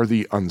course, there are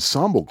the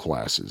ensemble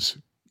classes.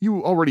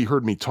 You already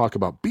heard me talk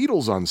about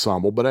Beatles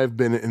Ensemble, but I've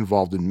been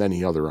involved in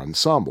many other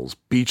ensembles.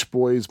 Beach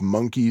Boys,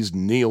 Monkees,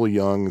 Neil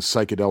Young,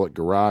 Psychedelic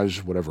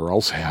Garage, whatever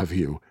else have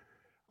you.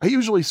 I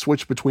usually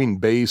switch between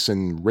bass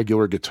and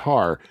regular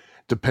guitar,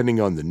 depending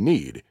on the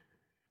need.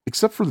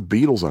 Except for the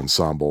Beatles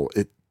Ensemble,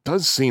 it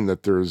does seem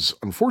that there's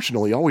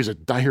unfortunately always a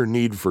dire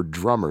need for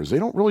drummers. They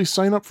don't really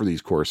sign up for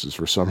these courses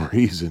for some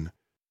reason.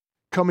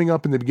 Coming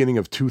up in the beginning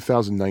of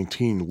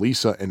 2019,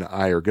 Lisa and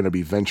I are going to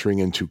be venturing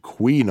into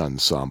Queen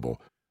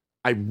Ensemble.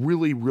 I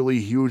really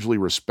hugely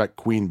respect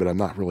Queen, but I'm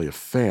not really a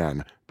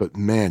fan. But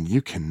man,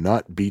 you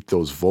cannot beat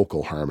those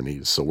vocal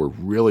harmonies, so we're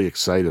really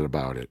excited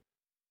about it.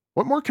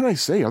 What more can I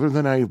say other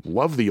than I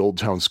love the Old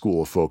Town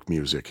School of Folk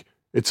Music?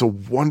 It's a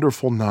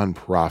wonderful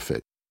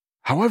nonprofit.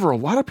 However, a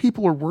lot of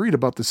people are worried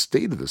about the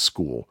state of the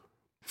school.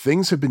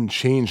 Things have been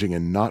changing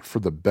and not for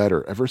the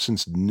better ever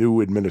since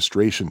new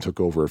administration took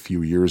over a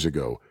few years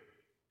ago.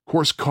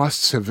 Course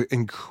costs have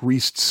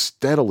increased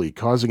steadily,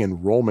 causing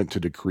enrollment to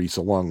decrease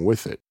along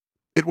with it.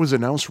 It was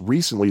announced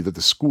recently that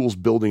the school's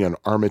building on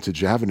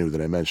Armitage Avenue that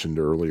I mentioned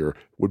earlier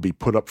would be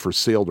put up for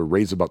sale to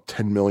raise about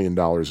 $10 million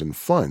in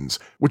funds,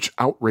 which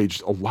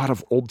outraged a lot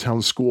of Old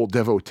Town School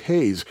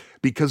devotees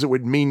because it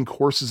would mean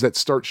courses that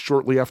start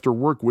shortly after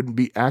work wouldn't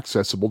be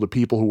accessible to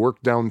people who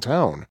work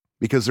downtown,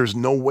 because there's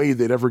no way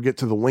they'd ever get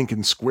to the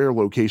Lincoln Square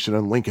location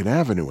on Lincoln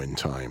Avenue in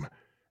time.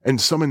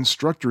 And some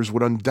instructors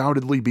would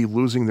undoubtedly be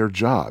losing their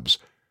jobs.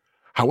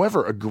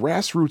 However, a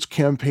grassroots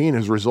campaign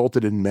has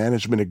resulted in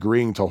management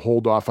agreeing to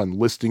hold off on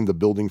listing the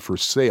building for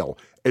sale,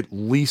 at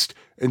least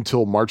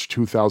until March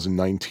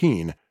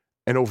 2019.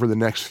 And over the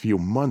next few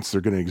months, they're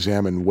going to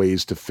examine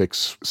ways to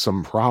fix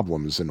some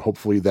problems, and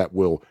hopefully that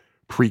will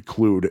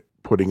preclude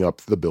putting up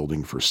the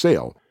building for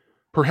sale.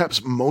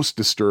 Perhaps most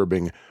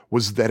disturbing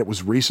was that it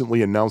was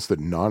recently announced that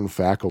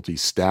non-faculty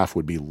staff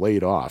would be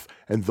laid off,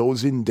 and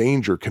those in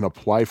danger can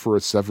apply for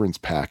a severance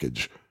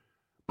package.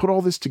 Put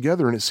all this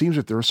together, and it seems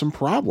that there are some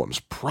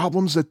problems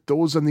that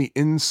those on the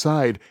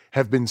inside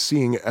have been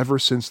seeing ever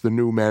since the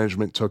new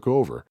management took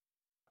over.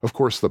 Of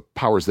course, the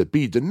powers that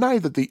be deny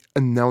that the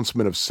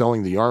announcement of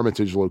selling the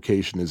Armitage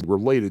location is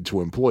related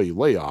to employee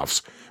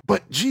layoffs,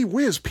 but gee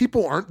whiz,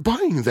 people aren't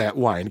buying that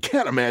line.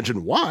 Can't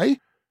imagine why.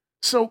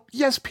 So,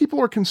 yes, people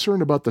are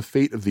concerned about the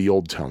fate of the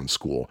Old Town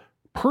School.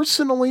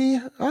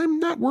 Personally, I'm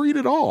not worried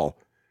at all.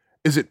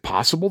 Is it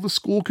possible the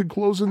school could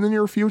close in the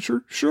near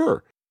future?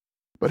 Sure.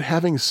 But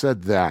having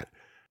said that,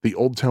 the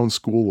Old Town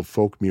School of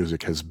Folk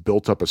Music has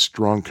built up a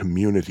strong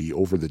community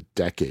over the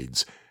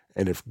decades,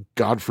 and if,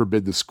 God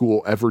forbid, the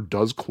school ever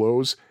does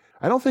close,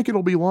 I don't think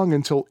it'll be long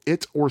until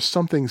it or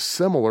something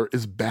similar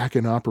is back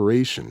in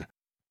operation.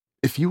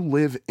 If you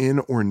live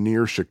in or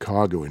near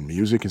Chicago and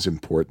music is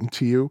important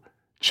to you,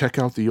 check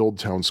out the Old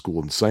Town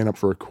School and sign up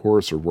for a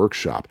course or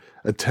workshop,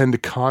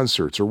 attend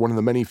concerts or one of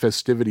the many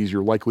festivities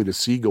you're likely to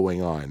see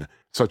going on,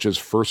 such as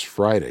First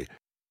Friday.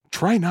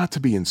 Try not to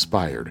be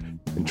inspired,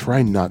 and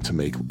try not to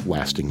make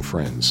lasting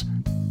friends.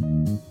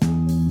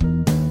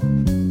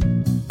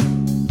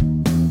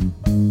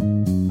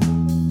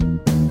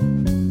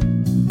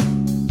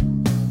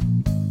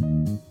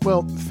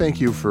 Well,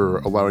 thank you for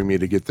allowing me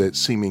to get that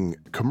seeming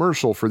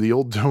commercial for the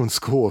Old Town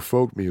School of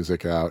Folk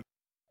Music out.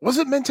 Was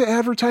it meant to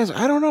advertise?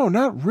 I don't know,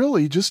 not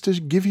really, just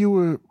to give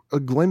you a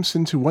glimpse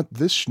into what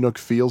this schnook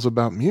feels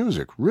about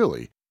music,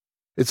 really.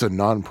 It's a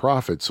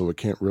non-profit, so it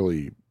can't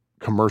really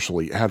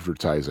commercially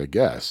advertise, I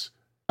guess.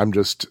 I'm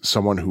just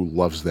someone who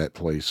loves that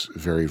place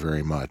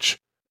very much.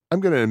 I'm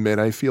going to admit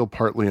I feel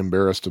partly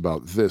embarrassed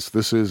about this.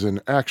 This is an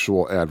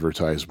actual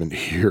advertisement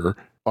here.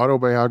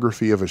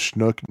 Autobiography of a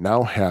Schnook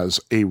now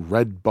has a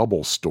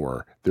Redbubble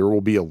store. There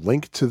will be a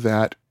link to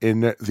that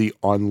in the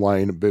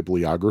online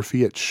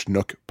bibliography at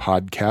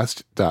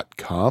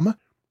schnookpodcast.com.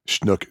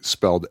 Schnook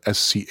spelled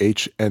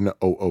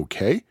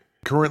SCHNOOK.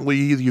 Currently,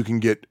 you can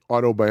get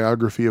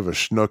Autobiography of a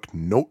Schnook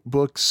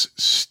notebooks,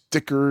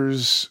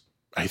 stickers,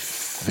 I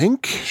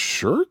think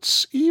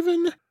shirts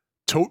even?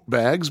 Tote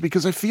bags,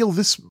 because I feel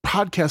this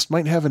podcast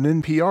might have an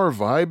NPR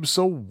vibe,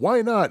 so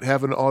why not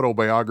have an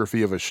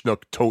Autobiography of a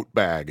Schnook tote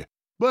bag?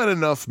 But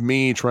enough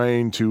me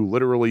trying to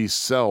literally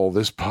sell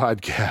this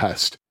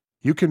podcast.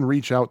 You can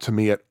reach out to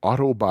me at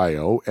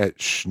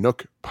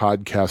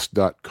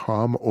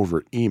autobio@schnookpodcast.com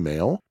over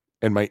email,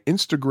 and my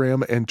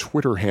Instagram and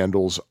Twitter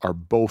handles are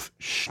both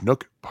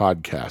Schnook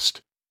Podcast.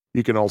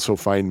 You can also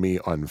find me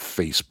on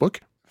Facebook,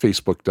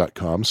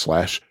 facebook.com/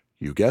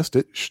 you guessed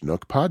it,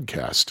 Schnook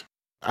Podcast.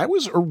 I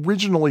was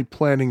originally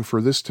planning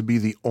for this to be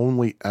the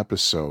only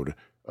episode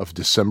of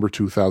December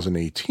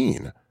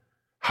 2018.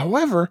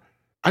 However,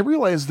 I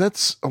realize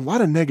that's a lot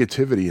of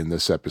negativity in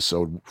this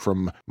episode,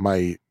 from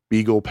my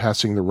beagle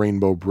passing the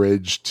Rainbow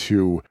Bridge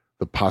to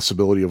the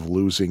possibility of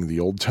losing the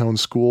Old Town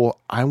School.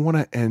 I want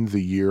to end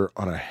the year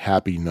on a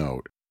happy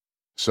note.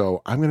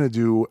 So I'm going to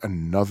do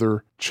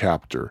another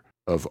chapter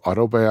of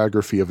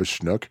Autobiography of a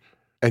Schnook.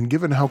 And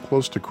given how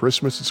close to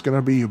Christmas it's going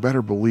to be, you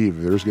better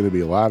believe there's going to be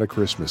a lot of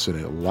Christmas in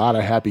it, a lot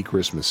of happy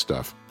Christmas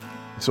stuff.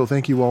 So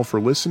thank you all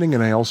for listening,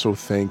 and I also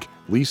thank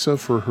Lisa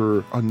for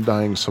her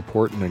undying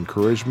support and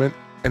encouragement.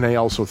 And I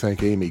also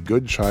thank Amy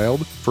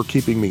Goodchild for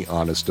keeping me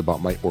honest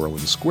about my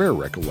Orland Square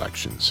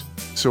recollections.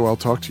 So I'll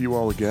talk to you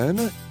all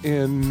again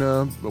in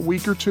a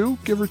week or two,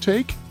 give or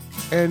take.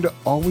 And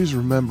always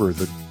remember,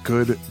 the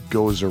good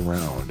goes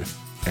around.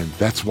 And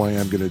that's why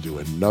I'm going to do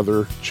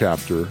another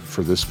chapter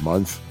for this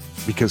month,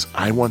 because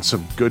I want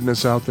some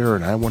goodness out there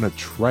and I want to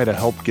try to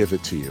help give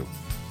it to you.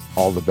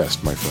 All the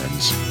best, my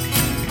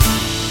friends.